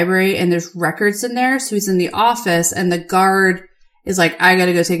the library and there's records in there. So he's in the office and the guard is like, I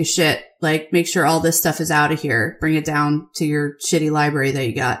gotta go take a shit. Like, make sure all this stuff is out of here. Bring it down to your shitty library that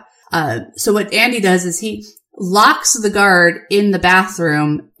you got. So what Andy does is he locks the guard in the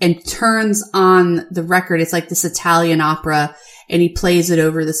bathroom and turns on the record. It's like this Italian opera and he plays it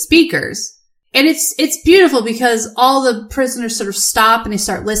over the speakers. And it's beautiful because all the prisoners sort of stop and they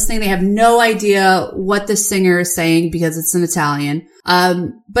start listening. They have no idea what the singer is saying because it's in Italian.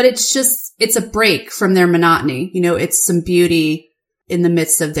 But it's a break from their monotony. You know, it's some beauty in the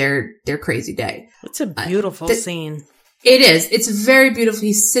midst of their crazy day. It's a beautiful scene. It is. It's very beautiful.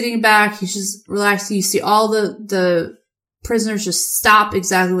 He's sitting back. He's just relaxing. You see all the prisoners just stop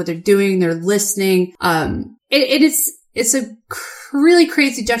exactly what they're doing. They're listening. It's a really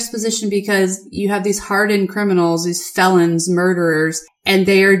crazy juxtaposition because you have these hardened criminals, these felons, murderers, and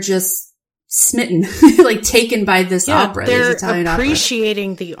they are just smitten, like taken by this opera. They're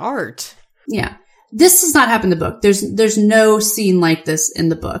appreciating the art. Yeah. This does not happen in the book. There's no scene like this in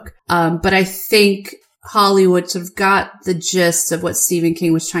the book. But I think Hollywood sort of got the gist of what Stephen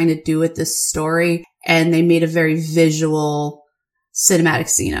King was trying to do with this story, and they made a very visual, cinematic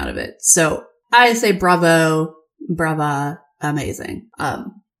scene out of it. So I say bravo. Brava. Amazing.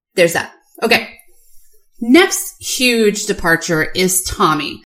 There's that. Okay. Next huge departure is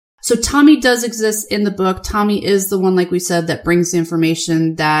Tommy. So Tommy does exist in the book. Tommy is the one, like we said, that brings the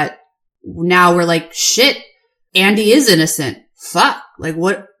information that now we're like, shit, Andy is innocent. Fuck. Like,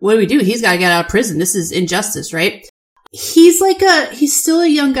 what do we do? He's got to get out of prison. This is injustice, right? He's still a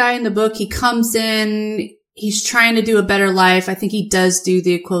young guy in the book. He comes in, he's trying to do a better life. I think he does do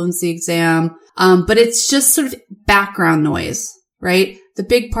the equivalency exam. But it's just sort of background noise, right? The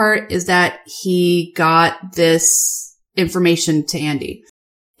big part is that he got this information to Andy.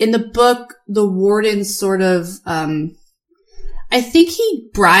 In the book, the warden sort of, I think he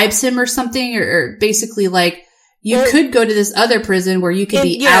bribes him or something, or basically like, you could go to this other prison where you could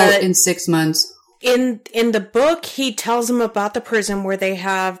be out in 6 months. In the book, he tells him about the prison where they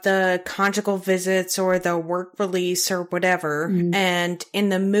have the conjugal visits or the work release or whatever. Mm. And in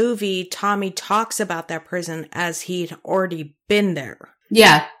the movie, Tommy talks about that prison as he'd already been there.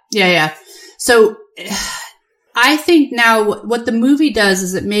 Yeah. So I think now what the movie does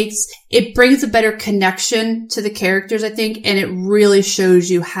is it brings a better connection to the characters, I think, and it really shows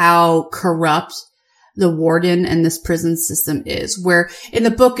you how corrupt the warden and this prison system is. Where in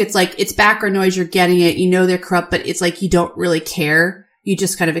the book, it's like, it's background noise, you're getting it, you know they're corrupt, but it's like you don't really care. You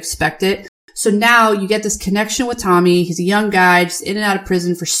just kind of expect it. So now you get this connection with Tommy. He's a young guy, just in and out of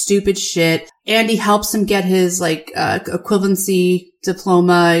prison for stupid shit. Andy helps him get his equivalency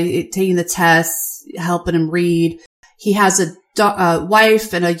diploma, taking the tests, helping him read. He has a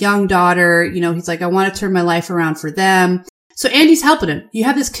wife and a young daughter. You know, he's like, I want to turn my life around for them. So Andy's helping him. You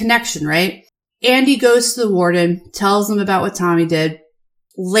have this connection, right? Andy goes to the warden, tells him about what Tommy did.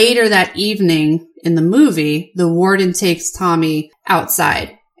 Later that evening in the movie, the warden takes Tommy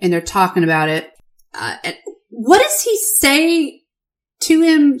outside and they're talking about it. And what does he say to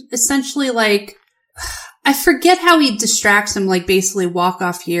him? Essentially, like, I forget how he distracts him, like basically walk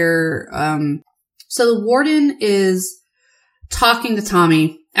off here. So the warden is talking to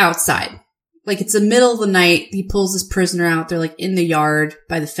Tommy outside. Like, it's the middle of the night. He pulls his prisoner out. They're like in the yard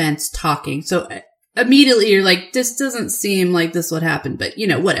by the fence talking. So immediately you're like, this doesn't seem like this would happen, but you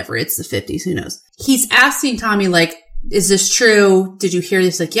know, whatever. It's the 50s. Who knows? He's asking Tommy, like, is this true? Did you hear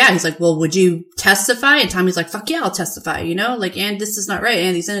this? Like, yeah. He's like, well, would you testify? And Tommy's like, fuck yeah, I'll testify. You know, like, and this is not right.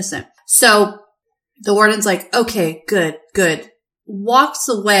 Andy's innocent. So the warden's like, okay, good. Walks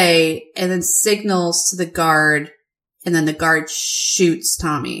away and then signals to the guard. And then the guard shoots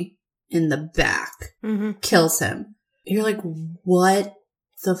Tommy in the back, kills him. You're like, what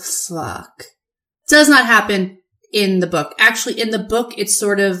the fuck? Does not happen in the book. Actually, in the book, it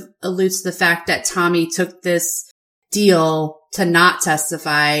sort of alludes to the fact that Tommy took this deal to not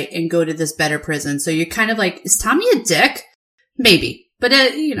testify and go to this better prison. So you're kind of like, is Tommy a dick? Maybe. But,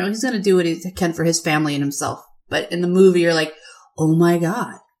 you know, he's going to do what he can for his family and himself. But in the movie, you're like, oh my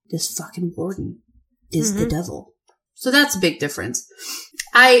God, this fucking warden is the devil. So that's a big difference.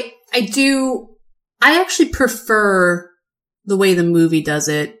 I actually prefer the way the movie does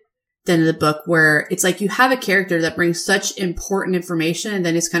it than the book, where it's like you have a character that brings such important information and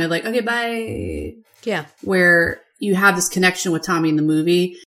then it's kind of like, okay, bye. Yeah. Where you have this connection with Tommy in the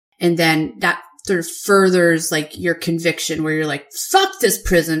movie and then that sort of furthers like your conviction where you're like, fuck this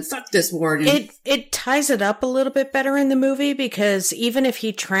prison, fuck this warden. It ties it up a little bit better in the movie because even if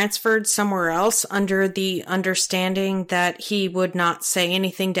he transferred somewhere else under the understanding that he would not say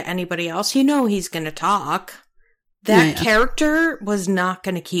anything to anybody else, you know he's going to talk. That character was not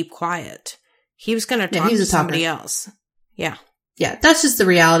going to keep quiet. He was going to talk to somebody else. Yeah. Yeah, that's just the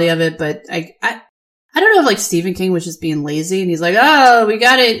reality of it, but I don't know if like Stephen King was just being lazy and he's like, oh, I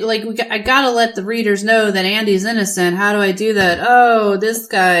gotta let the readers know that Andy's innocent. How do I do that? Oh, this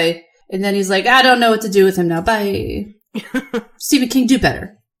guy. And then he's like, I don't know what to do with him now. Bye. Stephen King, do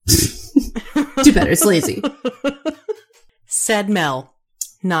better. Do better. It's lazy. Said Mel,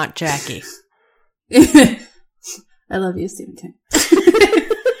 not Jackie. I love you, Stephen King.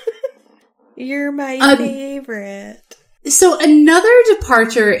 You're my favorite. So another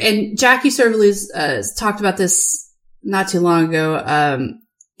departure, and Jackie sort of talked about this not too long ago,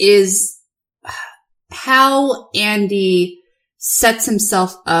 is how Andy sets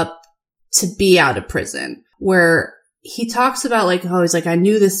himself up to be out of prison, where he talks about like, oh, he's like, I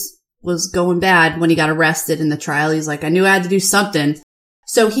knew this was going bad when he got arrested in the trial. He's like, I knew I had to do something.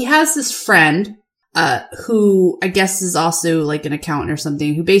 So he has this friend, who I guess is also like an accountant or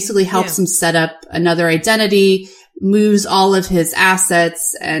something, who basically helps him set up another identity, moves all of his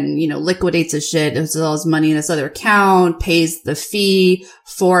assets and, you know, liquidates his shit, as well as money in this other account, pays the fee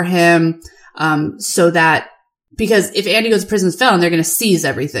for him, so that, because if Andy goes to prison as a felon, they're going to seize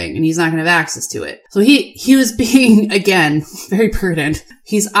everything and he's not going to have access to it. So he was being, again, very prudent.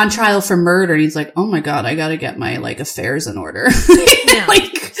 He's on trial for murder and he's like, oh my God, I got to get my like affairs in order. Yeah.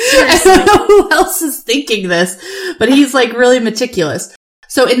 Like, I don't know who else is thinking this, but he's like really meticulous.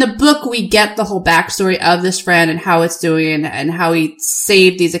 So in the book, we get the whole backstory of this friend and how it's doing and how he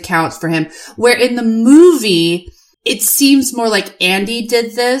saved these accounts for him. Where in the movie, it seems more like Andy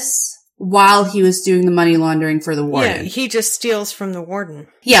did this, while he was doing the money laundering for the warden. Yeah, he just steals from the warden.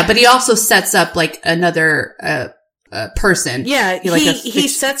 Yeah, but he also sets up like another person. Yeah, he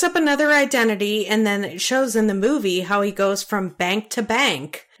sets up another identity, and then it shows in the movie how he goes from bank to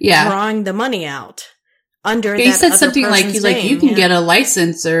bank, drawing the money out under. He said something like, "He's like, you can get a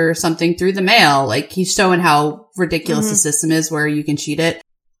license or something through the mail." Like he's showing how ridiculous the system is, where you can cheat it.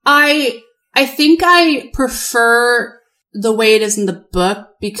 I think I prefer the way it is in the book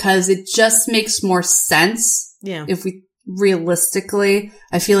because it just makes more sense. Yeah. If we realistically,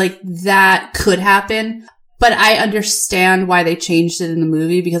 I feel like that could happen, but I understand why they changed it in the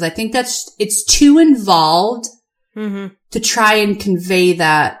movie because I think it's too involved to try and convey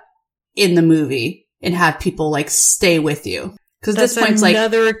that in the movie and have people like stay with you. Because this point's like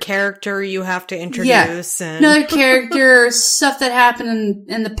another character you have to introduce. Yeah, another character, stuff that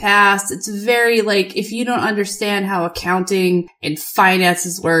happened in the past. It's very like, if you don't understand how accounting and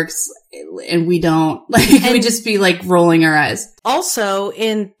finances works, and we don't, like, we just be like rolling our eyes. Also,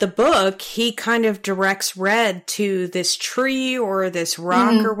 in the book, he kind of directs Red to this tree or this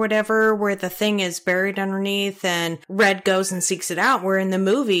rock or whatever where the thing is buried underneath, and Red goes and seeks it out. Where in the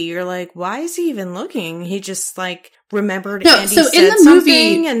movie, you're like, why is he even looking? He just like remembered Andy said in the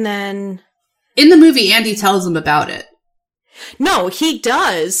something, and then in the movie, Andy tells him about it. No, he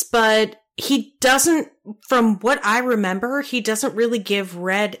does, but he doesn't, from what I remember, he doesn't really give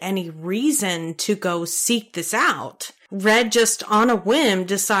Red any reason to go seek this out. Red just on a whim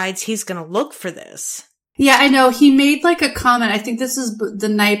decides he's going to look for this. Yeah, I know. He made like a comment. I think this is the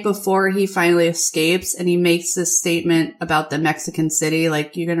night before he finally escapes, and he makes this statement about the Mexican city.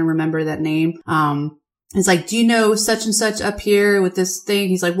 Like, you're going to remember that name. It's like, do you know such and such up here with this thing?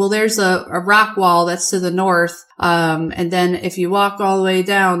 He's like, well, there's a rock wall that's to the north. And then if you walk all the way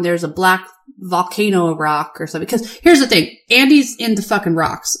down, there's a black volcano rock or something. Because here's the thing. Andy's into fucking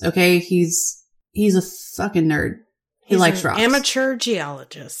rocks. Okay. He's a fucking nerd. He likes rocks. Amateur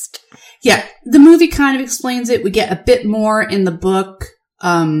geologist. Yeah. The movie kind of explains it. We get a bit more in the book.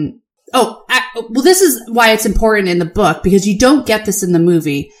 Well, this is why it's important in the book, because you don't get this in the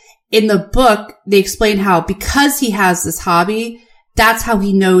movie. In the book, they explain how because he has this hobby, that's how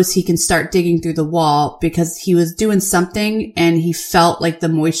he knows he can start digging through the wall, because he was doing something and he felt like the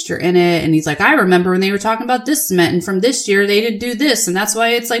moisture in it. And he's like, I remember when they were talking about this cement, and from this year they didn't do this, and that's why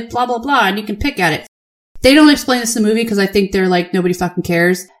it's like blah, blah, blah, and you can pick at it. They don't explain this in the movie because I think they're like, nobody fucking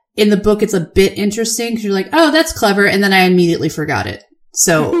cares. In the book, it's a bit interesting because you're like, oh, that's clever. And then I immediately forgot it.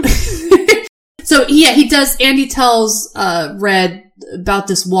 So, so yeah, he does. Andy tells, Red about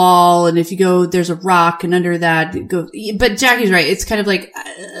this wall, and if you go, there's a rock, and under that go. But Jackie's right. It's kind of like,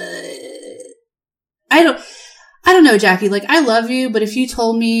 I don't know, Jackie. Like, I love you, but if you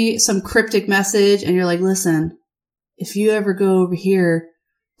told me some cryptic message and you're like, listen, if you ever go over here,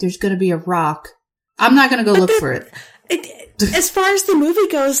 there's going to be a rock. I'm not going to go look for it. As far as the movie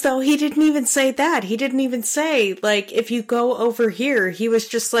goes, though, he didn't even say that. He didn't even say, like, if you go over here. He was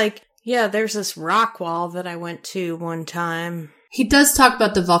just like, yeah, there's this rock wall that I went to one time. He does talk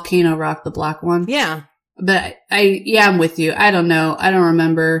about the volcano rock, the black one. Yeah. But I'm with you. I don't know. I don't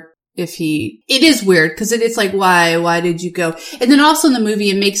remember if it is weird because it's like, why did you go? And then also in the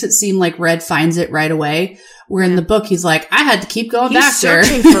movie, it makes it seem like Red finds it right away. Where in the book, he's like, I had to keep going back there.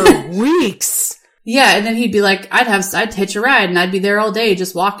 He's searching for weeks. Yeah. And then he'd be like, I'd hitch a ride and I'd be there all day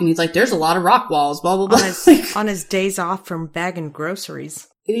just walking. He's like, there's a lot of rock walls, blah, blah, blah. On his days off from bagging groceries.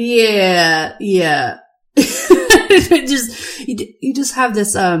 Yeah. Yeah. You just have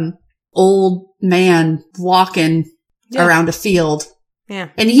this, old man walking around a field. Yeah.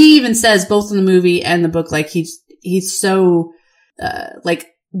 And he even says both in the movie and the book, like he's so, like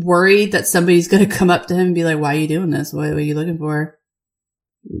worried that somebody's going to come up to him and be like, why are you doing this? What are you looking for?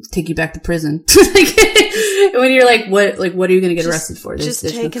 Take you back to prison. Like, when you're like, what are you going to get arrested for? Just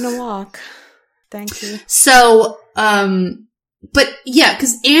taking a walk. Thank you. So, but yeah,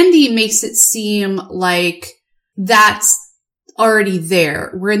 cause Andy makes it seem like that's already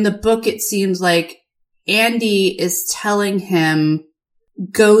there. Where in the book, it seems like Andy is telling him,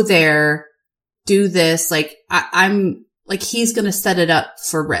 go there, do this. Like, I'm like, he's going to set it up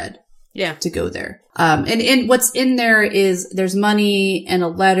for Red. Yeah. To go there. And what's in there is there's money and a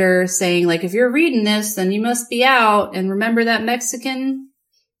letter saying like, if you're reading this, then you must be out. And remember that Mexican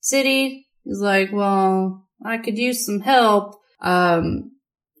city? He's like, well, I could use some help. That's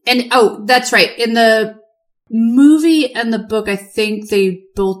right. In the movie and the book, I think they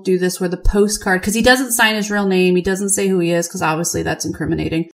both do this where the postcard, cause he doesn't sign his real name. He doesn't say who he is. Cause obviously that's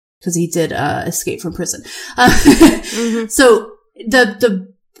incriminating cause he did, escape from prison. So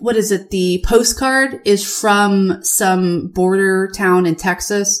what is it? The postcard is from some border town in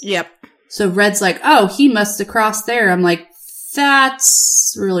Texas. Yep. So Red's like, oh, he must have crossed there. I'm like,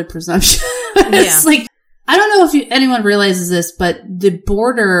 that's really presumptuous. Yeah. Like, I don't know if anyone realizes this, but the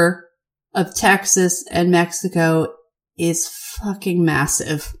border of Texas and Mexico is fucking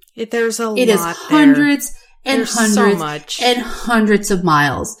massive. There's a lot. It is hundreds and There's hundreds so much. and hundreds of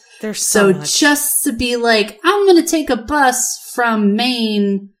miles. There's so much. Just to be like, I'm going to take a bus from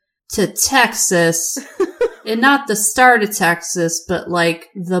Maine to Texas, and not the start of Texas, but like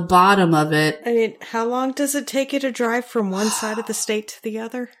the bottom of it. I mean, how long does it take you to drive from one side of the state to the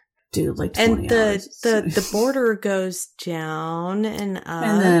other? Dude, like 20 and hours. the border goes down and up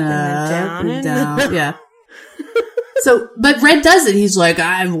and then down and down. Yeah. So, but Red does it. He's like,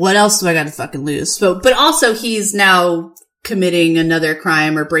 what else do I got to fucking lose? So, but also he's now committing another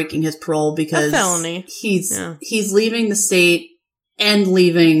crime or breaking his parole because a felony. He's leaving the state and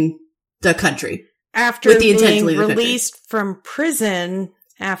leaving the country after with the intent to being leave released from prison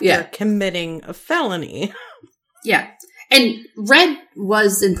after committing a felony. Yeah. And Red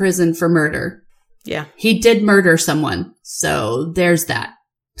was in prison for murder. Yeah. He did murder someone. So there's that.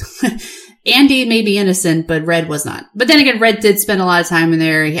 Andy may be innocent, but Red was not. But then again, Red did spend a lot of time in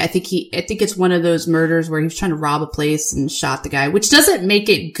there. I think it's one of those murders where he was trying to rob a place and shot the guy, which doesn't make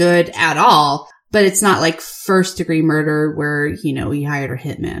it good at all. But it's not like first degree murder where, he hired a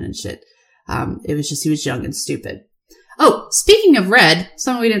hitman and shit. It was just, he was young and stupid. Oh, speaking of Red,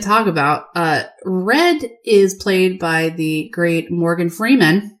 something we didn't talk about, Red is played by the great Morgan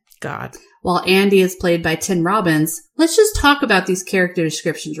Freeman. God. While Andy is played by Tim Robbins. Let's just talk about these character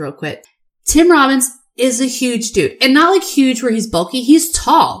descriptions real quick. Tim Robbins is a huge dude. And not like huge where he's bulky. He's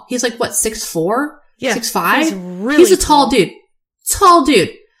tall. He's like, what, 6'4"? Yeah. 6'5"? He's a tall dude. Tall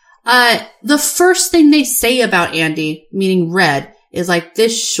dude. The first thing they say about Andy, meaning Red, is like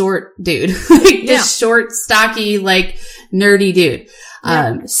this short dude. This short, stocky, like nerdy dude.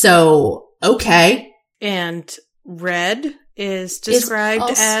 So, okay. And Red is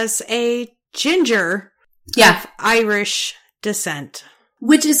described as a ginger of Irish descent.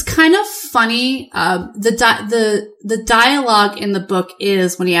 Which is kind of funny. The dialogue in the book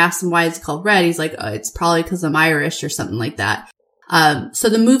is when he asks him why it's called Red, he's like, oh, it's probably because I'm Irish or something like that. So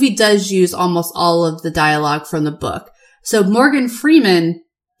the movie does use almost all of the dialogue from the book. So Morgan Freeman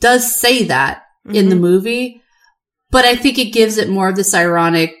does say that in the movie, but I think it gives it more of this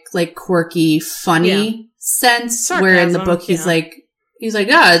ironic, like quirky, funny sense. Sarcasm, where in the book he's like,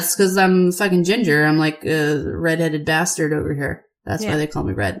 it's because I'm fucking ginger. I'm like a redheaded bastard over here. That's why they call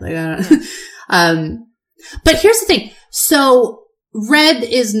me Red. Like, I don't know. But here's the thing. So Red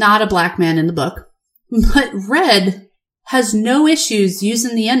is not a black man in the book, but Red has no issues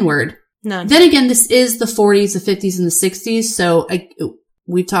using the N-word. None. Then again, this is the 40s, the 50s, and the 60s. So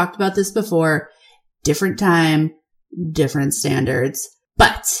we've talked about this before. Different time, different standards.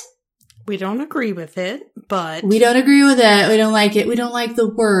 But we don't agree with it, but we don't agree with it. We don't like it. We don't like the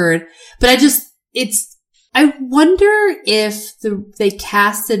word. But I wonder if they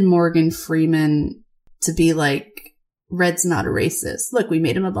casted Morgan Freeman to be like, Red's not a racist. Look, we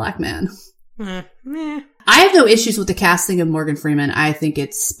made him a black man. Meh. I have no issues with the casting of Morgan Freeman. I think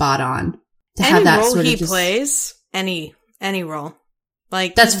it's spot on to have that role sort he of plays. Any role.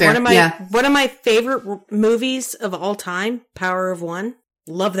 Like, that's fair. One of my favorite movies of all time, Power of One.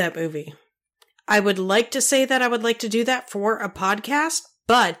 Love that movie. I would like to say that I would like to do that for a podcast,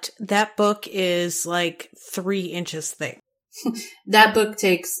 but that book is like 3 inches thick. That book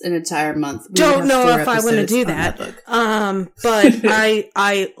takes an entire month. Don't know if I want to do that. But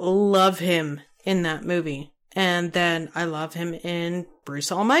I love him in that movie. And then I love him in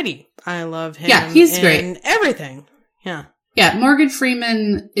Bruce Almighty. I love him he's in great. Everything. Yeah. Yeah, Morgan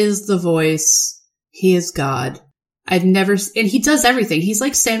Freeman is the voice. He is God. And he does everything. He's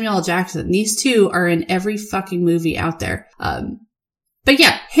like Samuel L. Jackson. These two are in every fucking movie out there. But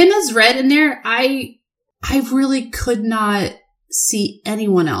yeah, him as Red in there, I really could not see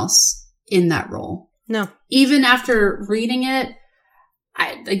anyone else in that role. No. Even after reading it,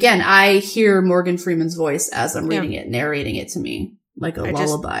 I hear Morgan Freeman's voice as I'm reading it, narrating it to me like a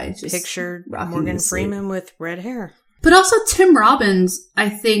lullaby. Just pictured Morgan Freeman with red hair. But also Tim Robbins, I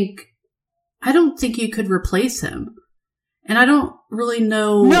don't think you could replace him. And I don't really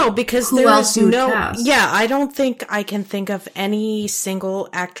know who else you would cast. Yeah, I don't think I can think of any single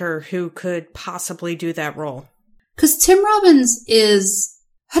actor who could possibly do that role. Because Tim Robbins is,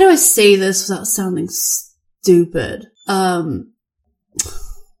 how do I say this without sounding stupid?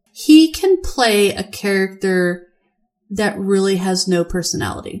 He can play a character that really has no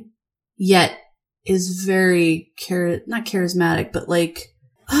personality, yet is very not charismatic, but like,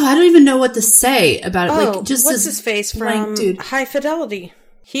 I don't even know what to say about it. Like, just what's his face from High Fidelity?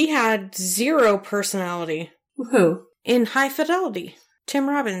 He had zero personality. Who? In High Fidelity. Tim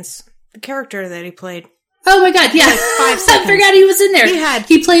Robbins, the character that he played. Oh my god, yeah. Like 5 seconds. I forgot he was in there.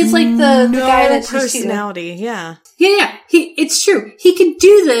 He plays like the guy that personality, yeah. Yeah. It's true. He can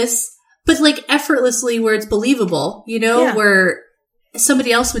do this, but like effortlessly where it's believable, where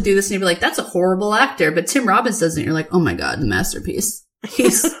somebody else would do this and you'd be like, that's a horrible actor. But Tim Robbins does it. You're like, oh my god, the masterpiece.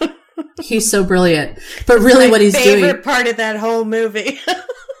 He's so brilliant. But really what he's doing. My favorite part of that whole movie.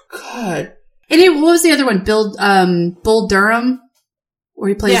 God. And what was the other one? Bull Durham? Where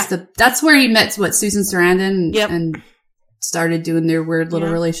he plays that's where he met, Susan Sarandon and started doing their weird little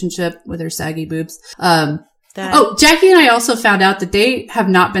relationship with her saggy boobs. Jackie and I also found out that they have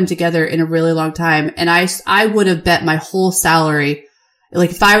not been together in a really long time. And I would have bet my whole salary,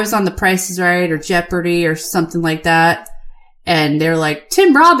 like if I was on The Price is Right or Jeopardy or something like that. And they're like,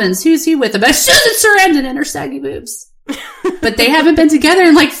 Tim Robbins, who's he with? About Susan Sarandon and her saggy boobs. But they haven't been together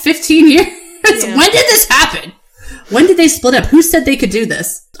in like 15 years. Yeah. When did this happen? When did they split up? Who said they could do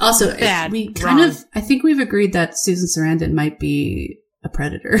this? Also, I think we've agreed that Susan Sarandon might be a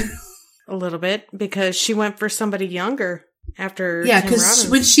predator. A little bit, because she went for somebody younger after Tim Robbins. Yeah, because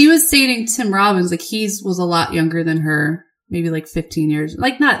when she was dating Tim Robbins, like was a lot younger than her, maybe like 15 years.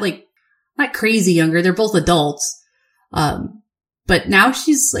 Like not crazy younger. They're both adults. But now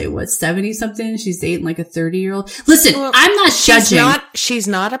she's like, 70 something? She's dating like a 30-year-old. Listen, I'm not judging. She's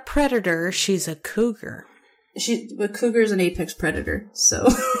not a predator. She's a cougar. But cougar's an apex predator, so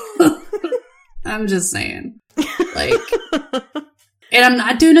I'm just saying. Like, and I'm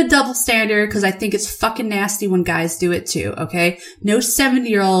not doing a double standard because I think it's fucking nasty when guys do it too, okay? No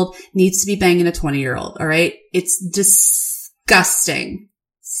 70-year-old needs to be banging a 20-year-old, all right? It's disgusting.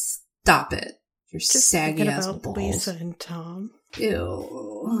 Stop it. You're just saggy ass balls. Lisa and Tom.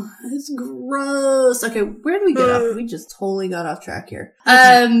 Ew. It's gross. Okay, where do we get off? We just totally got off track here.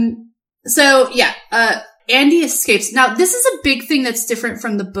 Andy escapes. Now, this is a big thing that's different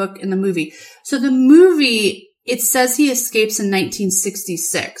from the book and the movie. So the movie, it says he escapes in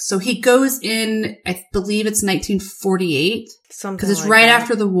 1966. So he goes in, I believe it's 1948. Because it's right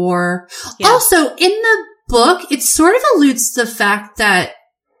after the war. Yeah. Also, in the book, it sort of alludes to the fact that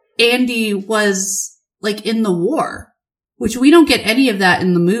Andy was, like, in the war. Which we don't get any of that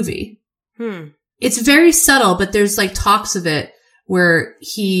in the movie. It's very subtle, but there's, like, talks of it where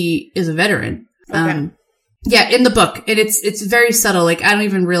he is a veteran. Okay. Yeah, in the book. And it's very subtle. Like, I don't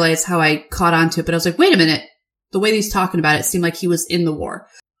even realize how I caught on to it, but I was like, wait a minute. The way he's talking about it seemed like he was in the war.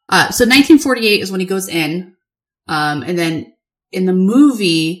 So 1948 is when he goes in. And then in the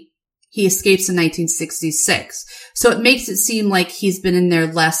movie, he escapes in 1966. So it makes it seem like he's been in there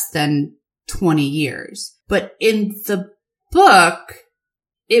less than 20 years. But in the book,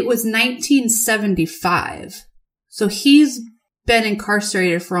 it was 1975. So he's been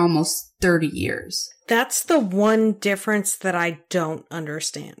incarcerated for almost 30 years. That's the one difference that I don't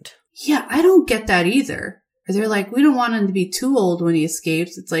understand. Yeah, I don't get that either. They're like, we don't want him to be too old when he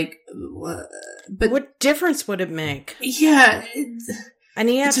escapes. It's like, but what difference would it make? Yeah. And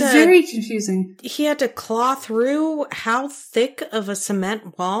it's very confusing. He had to claw through how thick of a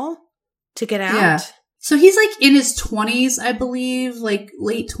cement wall to get out? Yeah. So he's like in his 20s, I believe, like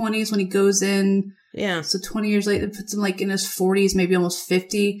late 20s when he goes in. Yeah. So 20 years later, it puts him like in his 40s, maybe almost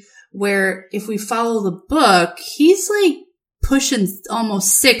 50. Where if we follow the book, he's like pushing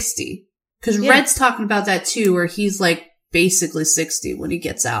almost 60. Because Red's talking about that too, where he's like basically 60 when he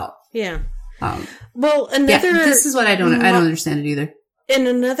gets out. Yeah. Well, this is what I don't understand it either. And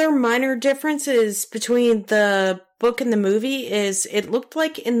another minor difference is between the book and the movie is it looked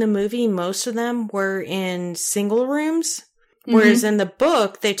like in the movie most of them were in single rooms. Whereas in the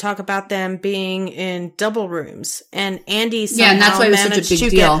book, they talk about them being in double rooms. And Andy somehow and that's why it was managed such a big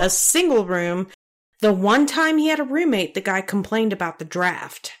to deal. get a single room. The one time he had a roommate, the guy complained about the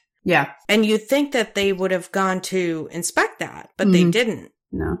draft. Yeah. And you'd think that they would have gone to inspect that, but they didn't.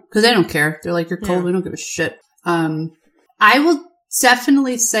 No, because they don't care. They're like, you're cold, we don't give a shit. I will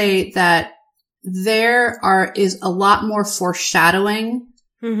definitely say that is a lot more foreshadowing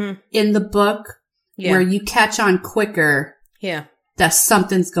in the book where you catch on quicker. Yeah. That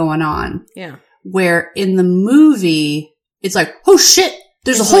something's going on. Yeah. Where in the movie, it's like, oh shit,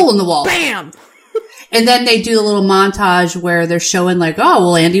 there's a hole in the wall. Bam! And then they do a little montage where they're showing like, oh,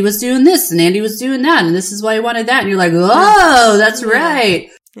 well, Andy was doing this and Andy was doing that and this is why he wanted that. And you're like, oh, that's right.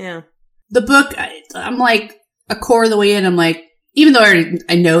 Yeah. The book, I'm like a quarter of the way in, I'm like, even though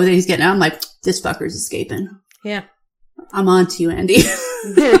I know that he's getting out, I'm like, this fucker's escaping. Yeah. I'm on to you, Andy.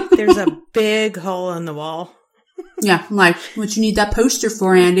 There's a big hole in the wall. Yeah, I'm like, what you need that poster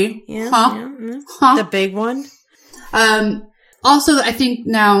for, Andy? Yeah, huh? Yeah. Huh? The big one. Also, I think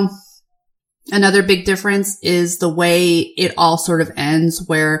now another big difference is the way it all sort of ends,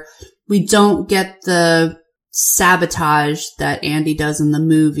 where we don't get the sabotage that Andy does in the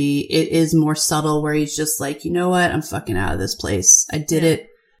movie. It is more subtle, where he's just like, you know what? I'm fucking out of this place. I did it.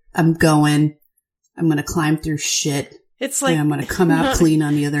 I'm going to climb through shit. It's like, and I'm going to come out clean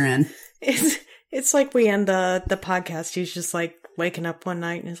on the other end. It's like we end the podcast. He's just like waking up one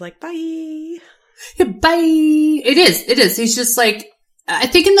night and is like, bye. Yeah, bye. It is. He's just like, I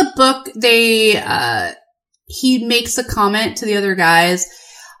think in the book, he makes a comment to the other guys,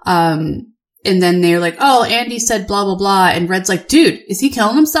 and then they're like, oh, Andy said blah, blah, blah. And Red's like, dude, is he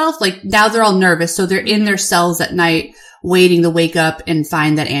killing himself? Like, now they're all nervous. So they're in their cells at night waiting to wake up and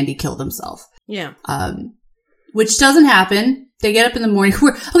find that Andy killed himself. Yeah. Which doesn't happen. They get up in the morning.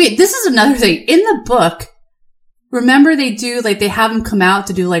 Okay, this is another thing. In the book, remember they do, like, they have him come out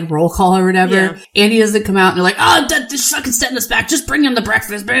to do, like, roll call or whatever. Yeah. Andy doesn't come out and they're like, oh, just fucking send us back. Just bring him the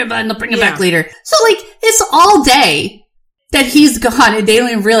breakfast. And they'll bring him back later. So, like, it's all day that he's gone and they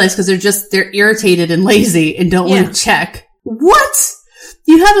don't even realize because they're irritated and lazy and don't want to check. What?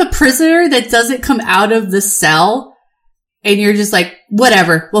 You have a prisoner that doesn't come out of the cell and you're just like,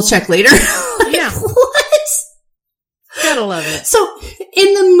 whatever, we'll check later. Like, yeah. What? Gotta love it. So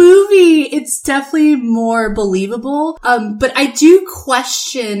in the movie, it's definitely more believable. But I do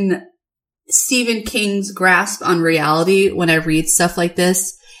question Stephen King's grasp on reality when I read stuff like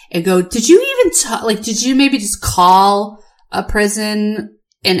this and go, did you even did you maybe just call a prison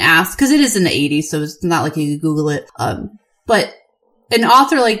and ask? Cause it is in the 80s, so it's not like you could Google it. But an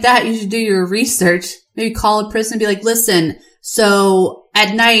author like that, you should do your research. Maybe call a prison and be like, listen, so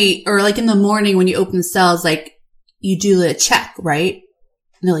at night or like in the morning when you open the cells, like you do a check, right? And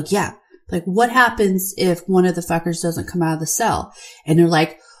they're like, yeah. Like, what happens if one of the fuckers doesn't come out of the cell? And they're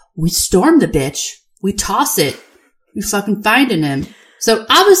like, we storm the bitch. We toss it. We fucking finding him. So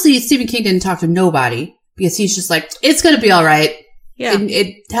obviously Stephen King didn't talk to nobody because he's just like, it's going to be all right. Yeah.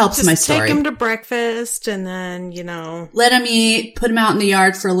 It helps just my story. Take him to breakfast and then, let him eat, put him out in the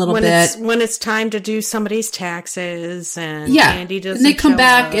yard for a little bit. When it's time to do somebody's taxes and yeah. Andy doesn't and they come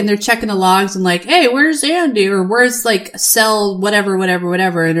back up. And they're checking the logs and like, hey, where's Andy? Or where's like cell whatever. And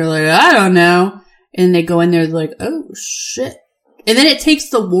they're like, I don't know. And they go in there, they're like, oh shit. And then it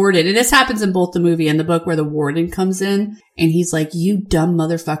takes the warden, and this happens in both the movie and the book where the warden comes in and he's like, you dumb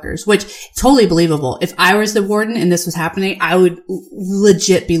motherfuckers, which totally believable. If I was the warden and this was happening, I would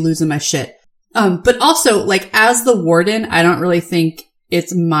legit be losing my shit. But also like as the warden, I don't really think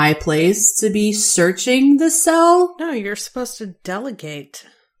it's my place to be searching the cell. No, you're supposed to delegate.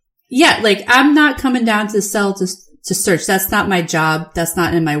 Yeah. Like I'm not coming down to the cell to search. That's not my job. That's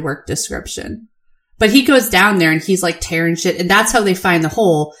not in my work description. But he goes down there and he's like tearing shit. And that's how they find the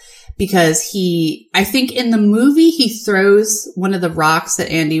hole because I think in the movie, he throws one of the rocks that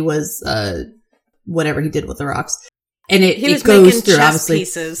Andy was, whatever he did with the rocks. And it goes through, obviously.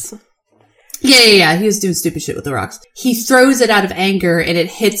 Pieces. Yeah. He was doing stupid shit with the rocks. He throws it out of anger and it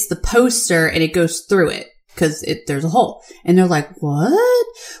hits the poster and it goes through it because there's a hole. And they're like, what?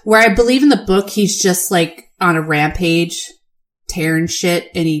 Where I believe in the book, he's just like on a rampage, tearing shit,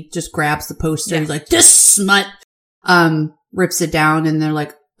 and he just grabs the poster. Yeah. He's like, this smut, rips it down, and they're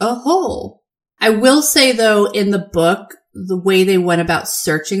like, a hole. I will say though, in the book, the way they went about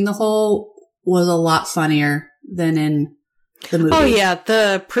searching the hole was a lot funnier than in the movie. Oh yeah,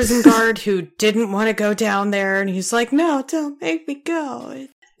 the prison guard who didn't want to go down there, and he's like, no, don't make me go. And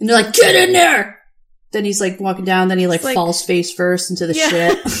they're like, get in there! Then he's like walking down, then he like falls face first into the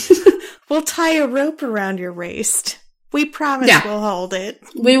shit. We'll tie a rope around your waist. We promise we'll hold it.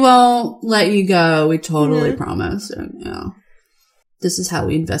 We won't let you go. We totally promise. And, this is how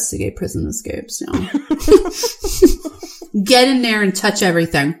we investigate prison escapes. Get in there and touch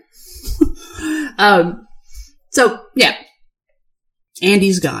everything. So, yeah.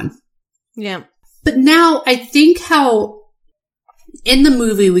 Andy's gone. Yeah. But now I think how in the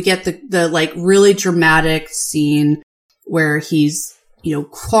movie we get the like really dramatic scene where he's,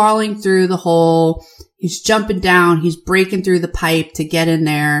 crawling through the hole. He's jumping down. He's breaking through the pipe to get in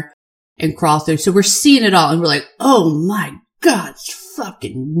there and crawl through. So we're seeing it all and we're like, oh my God, it's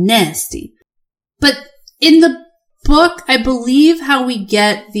fucking nasty. But in the book, I believe how we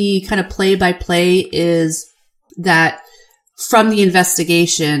get the kind of play-by-play is that from the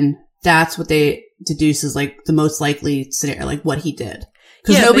investigation, that's what they deduce is like the most likely scenario, like what he did.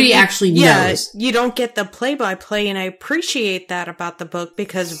 Because nobody actually knows. You don't get the play-by-play, and I appreciate that about the book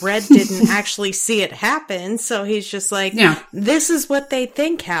because Red didn't actually see it happen, so he's just like, this is what they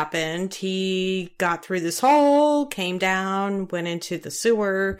think happened. He got through this hole, came down, went into the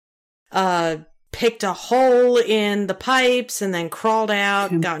sewer. picked a hole in the pipes and then crawled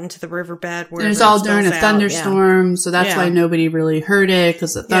out, got into the riverbed. And it was all during a thunderstorm, so that's why nobody really heard it,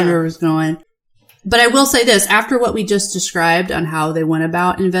 because the thunder was going. But I will say this, after what we just described on how they went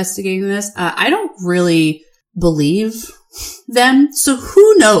about investigating this, I don't really believe them. So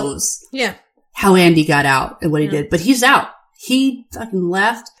who knows how Andy got out and what he did. But he's out. He fucking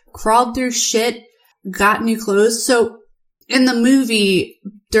left, crawled through shit, got new clothes. So in the movie,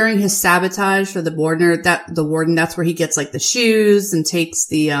 during his sabotage for the warden, that's where he gets like the shoes and takes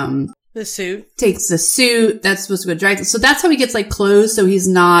the suit. Takes the suit. That's supposed to go dry. So that's how he gets like clothes. So he's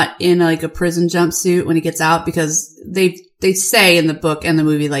not in like a prison jumpsuit when he gets out, because they say in the book and the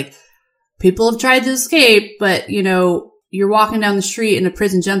movie, like, people have tried to escape, but you know, you're walking down the street in a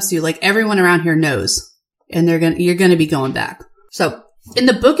prison jumpsuit, like everyone around here knows, and you're gonna be going back. So in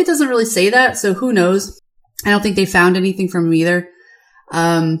the book, it doesn't really say that. So who knows? I don't think they found anything from him either.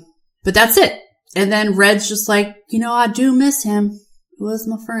 But that's it. And then Red's just like, you know, I do miss him. He was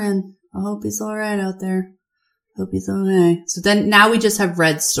my friend. I hope he's all right out there. Hope he's okay. So then now we just have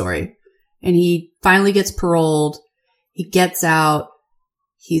Red's story, and he finally gets paroled. He gets out.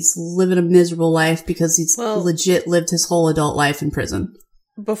 He's living a miserable life because he's legit lived his whole adult life in prison.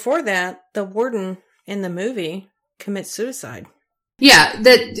 Before that, the warden in the movie commits suicide. Yeah,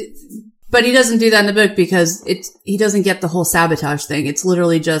 but he doesn't do that in the book because he doesn't get the whole sabotage thing. It's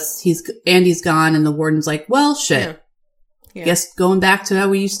literally just Andy's gone, and the warden's like, well, shit. Yeah. Guess going back to how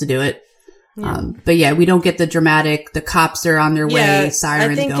we used to do it. Yeah. But yeah, we don't get the dramatic, the cops are on their way,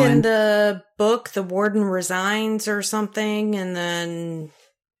 sirens going. I think in the book, the warden resigns or something, and then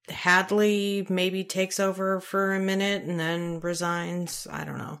Hadley maybe takes over for a minute and then resigns. I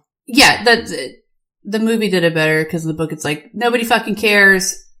don't know. Yeah, the movie did it better, because in the book it's like, nobody fucking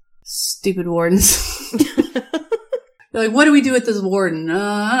cares. Stupid wardens. They're like, what do we do with this warden?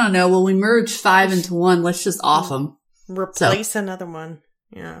 I don't know. Well, we merge 5 into 1. Let's just off him. Replace another one.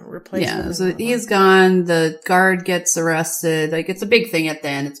 Yeah, replace him. Yeah, so he's gone. The guard gets arrested. Like, it's a big thing at the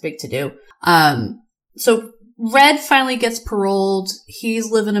end. It's big to do. So Red finally gets paroled.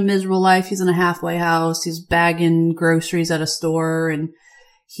 He's living a miserable life. He's in a halfway house. He's bagging groceries at a store, and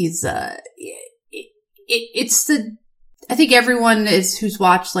he's, I think everyone who's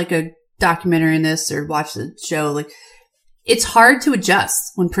watched like a documentary in this or watched the show, like, it's hard to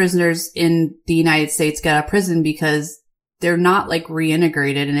adjust when prisoners in the United States get out of prison, because they're not like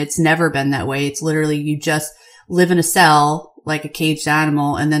reintegrated, and it's never been that way. It's literally, you just live in a cell like a caged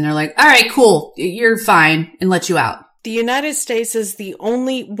animal, and then they're like, all right, cool, you're fine, and let you out. The United States is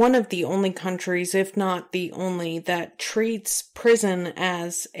one of the only countries, if not the only, that treats prison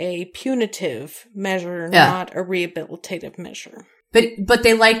as a punitive measure, not a rehabilitative measure. But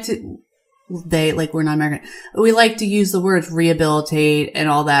we're not American. We like to use the words rehabilitate and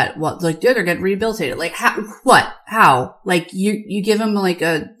all that. What, like, they're getting rehabilitated. Like, how, what, how? Like, you give them like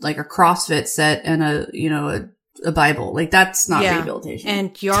a CrossFit set and a Bible. Like, that's not rehabilitation.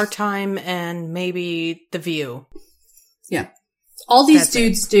 And Yard Time and maybe The View. Yeah. All these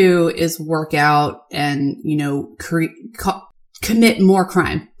dudes do is work out and, commit more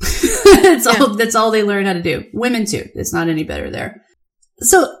crime. That's all they learn how to do. Women too. It's not any better there.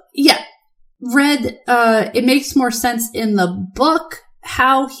 So, yeah. Red, it makes more sense in the book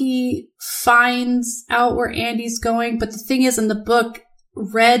how he finds out where Andy's going. But the thing is, in the book,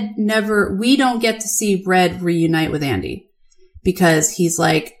 we don't get to see Red reunite with Andy, because he's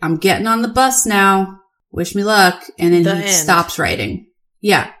like, I'm getting on the bus now. Wish me luck. And then he stops writing.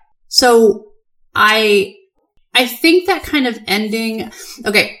 Yeah. So I think that kind of ending,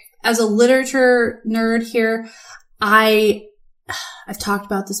 okay, as a literature nerd here, I've talked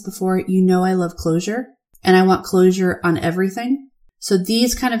about this before. I love closure, and I want closure on everything. So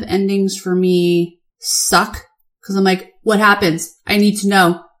these kind of endings for me suck, because I'm like, what happens? I need to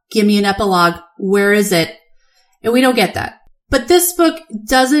know. Give me an epilogue. Where is it? And we don't get that. But this book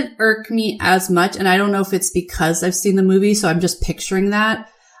doesn't irk me as much, and I don't know if it's because I've seen the movie, so I'm just picturing that.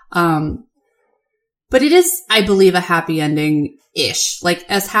 But it is, I believe, a happy ending-ish. Like,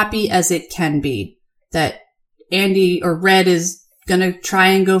 as happy as it can be. That Andy, or Red, is gonna try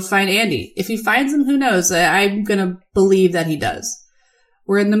and go find Andy. If he finds him, who knows? I'm gonna believe that he does.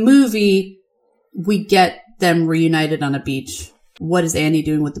 Where in the movie, we get them reunited on a beach. What is Andy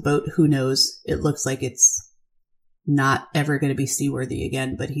doing with the boat? Who knows? It looks like it's not ever going to be seaworthy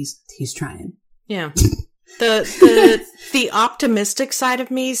again, but he's trying. Yeah. The optimistic side of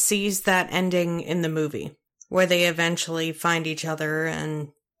me sees that ending in the movie, where they eventually find each other and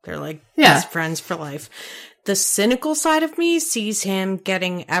they're like best friends for life. The cynical side of me sees him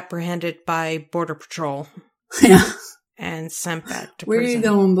getting apprehended by Border Patrol. Yeah. and sent back to Where prison. are you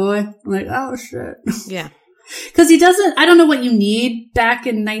going, boy? I'm like, oh, shit. Yeah. Because he doesn't, I don't know what you need back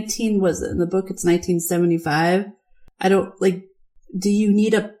in was it in the book? It's 1975. I don't, like, do you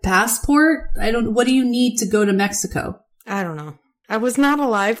need a passport? What do you need to go to Mexico? I don't know. I was not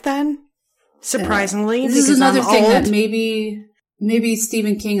alive then, surprisingly. This is another thing old. that maybe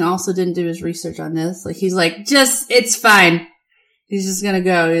Stephen King also didn't do his research on this. Like, he's like, it's fine. He's just gonna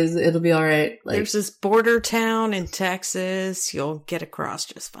go. It'll be all right. Like, there's this border town in Texas. You'll get across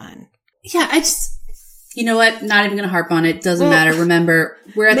just fine. Yeah, you know what? Not even gonna harp on it. Doesn't matter. Remember,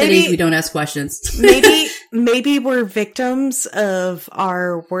 we're at the age we don't ask questions. maybe we're victims of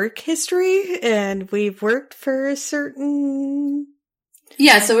our work history, and we've worked for a certain.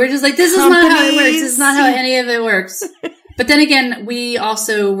 Yeah, so we're just like, this is not how it works. This is not how any of it works. But then again, we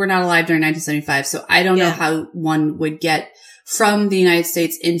also were not alive during 1975, so I don't know how one would get from the United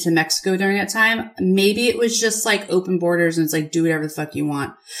States into Mexico during that time. Maybe it was just like open borders and it's like, do whatever the fuck you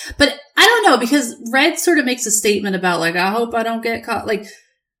want. But I don't know, because Red sort of makes a statement about like, I hope I don't get caught. Like,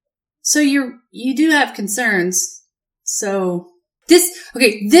 so you do have concerns. So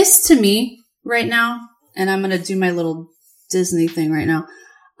this to me right now, and I'm going to do my little Disney thing right now.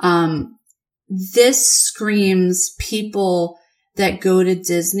 This screams people that go to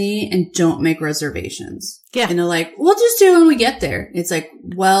Disney and don't make reservations. Yeah. And they're like, we'll just do it when we get there. It's like,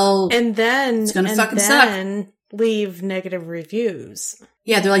 well, and then it's going to fucking suck. Leave negative reviews.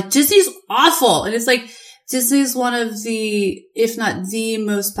 Yeah. They're like, Disney's awful. And it's like, Disney's one of the, if not the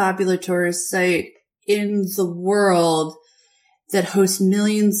most popular tourist site in the world that hosts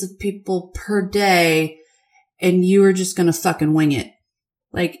millions of people per day. And you are just going to fucking wing it.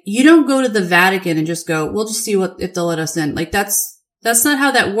 Like, you don't go to the Vatican and just go, we'll just see if they'll let us in. Like, that's not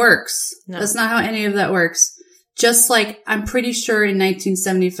how that works. No. That's not how any of that works. Just like, I'm pretty sure in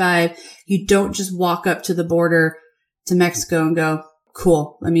 1975, you don't just walk up to the border to Mexico and go,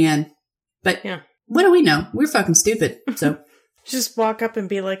 cool, let me in. But what do we know? We're fucking stupid. So just walk up and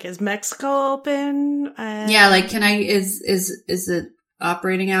be like, is Mexico open? Yeah. Like, is it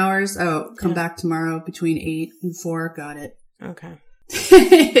operating hours? Oh, come back tomorrow between 8 and 4. Got it. Okay.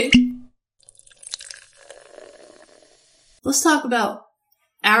 Let's talk about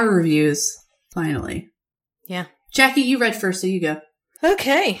our reviews, finally. Yeah. Jackie, you read first, so you go.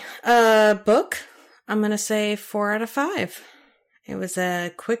 Okay. Book, I'm going to say 4 out of 5. It was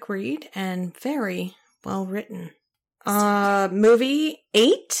a quick read and very well written. Movie,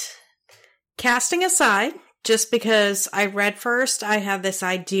 8. Casting aside, just because I read first, I had this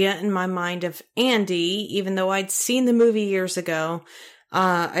idea in my mind of Andy, even though I'd seen the movie years ago.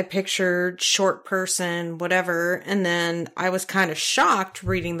 I pictured short person, whatever, and then I was kind of shocked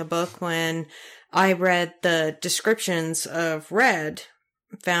reading the book when I read the descriptions of Red,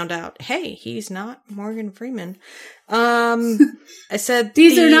 found out, hey, he's not Morgan Freeman. I said,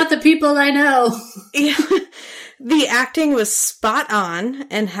 these are not the people I know. Yeah, the acting was spot on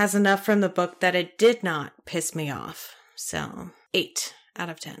and has enough from the book that it did not piss me off. So 8 out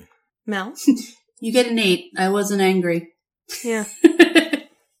of 10. Mel? You get an 8. I wasn't angry. Yeah.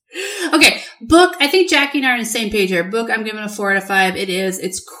 Okay, book. I think Jackie and I are on the same page here. Book, I'm giving a 4 out of 5.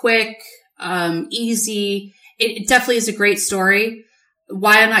 It's quick, easy. It definitely is a great story.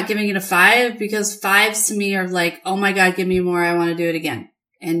 Why I'm not giving it a 5? Because 5s to me are like, oh my God, give me more. I want to do it again.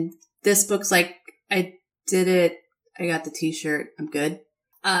 And this book's like, I did it. I got the t-shirt. I'm good.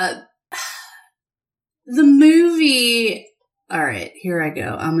 The movie. All right, here I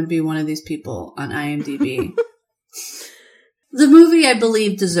go. I'm going to be one of these people on IMDb. The movie, I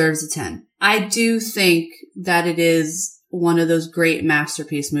believe, deserves a 10. I do think that it is one of those great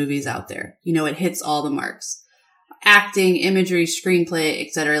masterpiece movies out there. You know, it hits all the marks. Acting, imagery, screenplay,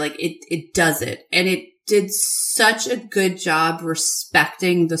 etc. Like, it does it. And it did such a good job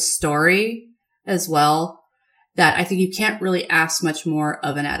respecting the story as well that I think you can't really ask much more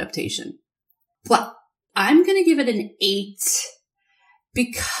of an adaptation. But I'm going to give it an 8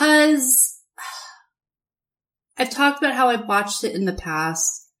 because I've talked about how I've watched it in the past,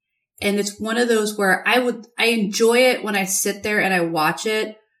 and it's one of those where I enjoy it when I sit there and I watch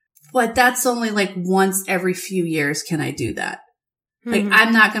it, but that's only like once every few years can I do that. Mm-hmm. Like,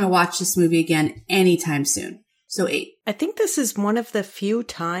 I'm not going to watch this movie again anytime soon. So 8. I think this is one of the few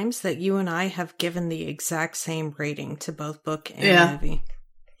times that you and I have given the exact same rating to both book and movie.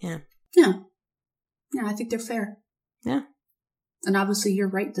 Yeah. Yeah. Yeah, I think they're fair. Yeah. And obviously you're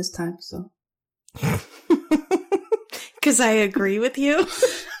right this time, so. Because I agree with you.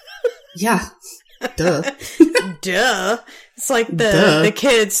 Yeah. Duh. Duh. It's like the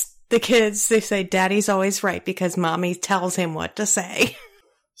kids, they say daddy's always right because mommy tells him what to say.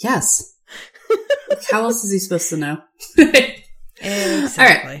 Yes. How else is he supposed to know? Exactly.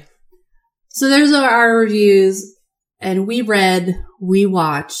 All right. So there's our reviews, and we read, we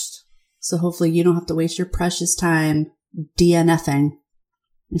watched. So hopefully you don't have to waste your precious time DNFing.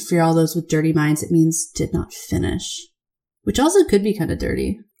 And for all those with dirty minds, it means did not finish, which also could be kind of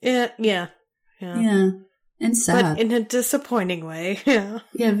dirty. Yeah. And sad. But in a disappointing way. Yeah.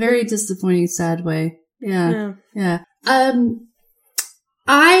 Yeah, very disappointing, sad way. Yeah.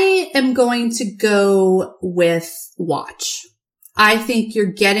 I am going to go with watch. I think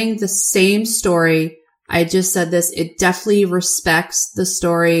you're getting the same story. I just said this. It definitely respects the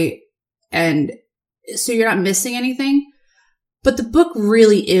story, and so you're not missing anything. But the book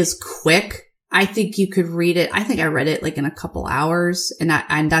really is quick. I think you could read it. I think I read it like in a couple hours, and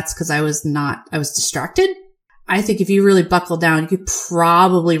that's because I was distracted. I think if you really buckle down, you could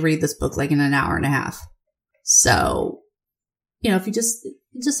probably read this book like in an hour and a half. So, if you just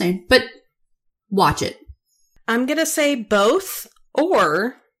saying, but watch it. I'm going to say both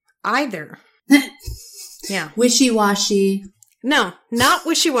or either. Yeah. Wishy-washy. No, not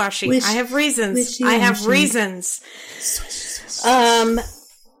wishy-washy. I have reasons. Wishy-washy. I have reasons.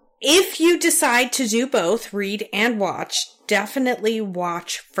 If you decide to do both, read and watch, definitely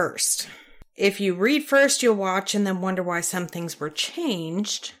watch first. If you read first, you'll watch and then wonder why some things were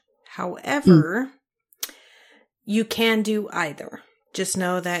changed. However, you can do either. Just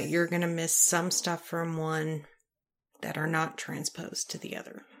know that you're going to miss some stuff from one that are not transposed to the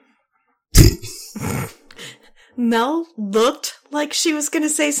other. Mel looked like she was going to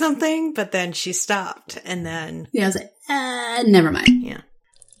say something, but then she stopped. And then... Yeah, I was like, never mind. Yeah.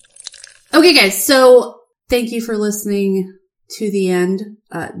 Okay, guys. So thank you for listening to the end.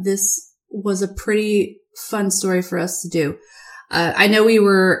 This was a pretty fun story for us to do. I know we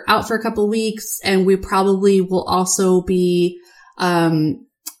were out for a couple weeks, and we probably will also be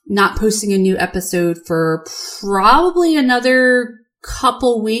not posting a new episode for probably another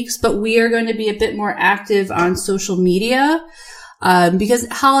couple weeks, but we are going to be a bit more active on social media because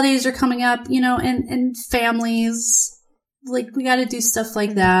holidays are coming up, and families, like we got to do stuff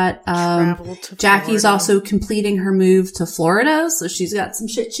like that. Jackie's also completing her move to Florida, so she's got some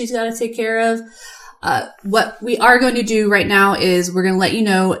shit she's got to take care of. What we are going to do right now is we're going to let you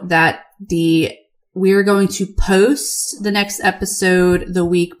know that we are going to post the next episode the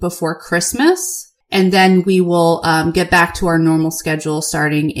week before Christmas. And then we will get back to our normal schedule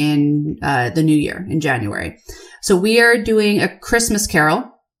starting in the new year in January. So we are doing a Christmas Carol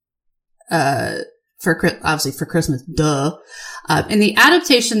obviously for Christmas, duh. And the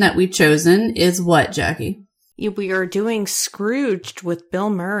adaptation that we've chosen is what, Jackie? We are doing Scrooged with Bill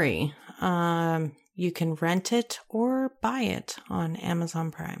Murray. You can rent it or buy it on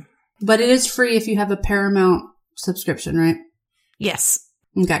Amazon Prime. But it is free if you have a Paramount subscription, right? Yes.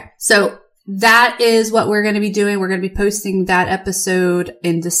 Okay. So that is what we're going to be doing. We're going to be posting that episode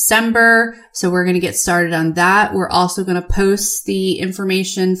in December. So we're going to get started on that. We're also going to post the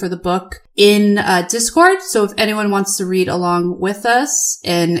information for the book in Discord. So if anyone wants to read along with us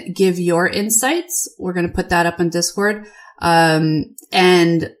and give your insights, we're going to put that up on Discord.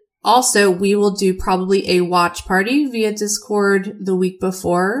 And also we will do probably a watch party via Discord the week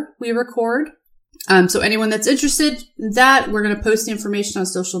before we record. So anyone that's interested in that, we're going to post the information on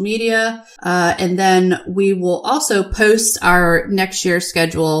social media. And then we will also post our next year's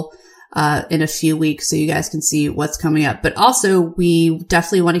schedule, in a few weeks so you guys can see what's coming up. But also we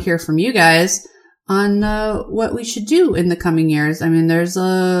definitely want to hear from you guys on, what we should do in the coming years. I mean, there's a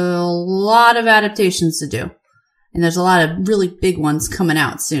lot of adaptations to do, and there's a lot of really big ones coming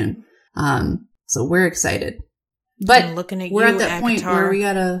out soon. So we're excited, but we're at that point where we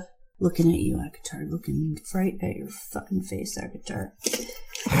gotta, looking at you, Akatar, looking right at your fucking face, Akatar.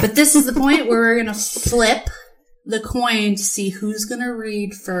 But this is the point where we're going to flip the coin to see who's going to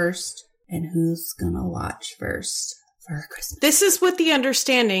read first and who's going to watch first for Christmas. This is with the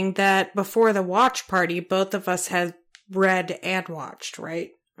understanding that before the watch party, both of us had read and watched, right?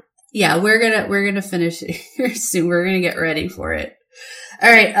 Yeah, we're going to finish it here soon. We're going to get ready for it.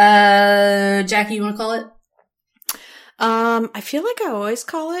 All right. Jackie, you want to call it? I feel like I always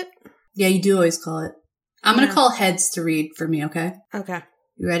call it. Yeah, you do always call it. I'm going to call heads to read for me, okay? Okay.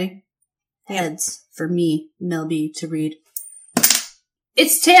 You ready? Yeah. Heads for me, Mel B, to read.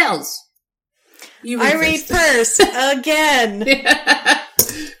 It's tails. I read first again.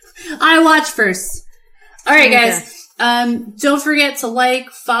 I watch first. All right, guys. Don't forget to like,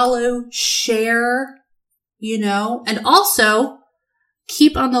 follow, share, and also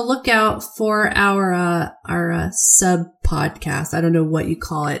keep on the lookout for our sub podcast. I don't know what you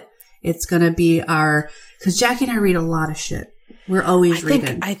call it. It's going to be because Jackie and I read a lot of shit. We're always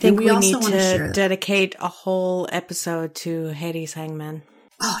reading. I think we also need wanna share to that. dedicate a whole episode to Hades Hangman.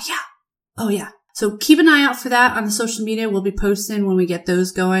 Oh, yeah. Oh, yeah. So keep an eye out for that on the social media. We'll be posting when we get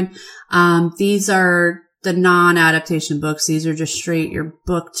those going. These are the non-adaptation books. These are just straight your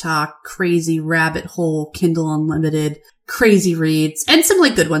book talk, crazy rabbit hole, Kindle Unlimited, crazy reads, and some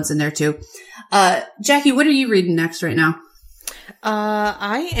like good ones in there too. Jackie, what are you reading next right now?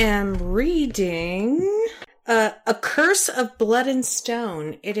 I am reading A Curse of Blood and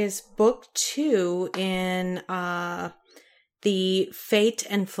Stone. It is book 2 in the Fate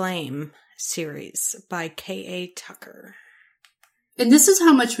and Flame series by K.A. Tucker. And this is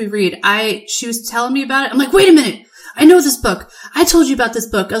how much we read. She was telling me about it. I'm like, wait a minute. I know this book. I told you about this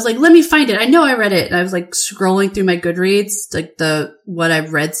book. I was like, let me find it. I know I read it. And I was like scrolling through my Goodreads, like what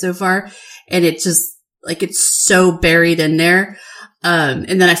I've read so far. And it just, like, it's so buried in there. And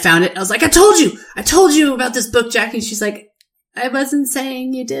then I found it. I was like, I told you about this book, Jackie. She's like, I wasn't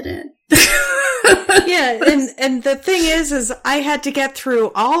saying you didn't. Yeah, and the thing is I had to get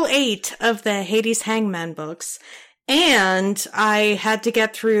through all 8 of the Hades Hangman books, and I had to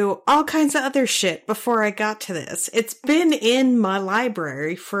get through all kinds of other shit before I got to this. It's been in my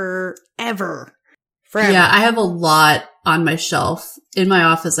library forever. Yeah, I have a lot on my shelf. In my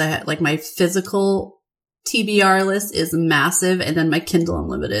office, I had, like, my physical TBR list is massive, and then my Kindle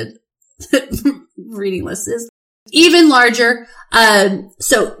Unlimited reading list is even larger.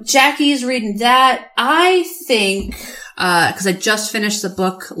 So Jackie's reading that. I think, cause I just finished the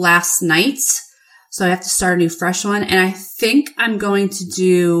book last night, so I have to start a new fresh one. And I think I'm going to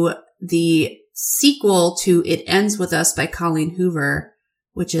do the sequel to It Ends With Us by Colleen Hoover,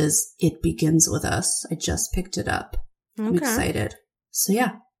 which is It Begins With Us. I just picked it up. Okay. I'm excited. So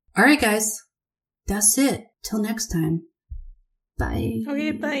yeah. All right, guys. That's it. Till next time. Bye.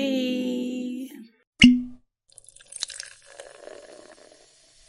 Okay, bye.